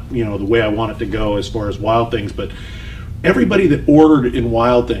not, you know, the way I want it to go as far as Wild Things, but everybody that ordered in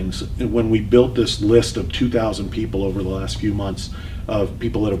Wild Things, when we built this list of 2,000 people over the last few months of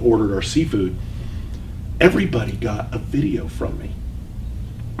people that have ordered our seafood, everybody got a video from me.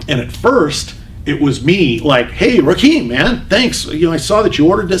 And at first, it was me like, hey, Rakeem, man, thanks. You know, I saw that you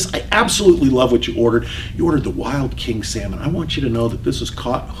ordered this. I absolutely love what you ordered. You ordered the Wild King salmon. I want you to know that this is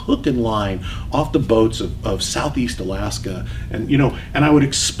caught hook and line off the boats of Southeast Alaska. And, you know, and I would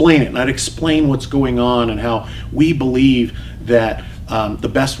explain it, and I'd explain what's going on and how we believe that the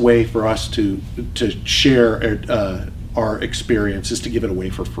best way for us to share our experience is to give it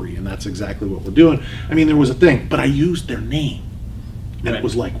away for free. And that's exactly what we're doing. I mean, there was a thing, but I used their name. And it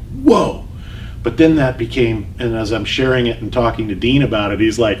was like, whoa. But then that became, and as I'm sharing it and talking to Dean about it,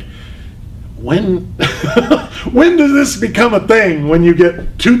 he's like, when when does this become a thing when you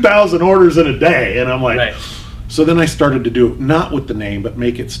get 2,000 orders in a day? And I'm like, right. So then I started to do it, not with the name, but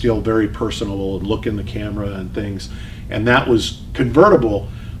make it still very personable and look in the camera and things. And that was convertible,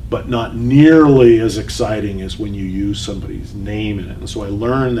 but not nearly as exciting as when you use somebody's name in it. And so I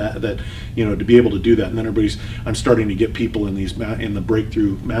learned that you know, to be able to do that. And then I'm starting to get people in the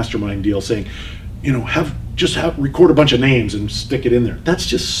Breakthrough Mastermind deal saying, you know, record a bunch of names and stick it in there. That's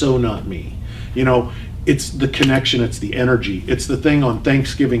just so not me. You know, it's the connection, it's the energy. It's the thing on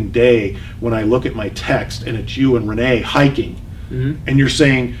Thanksgiving Day when I look at my text and it's you and Renee hiking, and you're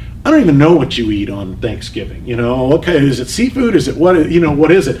saying, I don't even know what you eat on Thanksgiving. You know, okay, is it seafood? Is it what? You know, what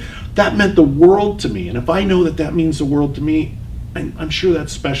is it? That meant the world to me. And if I know that that means the world to me, I'm sure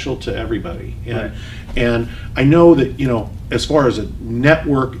that's special to everybody. And I know that, you know, as far as a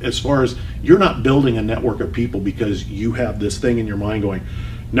network, as far as you're not building a network of people because you have this thing in your mind going,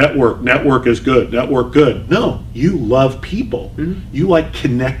 network is good, network good. No, you love people. You like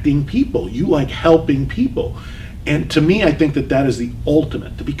connecting people. You like helping people. And to me, I think that is the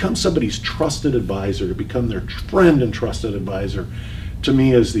ultimate. To become somebody's trusted advisor, to become their friend and trusted advisor, to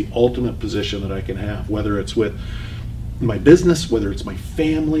me is the ultimate position that I can have, whether it's with my business, whether it's my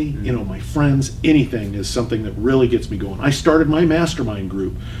family, you know, my friends, anything is something that really gets me going. I started my mastermind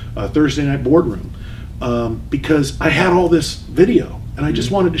group, Thursday Night Boardroom, because I had all this video and I just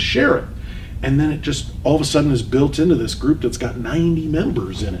wanted to share it. And then it just all of a sudden is built into this group that's got 90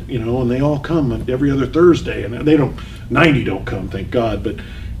 members in it, you know, and they all come every other Thursday, and 90 don't come, thank God, but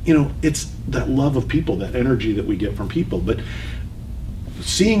you know, it's that love of people, that energy that we get from people. But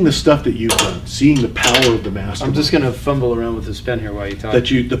seeing the stuff that you've done, seeing the power of the mastermind. I'm just going to fumble around with this pen here while you talk.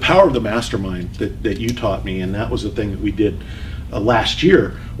 The power of the mastermind that you taught me, and that was the thing that we did last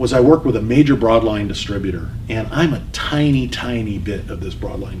year, was I worked with a major broadline distributor, and I'm a tiny bit of this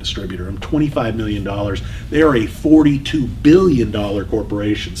broadline distributor. I'm $25 million. They are a $42 billion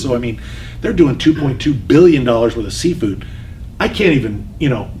corporation. So I mean, they're doing $2.2 billion worth of seafood. I can't even, you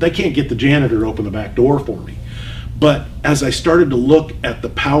know, they can't get the janitor to open the back door for me. But as I started to look at the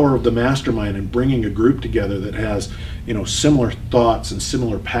power of the mastermind and bringing a group together that has, you know, similar thoughts and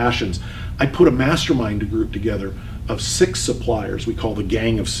similar passions, I put a mastermind group together of 6 suppliers we call the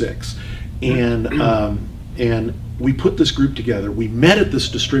Gang of 6, and we put this group together. We met at this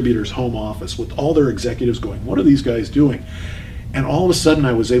distributor's home office with all their executives going, what are these guys doing? And all of a sudden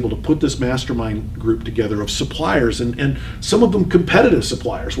I was able to put this mastermind group together of suppliers, and some of them competitive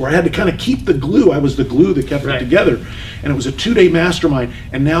suppliers, where I had to kind of keep the glue. I was the glue that kept it together. And it was a 2-day mastermind.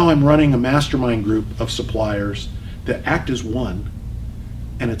 And now I'm running a mastermind group of suppliers that act as one.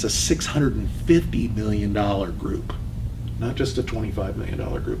 And it's a $650 million group, not just a $25 million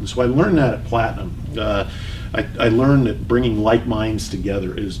group. And so I learned that at Platinum. I learned that bringing like minds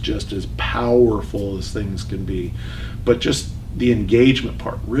together is just as powerful as things can be. But just the engagement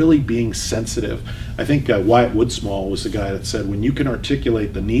part, really being sensitive. I think Wyatt Woodsmall was the guy that said, when you can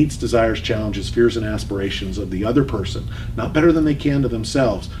articulate the needs, desires, challenges, fears, and aspirations of the other person, not better than they can to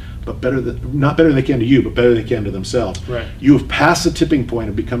themselves, but not better than they can to you, but better than they can to themselves. Right. You have passed the tipping point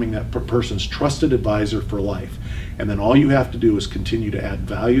of becoming that person's trusted advisor for life. And then all you have to do is continue to add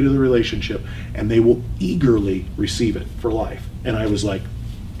value to the relationship, and they will eagerly receive it for life. And I was like,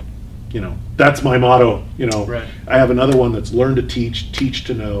 that's my motto. Right. I have another one that's learn to teach, teach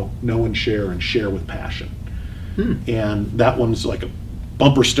to know and share with passion. And that one's like a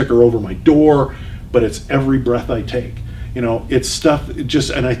bumper sticker over my door, but it's every breath I take. It's stuff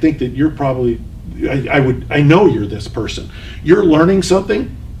and I think that you're probably, I know you're this person. You're learning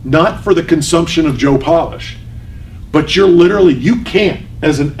something, not for the consumption of Joe Polish, but you can't,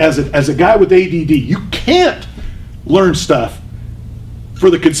 as a guy with ADD, you can't learn stuff for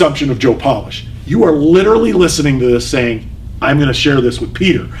the consumption of Joe Polish. You are literally listening to this saying, I'm going to share this with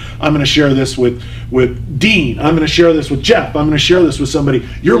Peter. I'm going to share this with Dean. I'm going to share this with Jeff. I'm going to share this with somebody.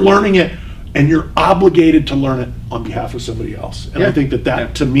 You're learning it, and you're obligated to learn it on behalf of somebody else. And I think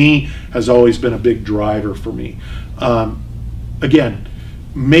that to me has always been a big driver for me. Again,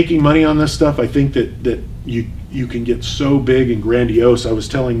 making money on this stuff, I think that you can get so big and grandiose. I was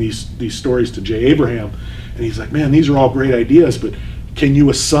telling these stories to Jay Abraham, and he's like, man, these are all great ideas, but can you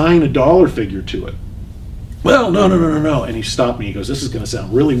assign a dollar figure to it? Well, no. And he stopped me. He goes, this is going to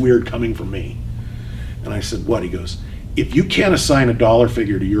sound really weird coming from me. And I said, what? He goes, if you can't assign a dollar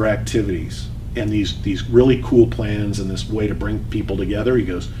figure to your activities and these really cool plans and this way to bring people together, he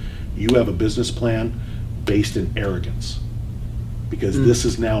goes, you have a business plan based in arrogance, because this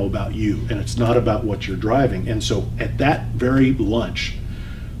is now about you and it's not about what you're driving. And so at that very lunch,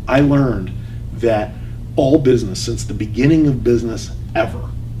 I learned that all business, since the beginning of business ever,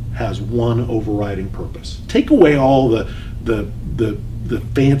 has one overriding purpose. Take away all the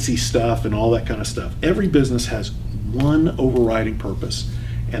fancy stuff and all that kind of stuff. Every business has one overriding purpose,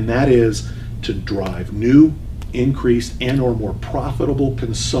 and that is to drive new, increased, and or more profitable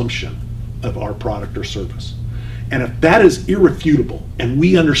consumption of our product or service. And if that is irrefutable, and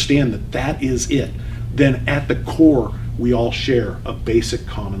we understand that that is it, then at the core, we all share a basic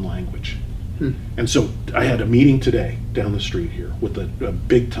common language. And so I had a meeting today down the street here with a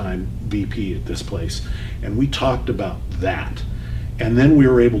big time VP at this place, and we talked about that. And then we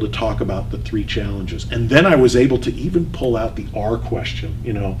were able to talk about the 3 challenges. And then I was able to even pull out the R question,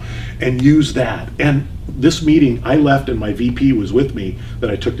 and use that. And this meeting, I left and my VP was with me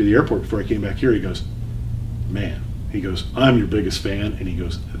that I took to the airport before I came back here. He goes, man, he goes, I'm your biggest fan. And he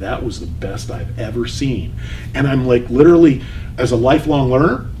goes, that was the best I've ever seen. And I'm like, literally, as a lifelong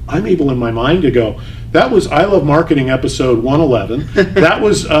learner, I'm able in my mind to go, that was I Love Marketing episode 111. that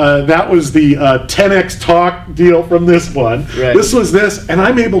was the 10x talk deal from this one. Right. This was this, and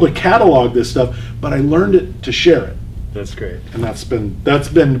I'm able to catalog this stuff, but I learned it to share it. That's great. And that's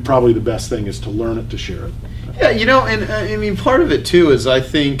been probably the best thing, is to learn it to share it. Yeah, and I mean, part of it too is, I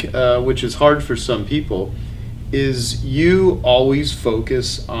think, which is hard for some people, is you always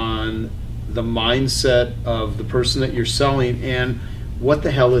focus on the mindset of the person that you're selling and what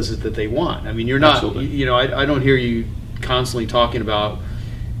the hell is it that they want. I mean, you're not, I don't hear you constantly talking about,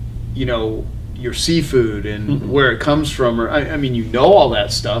 your seafood and where it comes from, or I mean, all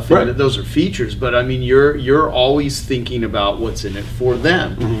that stuff, and those are features, but I mean, you're always thinking about what's in it for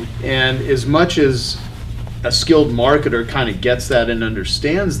them. And as much as a skilled marketer kind of gets that and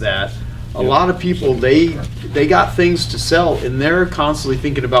understands that, a lot of people, they got things to sell, and they're constantly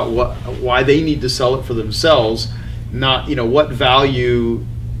thinking about why they need to sell it for themselves, not what value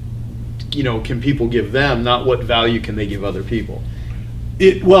can people give them, not what value can they give other people.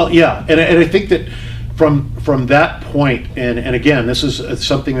 And I think that from that point, and again, this is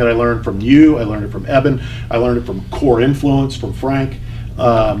something that I learned from you, I learned it from Eben, I learned it from Core Influence, from Frank.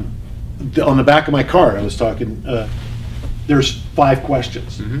 On the back of my card, I was talking, there's 5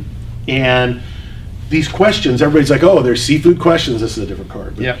 questions. And these questions, everybody's like, oh, there's seafood questions. This is a different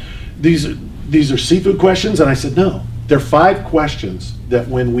card. But these are seafood questions. And I said, no, there are 5 questions that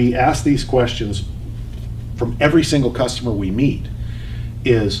when we ask these questions from every single customer we meet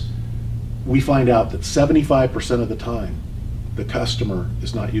is we find out that 75% of the time the customer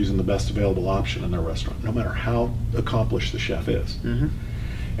is not using the best available option in their restaurant, no matter how accomplished the chef is.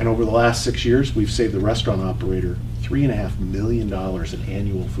 And over the last 6 years, we've saved the restaurant operator $3.5 million in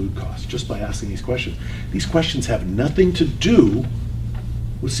annual food costs just by asking these questions. These questions have nothing to do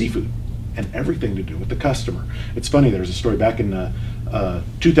with seafood and everything to do with the customer. It's funny, there's a story back in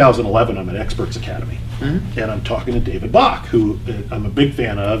 2011, I'm at Experts Academy, and I'm talking to David Bach, who I'm a big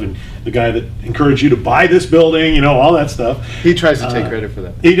fan of, and the guy that encouraged you to buy this building, you know, all that stuff. He tries to take credit for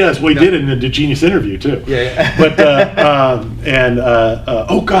that. He does. Well, he did it in the Genius interview, too. Yeah. But,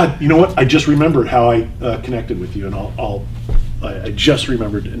 oh, God, you know what? I just remembered how I connected with you, and I just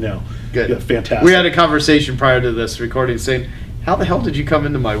remembered it now. Good. Yeah, fantastic. We had a conversation prior to this recording saying, how the hell did you come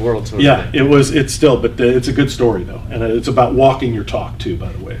into my world? Sort Yeah, of thing. it's still, but it's a good story though, and it's about walking your talk too.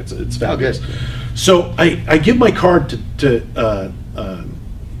 By the way, it's fabulous. Oh, good. So I give my card to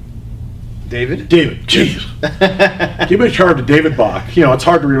David. Jeez. Give my card to David Bach. You know, it's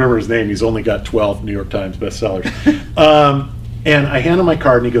hard to remember his name. He's only got 12 New York Times bestsellers. And I hand him my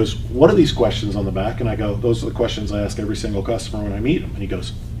card, and he goes, "What are these questions on the back?" And I go, "Those are the questions I ask every single customer when I meet them." And he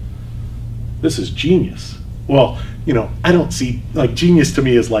goes, "This is genius." Well, you know, I don't see, like, genius to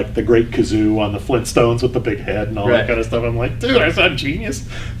me is like the great kazoo on the Flintstones with the big head and all that kind of stuff. I'm like, dude, I said genius,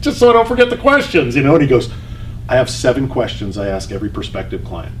 just so I don't forget the questions, you know? And he goes, "I have 7 questions I ask every prospective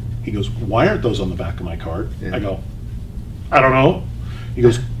client." He goes, "Why aren't those on the back of my card?" I go, "I don't know." He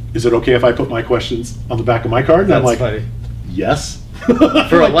goes, "Is it okay if I put my questions on the back of my card?" And I'm like, funny. "Yes."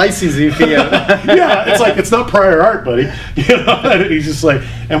 For a licensing fee. Yeah, it's like, it's not prior art, buddy. You know, and he's just like,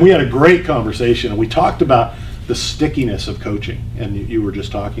 and we had a great conversation, and we talked about the stickiness of coaching, and you were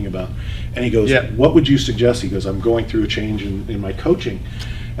just talking about. And he goes, "What would you suggest?" He goes, "I'm going through a change in my coaching."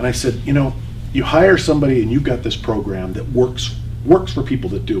 And I said, "You know, you hire somebody and you've got this program that works for people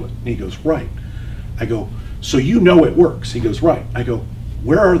that do it." And he goes, "Right." I go, "So you know it works?" He goes, "Right." I go,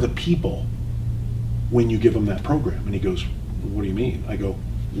 "Where are the people when you give them that program?" And he goes, "What do you mean?" I go,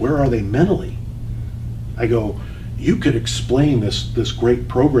 "Where are they mentally?" I go, "You could explain this great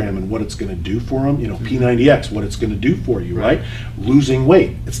program and what it's going to do for them, you know, P90X, what it's going to do for you, right? Losing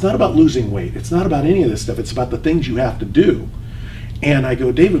weight. It's not about losing weight. It's not about any of this stuff. It's about the things you have to do." And I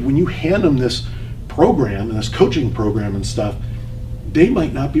go, "David, when you hand them this program and this coaching program and stuff, they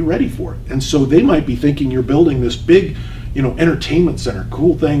might not be ready for it. And so they might be thinking you're building this big, you know, entertainment center,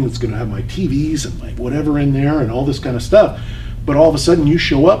 cool thing that's going to have my TVs and my whatever in there and all this kind of stuff. But all of a sudden you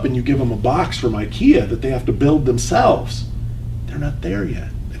show up and you give them a box from IKEA that they have to build themselves. They're not there yet.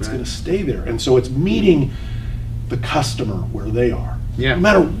 It's going to stay there." And so it's meeting the customer where they are. Yeah. No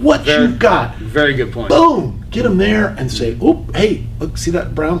matter what you've got. Very good point. Boom! Get them there and say, "Oh, hey, look, see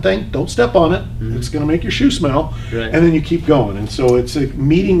that brown thing? Don't step on it. It's going to make your shoe smell." Right. And then you keep going. And so it's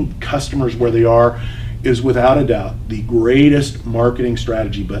meeting customers where they are is without a doubt the greatest marketing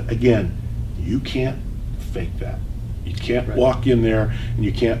strategy. But again, you can't fake that. You can't walk in there and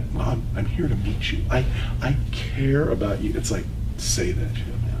you can't, I'm here to meet you. I care about you. It's like, say that shit,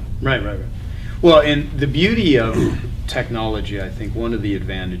 man. Right. Well, and the beauty of technology, I think one of the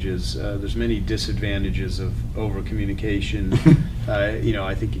advantages, there's many disadvantages of over communication. You know,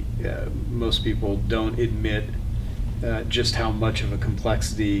 I think most people don't admit just how much of a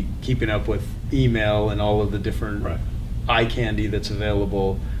complexity keeping up with email and all of the different eye candy that's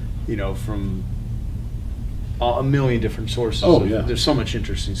available, you know, from a million different sources. Oh, yeah. There's so much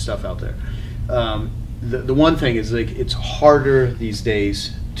interesting stuff out there. The one thing is, like, it's harder these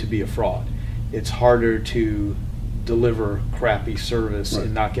days to be a fraud. It's harder to deliver crappy service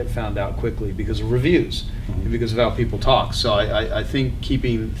and not get found out quickly because of reviews and because of how people talk. So I think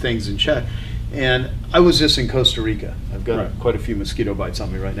keeping things in check. And I was just in Costa Rica. I've got quite a few mosquito bites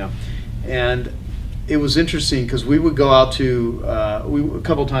on me right now. And it was interesting because we would go out to, a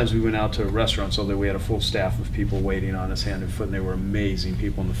couple times we went out to restaurants, so that we had a full staff of people waiting on us hand and foot, and they were amazing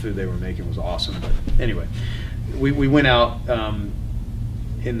people, and the food they were making was awesome. But anyway, we went out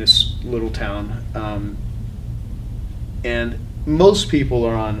in this little town, and most people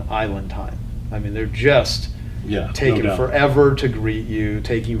are on island time. I mean, they're just taking forever to greet you,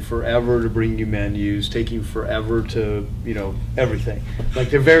 taking forever to bring you menus, taking forever to, you know, everything. Like,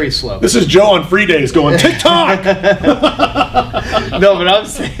 they're very slow. This is Joe on free days going, TikTok! No, but I'm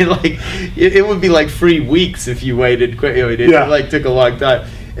saying, like, it would be like 3 weeks if you waited quick. You know, it like took a long time.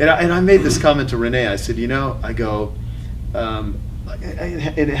 And I made this comment to Renee. I said, you know, I go,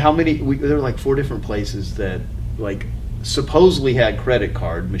 and how many, there were like 4 different places that, like, supposedly had credit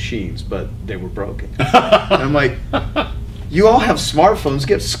card machines, but they were broken. And I'm like, you all have smartphones,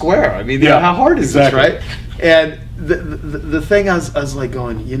 get Square. I mean, how hard is this, right? And the thing I was like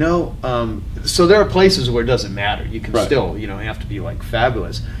going, so there are places where it doesn't matter. You can still, have to be like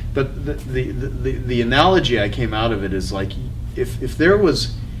fabulous. But the analogy I came out of it is like, if there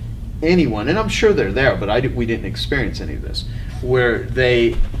was anyone, and I'm sure they're there, but we didn't experience any of this, where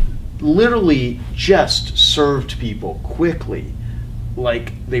they literally just served people quickly,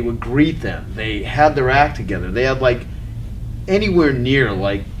 like they would greet them, they had their act together, they had like anywhere near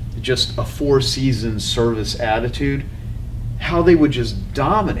like just a 4-season service attitude, how they would just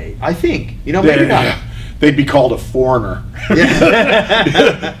dominate. I think, maybe not. They'd be called a foreigner.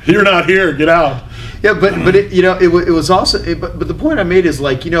 You're not here, get out. Yeah, but it was also, but the point I made is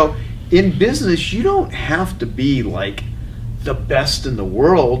like, in business, you don't have to be like the best in the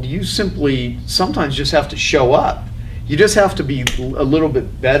world. You simply sometimes just have to show up. You just have to be a little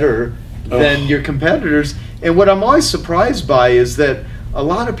bit better than your competitors. And what I'm always surprised by is that a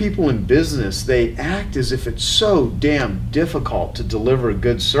lot of people in business, they act as if it's so damn difficult to deliver a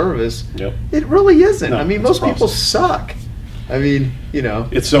good service. Yep. It really isn't. No, I mean, most people suck. I mean,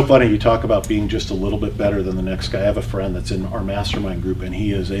 It's so funny you talk about being just a little bit better than the next guy. I have a friend that's in our mastermind group, and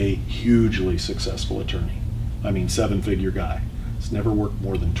he is a hugely successful attorney. I mean, 7-figure guy. He's never worked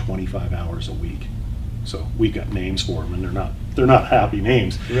more than 25 hours a week. So we've got names for him, and they're not happy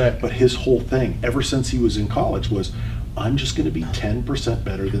names. Right. But his whole thing, ever since he was in college, was, I'm just going to be 10%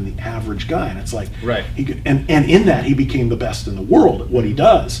 better than the average guy. And it's like, and in that, he became the best in the world at what he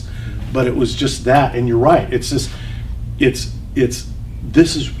does. But it was just that, and you're right. It's just,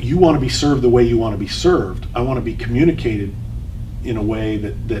 you want to be served the way you want to be served. I want to be communicated in a way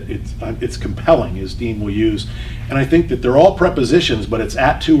that it's compelling, as Dean will use. And I think that they're all prepositions, but it's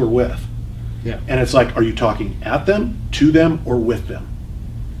at, to, or with. Yeah. And it's like, are you talking at them, to them, or with them?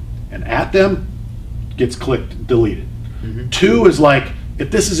 And at them gets clicked, deleted. To is like,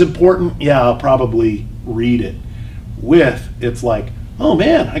 if this is important, I'll probably read it. With, it's like, oh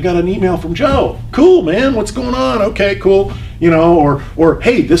man, I got an email from Joe. Cool, man, what's going on? Okay, cool. Or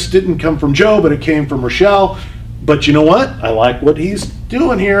hey, this didn't come from Joe, but it came from Rochelle. But you know what? I like what he's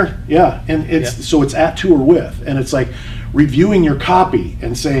doing here. Yeah, and so it's at, to, or with. And it's like reviewing your copy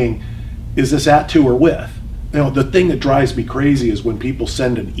and saying, is this at, to, or with? The thing that drives me crazy is when people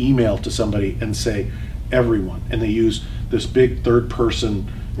send an email to somebody and say, everyone, and they use this big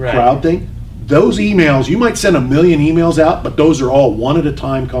third-person crowd thing. Those emails, you might send 1 million emails out, but those are all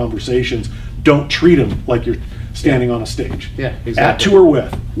one-at-a-time conversations. Don't treat them like you're standing on a stage. Yeah, exactly. At, to, or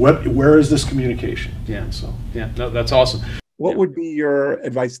with. Where is this communication? No, that's awesome. What would be your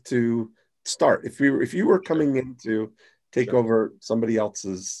advice to start if you were coming in to take over somebody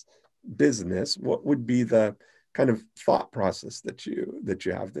else's business? What would be the kind of thought process that you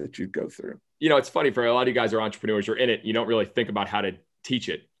have that you'd go through? It's funny, for a lot of you guys are entrepreneurs, you're in it, you don't really think about how to teach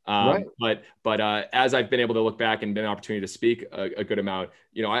it. But as I've been able to look back and been an opportunity to speak a good amount,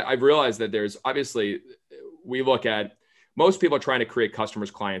 I've realized that there's obviously, we look at, most people are trying to create customers,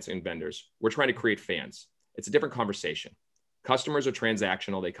 clients, and vendors. We're trying to create fans. It's a different conversation. Customers are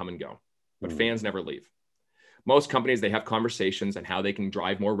transactional, they come and go, but fans never leave. Most companies, they have conversations on how they can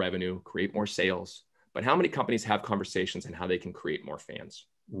drive more revenue, create more sales. But how many companies have conversations on how they can create more fans?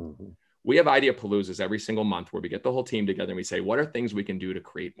 We have idea paloozas every single month where we get the whole team together and we say, what are things we can do to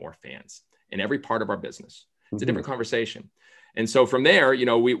create more fans in every part of our business? It's a different conversation. And so from there,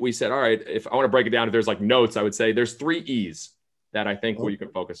 we said, all right, if I want to break it down, if there's like notes, I would say there's 3 E's that I think you can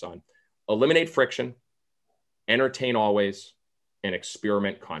focus on. Eliminate friction, entertain always, and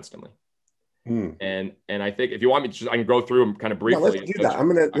experiment constantly. And I think if you want me to, I can go through them kind of briefly. Let's do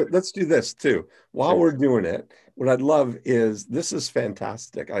that. Let's do this too. While we're doing it, what I'd love is, this is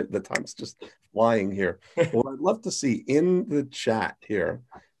fantastic. The time's just flying here. What I'd love to see in the chat here,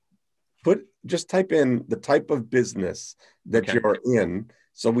 just type in the type of business that you're in,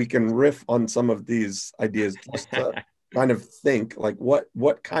 so we can riff on some of these ideas, just to kind of think like,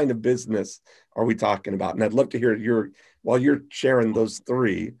 what kind of business are we talking about? And I'd love to hear while you're sharing those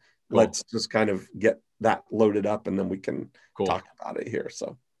 3. Let's just kind of get that loaded up, and then we can talk about it here.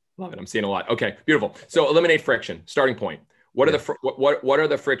 So love it. I'm seeing a lot. Okay, beautiful. So eliminate friction. Starting point. What are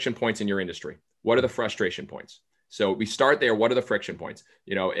the friction points in your industry? What are the frustration points? So we start there. What are the friction points?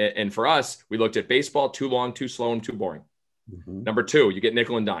 And for us, we looked at baseball: too long, too slow, and too boring. Number 2, you get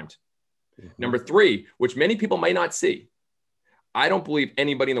nickel and dimed. Number 3, which many people might not see, I don't believe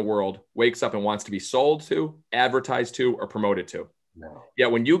anybody in the world wakes up and wants to be sold to, advertised to, or promoted to. No. Yeah,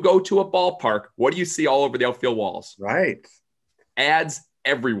 when you go to a ballpark, what do you see all over the outfield walls? Right. Ads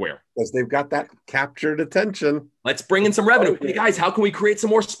everywhere. Because they've got that captured attention. Let's bring in some revenue. Hey guys, how can we create some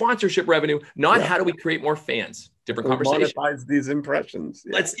more sponsorship revenue? Not how do we create more fans? Different conversation. Monetize these impressions.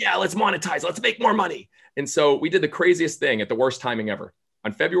 Let's monetize. Let's make more money. And so we did the craziest thing at the worst timing ever.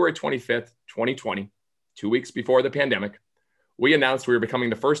 On February 25th, 2020, 2 weeks before the pandemic, we announced we were becoming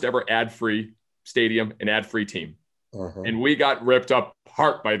the first ever ad-free stadium and ad-free team. And we got ripped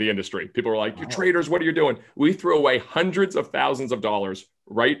apart by the industry. People were like, you traders, what are you doing? We threw away hundreds of thousands of dollars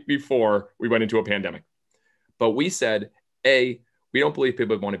right before we went into a pandemic. But we said, A, we don't believe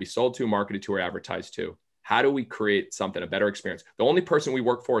people want to be sold to, marketed to, or advertised to. How do we create something, a better experience? The only person we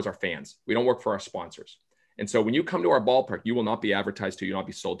work for is our fans. We don't work for our sponsors. And so when you come to our ballpark, you will not be advertised to, you'll not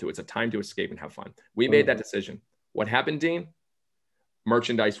be sold to. It's a time to escape and have fun. We made that decision. What happened, Dean?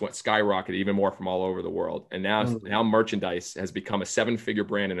 Merchandise went skyrocketed even more from all over the world. And now merchandise has become a 7-figure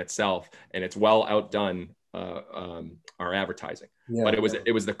brand in itself, and it's well outdone our advertising. But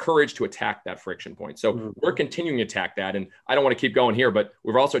it was the courage to attack that friction point. So we're continuing to attack that. And I don't want to keep going here, but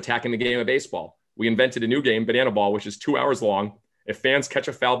we're also attacking the game of baseball. We invented a new game, banana ball, which is 2 hours long. If fans catch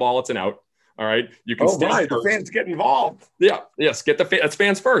a foul ball, it's an out. All right. You can steal first. The fans get involved. Yeah. Yes. That's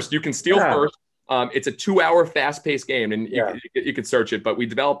fans first. You can steal first. It's a 2-hour fast-paced game, and you could search it. But we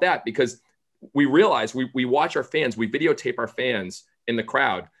developed that because we realized we watch our fans, we videotape our fans in the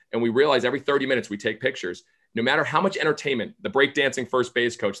crowd, and we realize every 30 minutes we take pictures. No matter how much entertainment, the breakdancing first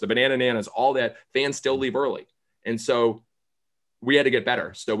base coach, the banana nanas, all that, fans still leave early. And so we had to get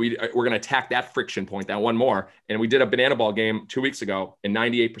better. So we're going to attack that friction point, that one more. And we did a banana ball game 2 weeks ago, and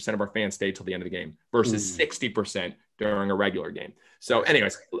 98% of our fans stayed till the end of the game versus 60% during a regular game. So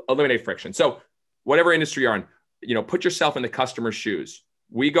anyways, eliminate friction. So whatever industry you're on, put yourself in the customer's shoes.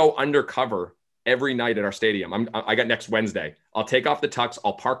 We go undercover every night at our stadium. I got next Wednesday. I'll take off the tux.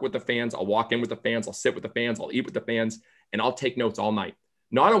 I'll park with the fans. I'll walk in with the fans. I'll sit with the fans. I'll eat with the fans, and I'll take notes all night.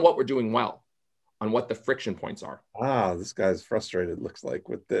 Not on what we're doing well, on what the friction points are. This guy's frustrated, looks like,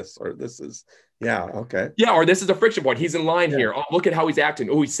 with this, or this is, okay. Yeah, or this is a friction point. He's in line here. Oh, look at how he's acting.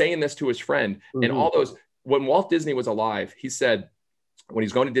 Oh, he's saying this to his friend. And all those, when Walt Disney was alive, he said, when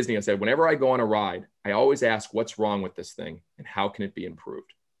he's going to Disney, I said, whenever I go on a ride, I always ask what's wrong with this thing and how can it be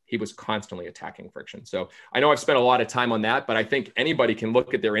improved? He was constantly attacking friction. So I know I've spent a lot of time on that, but I think anybody can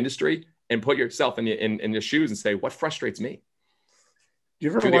look at their industry and put yourself in the shoes and say, what frustrates me? Do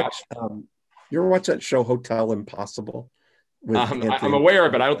you ever watch that show Hotel Impossible? I'm aware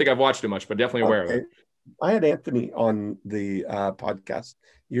of it. I don't think I've watched it much, but definitely aware of it. I had Anthony on the podcast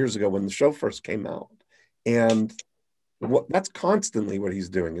years ago when the show first came out. And that's constantly what he's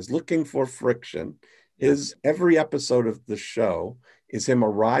doing, is looking for friction. Every episode of the show is him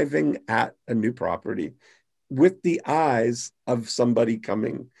arriving at a new property with the eyes of somebody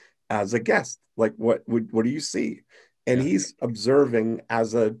coming as a guest. Like, what do you see? And he's observing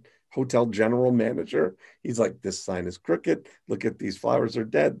as a hotel general manager. He's like, this sign is crooked. Look at these flowers are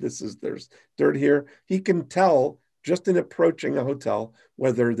dead. There's dirt here. He can tell just in approaching a hotel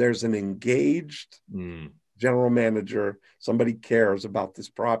whether there's an engaged general manager, somebody cares about this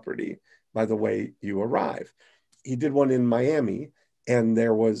property by the way you arrive. He did one in Miami, and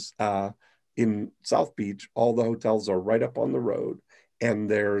there was in South Beach, all the hotels are right up on the road, and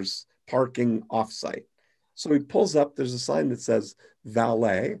there's parking offsite. So he pulls up, there's a sign that says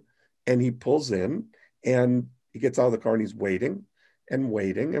valet, and he pulls in, and he gets out of the car, and he's waiting, and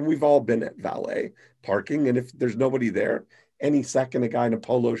we've all been at valet parking, and if there's nobody there, any second, a guy in a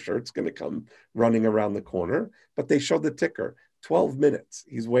polo shirt's going to come running around the corner. But they show the ticker, 12 minutes.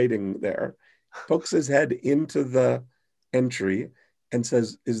 He's waiting there, pokes his head into the entry and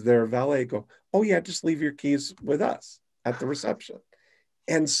says, is there a valet? Go, oh, yeah, just leave your keys with us at the reception.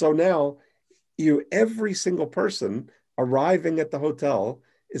 And so now every single person arriving at the hotel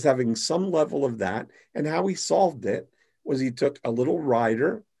is having some level of that. And how he solved it was he took a little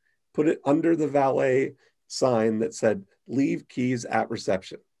rider, put it under the valet sign that said, leave keys at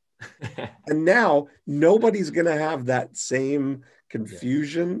reception. And now nobody's going to have that same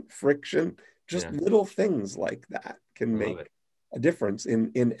confusion, friction, just little things like that can make a difference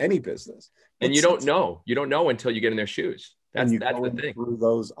in any business. And you don't know until you get in their shoes. That's the thing. Through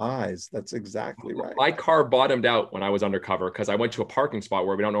those eyes. That's exactly right. My car bottomed out when I was undercover because I went to a parking spot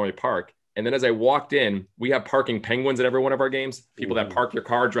where we don't normally park. And then as I walked in, we have parking penguins at every one of our games. People that park your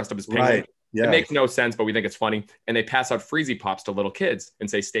car dressed up as penguins. Right. Yeah. It makes no sense, but we think it's funny. And they pass out Freezy Pops to little kids and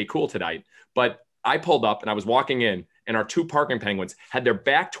say, stay cool tonight. But I pulled up and I was walking in, and our 2 parking penguins had their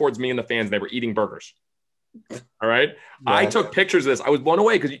back towards me and the fans. And they were eating burgers. All right. Yeah. I took pictures of this. I was blown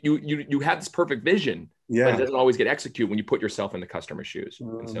away because you have this perfect vision. Yeah. But it doesn't always get executed when you put yourself in the customer's shoes.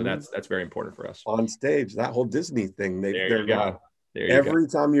 And so that's very important for us. On stage, that whole Disney thing. There you go. There you Every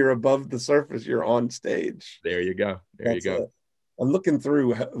go. time you're above the surface, you're on stage. There you go. There you go. I'm looking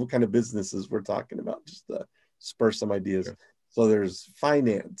through what kind of businesses we're talking about, just to spur some ideas. Sure. So there's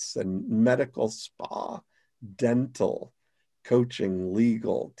finance and medical spa, dental, coaching,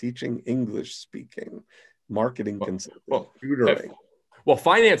 legal, teaching English speaking, marketing consulting, tutoring. Well,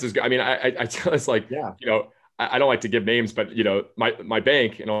 finance is good. I mean, I tell us like, you know, I don't like to give names, but you know, my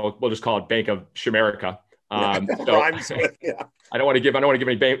bank, you know, we'll just call it Bank of Shamerica. So I don't want to give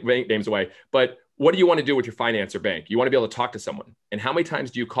any bank names away, but what do you want to do with your finance or bank? You want to be able to talk to someone. And how many times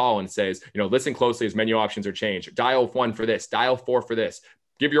do you call and says, you know, listen closely as menu options are changed. Dial 1 for this, dial 4 for this,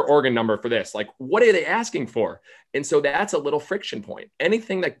 give your organ number for this. Like, what are they asking for? And so that's a little friction point.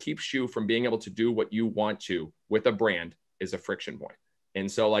 Anything that keeps you from being able to do what you want to with a brand is a friction point.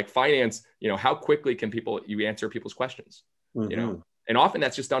 And so like finance, you know, how quickly can you answer people's questions, you know, and often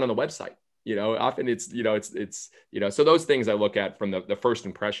that's just done on the website, you know, often it's, you know, it's, you know, so those things I look at from the first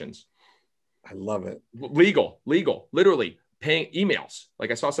impressions. I love it. Legal, literally paying emails. Like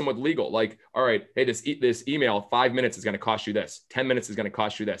I saw someone with legal, like, all right, hey, this email, 5 minutes is going to cost you this. 10 minutes is going to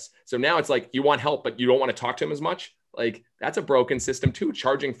cost you this. So now it's like, you want help, but you don't want to talk to him as much. Like that's a broken system too,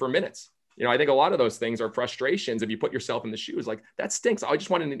 charging for minutes. You know, I think a lot of those things are frustrations. If you put yourself in the shoes, like that stinks. I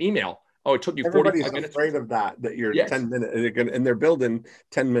just wanted an email. Oh, it took you 45 minutes. Afraid of that you're 10 minutes and they're building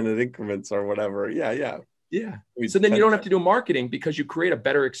 10-minute increments or whatever. Yeah. So then you don't have to do marketing because you create a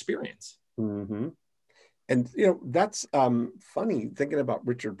better experience. And, you know, that's funny thinking about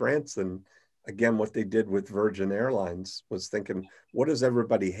Richard Branson. Again, what they did with Virgin Airlines was thinking, what does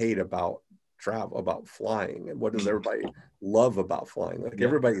everybody hate about travel, about flying? And what does everybody love about flying? Like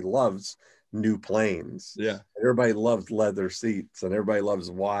everybody loves new planes. Everybody loves leather seats and everybody loves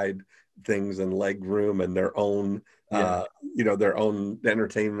wide things and leg room and their own, you know, their own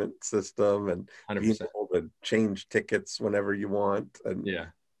entertainment system and 100%. Being able to change tickets whenever you want. And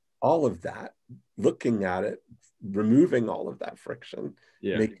all of that, looking at it, removing all of that friction,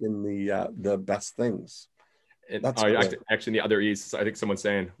 making the best things. That's actually the other E's. I think someone's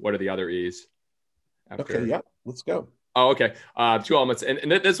saying, what are the other E's? Okay, let's go. Oh, okay. 2 elements.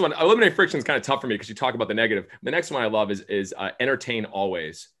 And this one, eliminate friction is kind of tough for me because you talk about the negative. The next one I love is entertain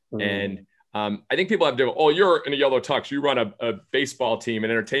always. And I think people have different, oh, you're in a yellow tux. You run a baseball team, an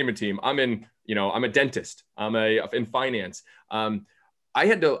entertainment team. I'm a dentist. I'm in finance. I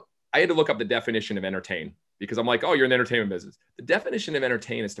had to look up the definition of entertain because I'm like, oh, you're in the entertainment business. The definition of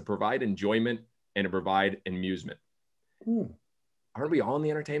entertain is to provide enjoyment and to provide amusement. Aren't we all in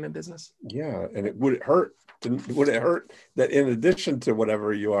the entertainment business? Yeah. And would it hurt that in addition to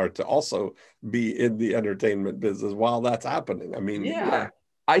whatever you are to also be in the entertainment business while that's happening? I mean,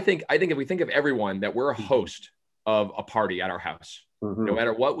 I think if we think of everyone that we're a host of a party at our house, no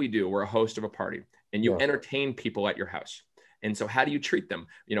matter what we do, we're a host of a party and you entertain people at your house. And so how do you treat them?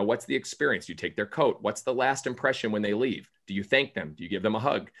 You know, what's the experience? You take their coat. What's the last impression when they leave? Do you thank them? Do you give them a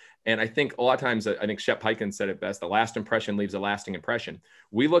hug? And I think a lot of times, I think Shep Hyken said it best, the last impression leaves a lasting impression.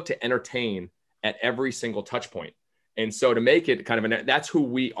 We look to entertain at every single touch point. And so to make it kind of that's who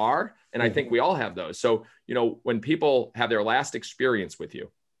we are. And I think we all have those. So, you know, when people have their last experience with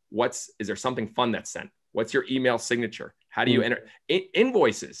you, is there something fun that's sent? What's your email signature? How do you enter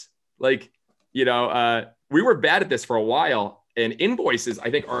invoices? Like, you know, we were bad at this for a while, and invoices I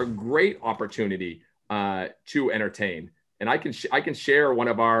think are a great opportunity to entertain. And I can share one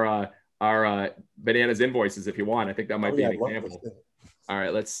of our Bananas invoices if you want. I think that might be an example. All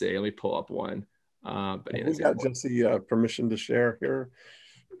right, let's see. Let me pull up one. Bananas. We got Jesse permission to share here.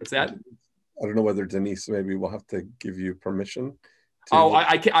 What's that? I don't know whether Denise, maybe we'll have to give you permission.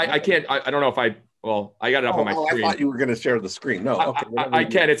 I can't. I don't know if I. Well, I got it up on my screen. I thought you were going to share the screen. No, okay. I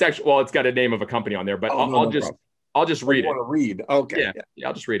can. It's actually, well, it's got a name of a company on there, but I'll just read it. Want to read? Okay. Yeah,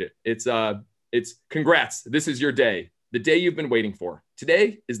 I'll just read it. It's congrats. This is your day, the day you've been waiting for.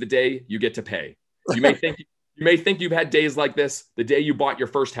 Today is the day you get to pay. You may think you've had days like this, the day you bought your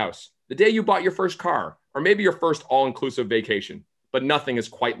first house, the day you bought your first car, or maybe your first all-inclusive vacation, but nothing is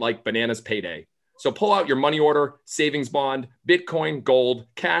quite like Bananas payday. So pull out your money order, savings bond, Bitcoin, gold,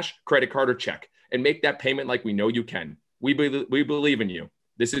 cash, credit card, or check, and make that payment like we know you can. We believe in you.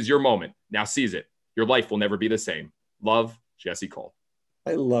 This is your moment. Now seize it. Your life will never be the same. Love, Jesse Cole.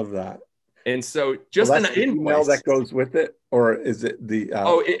 I love that. And so just an email that goes with it, or is it the?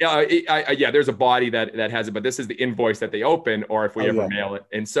 Yeah, there's a body that has it, but this is the invoice that they open, or if we ever mail it.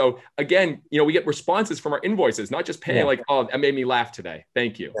 And so again, you know, we get responses from our invoices, not just paying like, oh, that made me laugh today.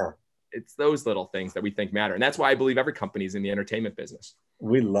 Thank you. Yeah. It's those little things that we think matter. And that's why I believe every company is in the entertainment business.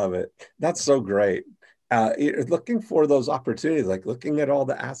 We love it. That's so great. you're looking for those opportunities, like looking at all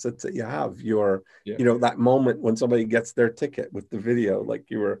the assets that you have. You know, that moment when somebody gets their ticket with the video, like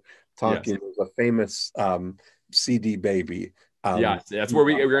you were talking, there's a famous CD Baby. Yes, that's where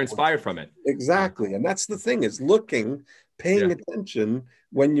we were inspired from it. Exactly. And that's the thing, is looking, paying attention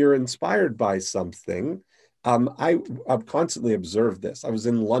when you're inspired by something. I've constantly observed this. I was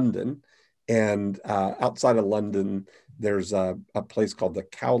in London, and outside of London, there's a place called the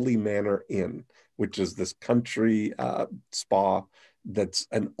Cowley Manor Inn, which is this country spa that's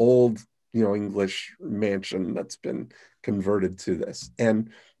an old, you know, English mansion that's been converted to this.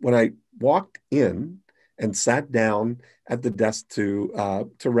 And when I walked in and sat down at the desk to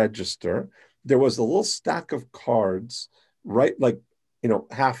register, there was a little stack of cards, right, like, you know,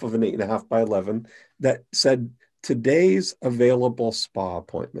 half of an 8.5 by 11, that said today's available spa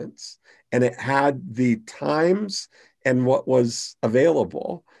appointments, and it had the times and what was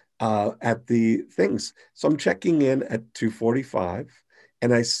available at the things. So I'm checking in at 2:45,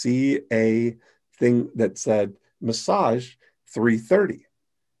 and I see a thing that said massage 3:30,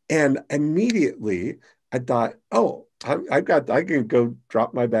 and immediately I thought, oh, I can go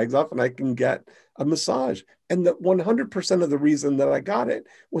drop my bags off and I can get a massage. And the 100% of the reason that I got it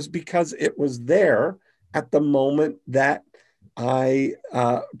was because it was there at the moment that I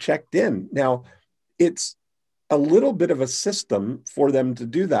checked in. Now, it's a little bit of a system for them to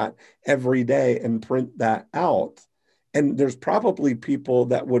do that every day and print that out. And there's probably people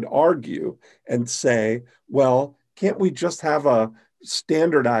that would argue and say, well, can't we just have a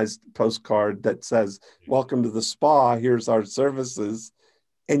standardized postcard that says, welcome to the spa, here's our services?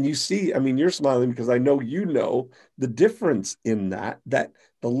 And you see, I mean, you're smiling because I know you know the difference in that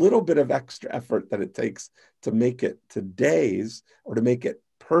the little bit of extra effort that it takes to make it today's or to make it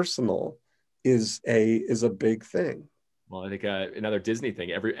personal is a big thing. Well, I think another Disney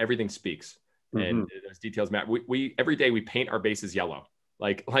thing, everything speaks, and those details matter. We every day we paint our bases yellow.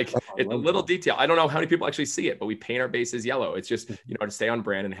 Like it's a little detail. I don't know how many people actually see it, but we paint our bases yellow. It's just, you know, to stay on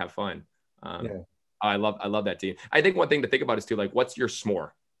brand and have fun. I love that, Dean. I think one thing to think about is too, like, what's your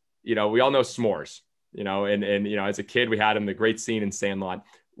s'more? You know, we all know s'mores, you know, and you know, as a kid, we had the great scene in Sandlot.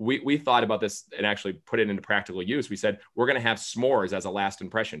 We thought about this and actually put it into practical use. We said, we're going to have s'mores as a last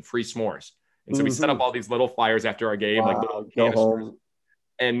impression, free s'mores. And so we set up all these little fires after our game, like little canisters.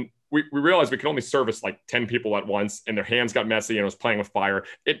 And we realized we could only service like 10 people at once, and their hands got messy and it was playing with fire.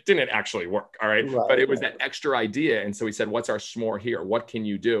 It didn't actually work. All right. But it was that extra idea. And so we said, what's our s'more here? What can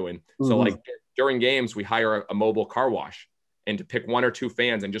you do? And so like during games, we hire a mobile car wash, and to pick 1 or 2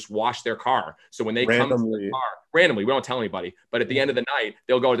 fans and just wash their car. So when they come to the car, randomly, we don't tell anybody, but at the end of the night,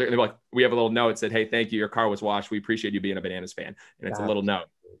 they'll go there and they're like, we have a little note that said, hey, thank you. Your car was washed. We appreciate you being a Bananas fan. And it's a little note.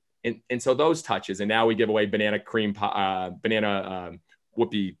 And so those touches, and now we give away banana cream, whoopie,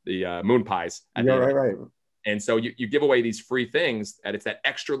 the moon pies. Right. And so you give away these free things, and it's that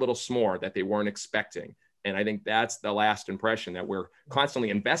extra little s'more that they weren't expecting. And I think that's the last impression that we're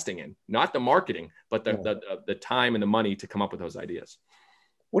constantly investing in, not the marketing, but the time and the money to come up with those ideas.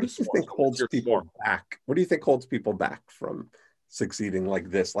 What do you think holds people back? What do you think holds people back from succeeding like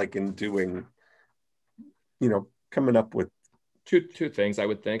this, like in doing, you know, coming up with two things? I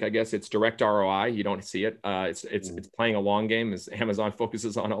would think, I guess it's direct ROI. You don't see it. It's playing a long game, as Amazon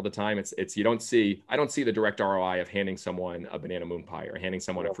focuses on all the time. I don't see the direct ROI of handing someone a banana moon pie or handing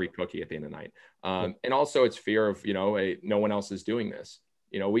someone a free cookie at the end of the night. And also it's fear of, you know, no one else is doing this.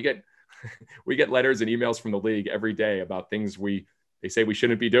 You know, we get letters and emails from the league every day about things they say we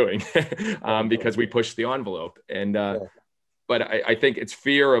shouldn't be doing because we push the envelope. And, but I think it's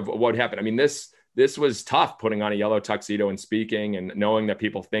fear of what happened. I mean, this was tough, putting on a yellow tuxedo and speaking and knowing that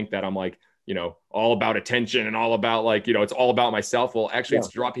people think that I'm like, you know, all about attention and all about, like, you know, it's all about myself. Well, actually it's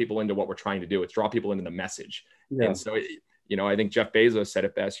draw people into what we're trying to do. It's draw people into the message. And so, you know, I think Jeff Bezos said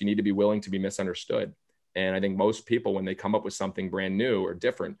it best. You need to be willing to be misunderstood. And I think most people, when they come up with something brand new or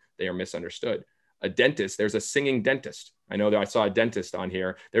different, they are misunderstood. A dentist, there's a singing dentist. I know that I saw a dentist on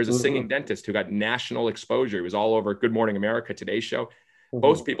here. There's a singing dentist who got national exposure. He was all over Good Morning America, Today's Show.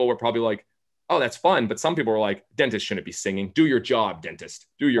 Most people were probably like, oh, that's fun. But some people were like, dentists shouldn't be singing. Do your job, dentist.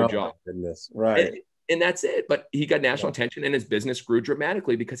 Do your job. Goodness. Right. And that's it. But he got national attention, and his business grew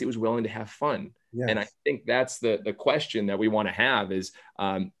dramatically because he was willing to have fun. And I think that's the question that we want to have is,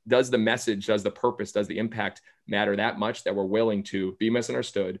 does the message, does the purpose, does the impact matter that much that we're willing to be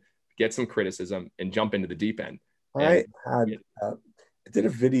misunderstood, get some criticism, and jump into the deep end? I did a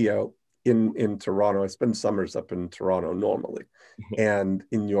video in Toronto. I spend summers up in Toronto normally, and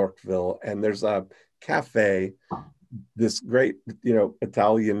in Yorkville, and there's a cafe this great,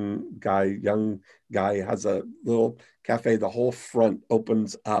 Italian guy, young guy, has a little cafe. The whole front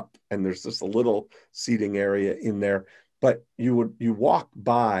opens up and there's just a little seating area in there. But you walk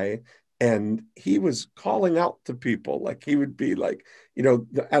by and he was calling out to people. Like he would be like,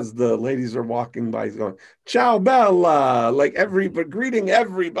 as the ladies are walking by, he's going, "Ciao Bella," like greeting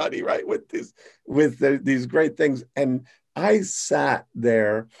everybody, right? With these great things. And I sat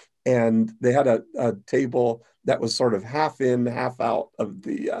there and they had a table that was sort of half in, half out of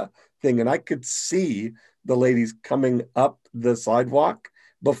the thing. And I could see the ladies coming up the sidewalk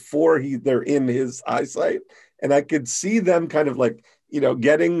before they're in his eyesight. And I could see them kind of like,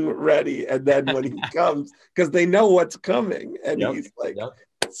 getting ready. And then when he comes, because they know what's coming. And he's like,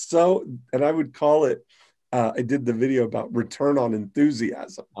 and I would call it, I did the video about return on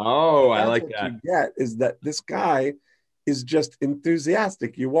enthusiasm. Oh, That's I like what that. you get is that this guy is just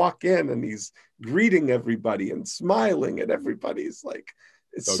enthusiastic. You walk in and he's greeting everybody and smiling at everybody. It's like,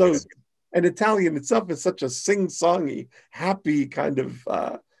 it's so and Italian itself is such a sing-songy, happy kind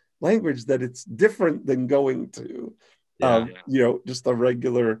of language that it's different than going to, just a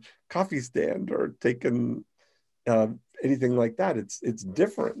regular coffee stand or taking anything like that. It's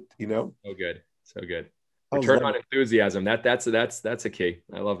different, So good. So good. Return on enthusiasm. That's a key.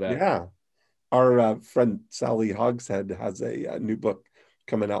 I love that. Yeah. Our friend Sally Hogshead has a new book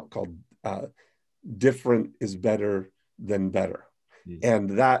coming out called Different is Better Than Better.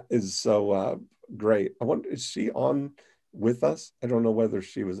 And that is so great. I wonder, is she on with us? I don't know whether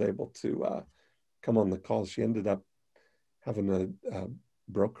she was able to come on the call. She ended up having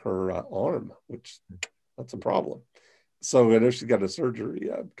broke her arm, which that's a problem. So I know she's got a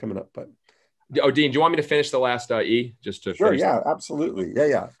surgery coming up. But Dean, do you want me to finish the last E? Just to sure, finish? Yeah, absolutely.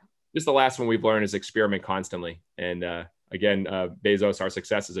 Yeah. Just the last one we've learned is experiment constantly. And again, Bezos, our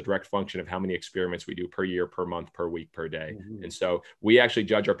success is a direct function of how many experiments we do per year, per month, per week, per day. And so we actually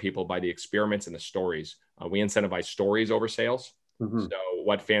judge our people by the experiments and the stories. We incentivize stories over sales. So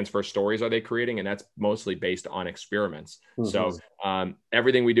what fans first stories are they creating? And that's mostly based on experiments. So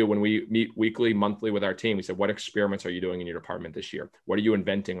everything we do when we meet weekly, monthly with our team, we said, what experiments are you doing in your department this year? What are you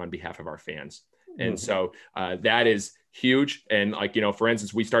inventing on behalf of our fans? And so that is huge. And for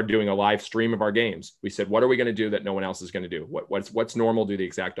instance, we started doing a live stream of our games. We said, what are we going to do that no one else is going to do? What's normal? Do the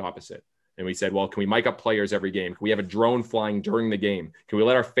exact opposite. And we said, well, can we mic up players every game? Can we have a drone flying during the game? Can we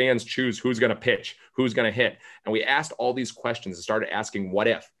let our fans choose who's going to pitch, who's going to hit? And we asked all these questions and started asking what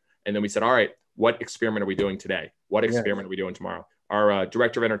if. And then we said, all right, what experiment are we doing today? What experiment are we doing tomorrow? Our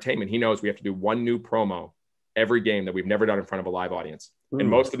director of entertainment, he knows we have to do one new promo every game that we've never done in front of a live audience. And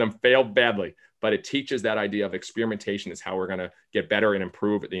most of them failed badly, but it teaches that idea of experimentation is how we're going to get better and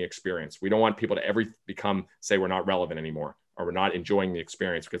improve the experience. We don't want people to ever say we're not relevant anymore, or we're not enjoying the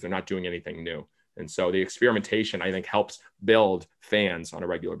experience because they're not doing anything new. And so the experimentation, I think, helps build fans on a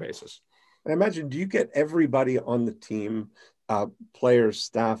regular basis. I imagine, do you get everybody on the team, players,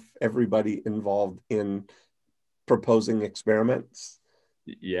 staff, everybody involved in proposing experiments?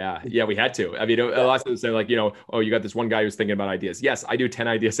 Yeah, we had to. I mean, a lot of people say oh, you got this one guy who's thinking about ideas. Yes, I do 10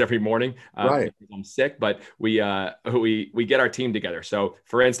 ideas every morning. Right. I'm sick, but we get our team together. So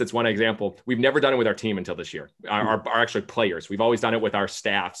for instance, one example, we've never done it with our team until this year. Our actually players. We've always done it with our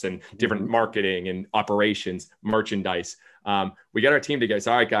staffs and different marketing and operations, merchandise. We get our team together.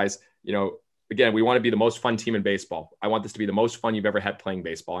 So, all right, guys, again, we want to be the most fun team in baseball. I want this to be the most fun you've ever had playing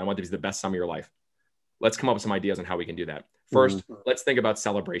baseball. I want this to be the best summer of your life. Let's come up with some ideas on how we can do that. First, let's think about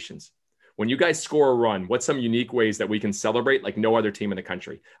celebrations. When you guys score a run, what's some unique ways that we can celebrate like no other team in the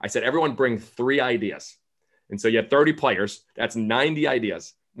country? I said, everyone bring 3 ideas. And so you had 30 players. That's 90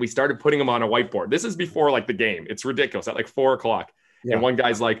 ideas. We started putting them on a whiteboard. This is before the game. It's ridiculous at 4 o'clock. Yeah. And one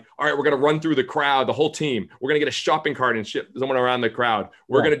guy's like, all right, we're going to run through the crowd, the whole team. We're going to get a shopping cart and ship someone around the crowd.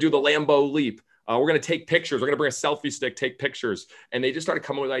 We're going to do the Lambo leap. We're going to take pictures. We're going to bring a selfie stick, take pictures. And they just started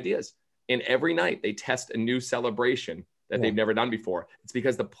coming with ideas. And every night they test a new celebration that they've never done before. It's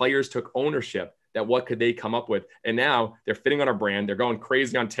because the players took ownership that what could they come up with. And now they're fitting on our brand. They're going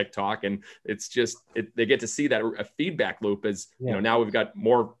crazy on TikTok. And it's just, they get to see that a feedback loop is, now we've got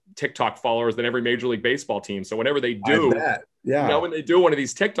more TikTok followers than every Major League Baseball team. So whenever they do, when they do one of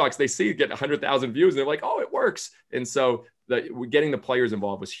these TikToks, they see get 100,000 views and they're like, oh, it works. And so getting the players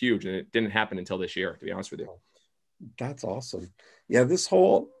involved was huge. And it didn't happen until this year, to be honest with you. That's awesome. Yeah, this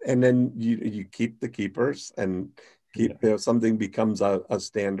whole, and then you keep the keepers and keep, something becomes a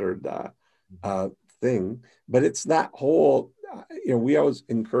standard thing. But it's that whole, we always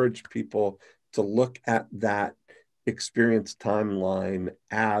encourage people to look at that experience timeline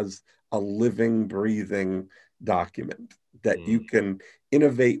as a living, breathing document. that you can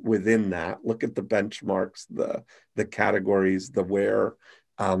innovate within that. Look at the benchmarks, the categories, the where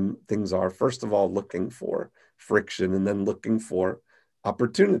things are. First of all, looking for friction, and then looking for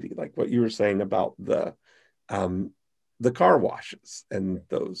opportunity, like what you were saying about the car washes and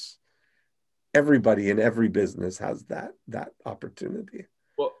those. Everybody in every business has that opportunity.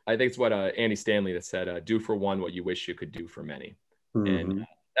 Well, I think it's what Andy Stanley that said, "Do for one what you wish you could do for many," and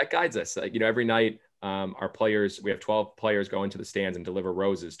that guides us. Every night, our players, we have 12 players go into the stands and deliver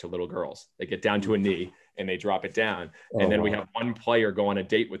roses to little girls. They get down to a knee and they drop it down, and then we have one player go on a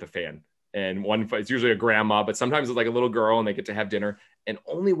date with a fan, and it's usually a grandma, but sometimes it's like a little girl, and they get to have dinner, and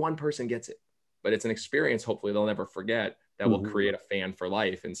only one person gets it, but it's an experience. Hopefully, they'll never forget. That will create a fan for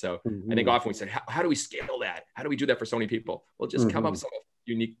life. And so I think often we said, how do we scale that? How do we do that for so many people? Well, just come up with some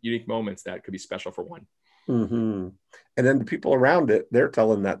unique moments that could be special for one. And then the people around it, they're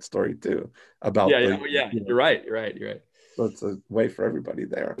telling that story too about. You're right. So it's a way for everybody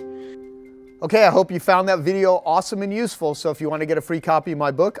there. Okay, I hope you found that video awesome and useful. So if you want to get a free copy of my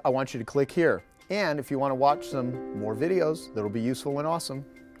book, I want you to click here. And if you want to watch some more videos that'll be useful and awesome,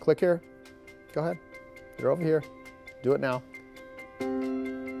 click here. Go ahead. They're over here. Do it now.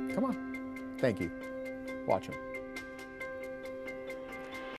 Come on. Thank you. Watch them.